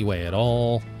in any way at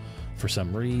all. For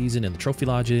some reason in the trophy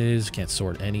lodges, can't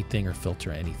sort anything or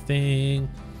filter anything.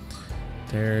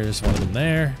 There's one of them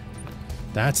there.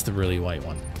 That's the really white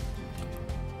one.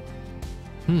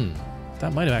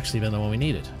 That might have actually been the one we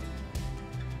needed.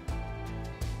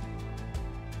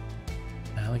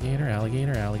 Alligator,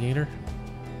 alligator, alligator.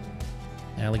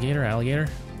 Alligator, alligator.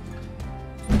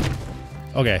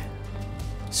 Okay.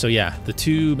 So yeah, the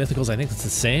 2 mythicals, I think it's the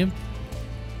same.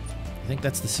 I think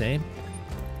that's the same.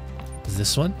 Is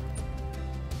this one?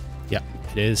 Yeah,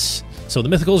 it is. So the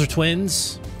mythicals are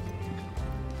twins.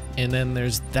 And then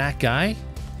there's that guy.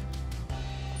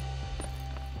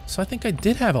 So I think I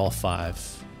did have all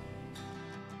 5.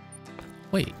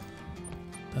 Wait.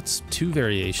 That's 2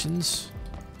 variations.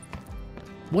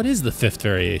 What is the 5th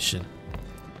variation?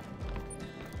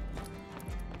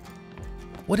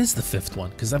 What is the 5th one?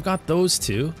 Because I've got those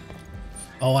 2.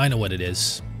 Oh, I know what it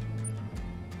is.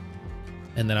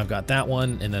 And then I've got that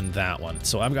one, and then that one.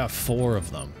 So I've got 4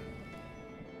 of them.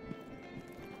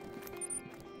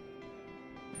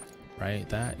 Right?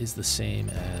 That is the same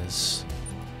as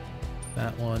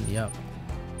that one. Yep.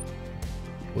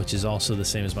 Which is also the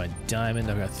same as my diamond.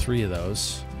 I've got 3 of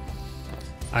those.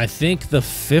 I think the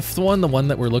 5th one, the one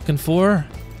that we're looking for...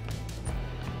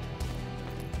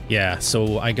 Yeah,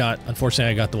 so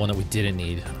unfortunately I got the one that we didn't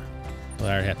need.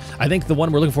 I think the one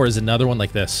we're looking for is another one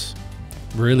like this.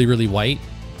 Really, really white.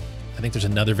 I think there's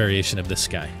another variation of this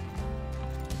guy.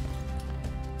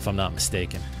 If I'm not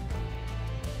mistaken.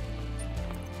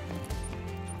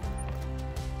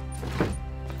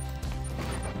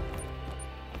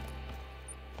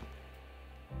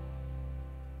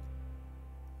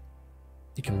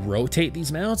 You can rotate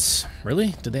these mounts?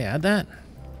 Really? Did they add that?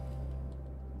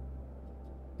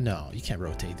 No, you can't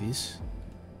rotate these.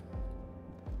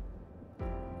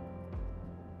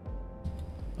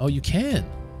 Oh, you can.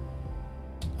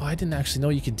 Oh, I didn't actually know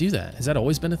you could do that. Has that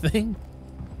always been a thing?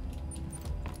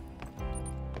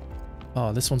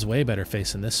 Oh, this one's way better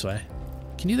facing this way.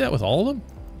 Can you do that with all of them?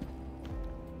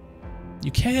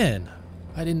 You can.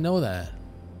 I didn't know that.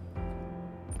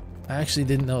 I actually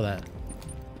didn't know that.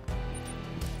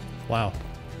 Wow.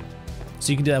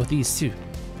 So you can do that with these too.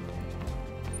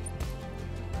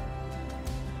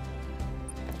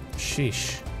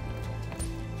 Sheesh.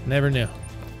 Never knew.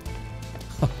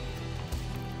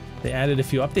 They added a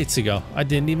few updates ago. I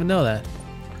didn't even know that.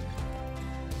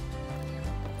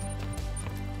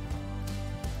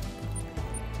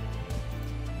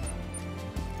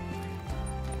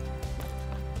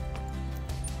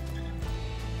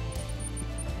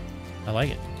 I like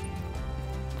it.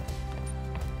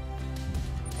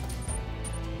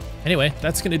 Anyway,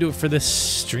 that's going to do it for this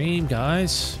stream,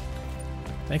 guys.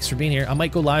 Thanks for being here. I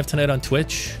might go live tonight on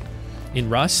Twitch in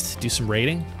Rust, do some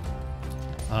raiding.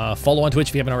 Follow on Twitch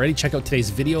if you haven't already. Check out today's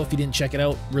video if you didn't check it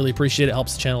out. Really appreciate it.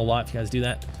 Helps the channel a lot if you guys do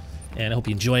that. And I hope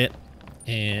you enjoy it.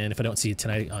 And if I don't see you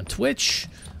tonight on Twitch,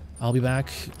 I'll be back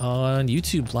on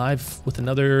YouTube live with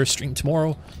another stream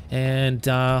tomorrow. And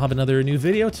I'll have another new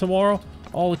video tomorrow.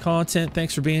 All the content.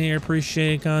 Thanks for being here.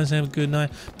 Appreciate it, guys. Have a good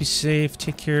night. Be safe.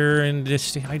 Take care. And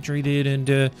stay hydrated.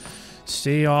 And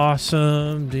stay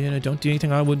awesome. You know, don't do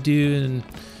anything I would do. And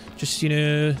just, you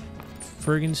know,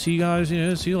 friggin' see you guys. You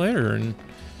know, see you later. And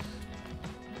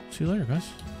see you later, guys.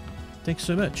 Thanks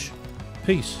so much.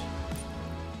 Peace.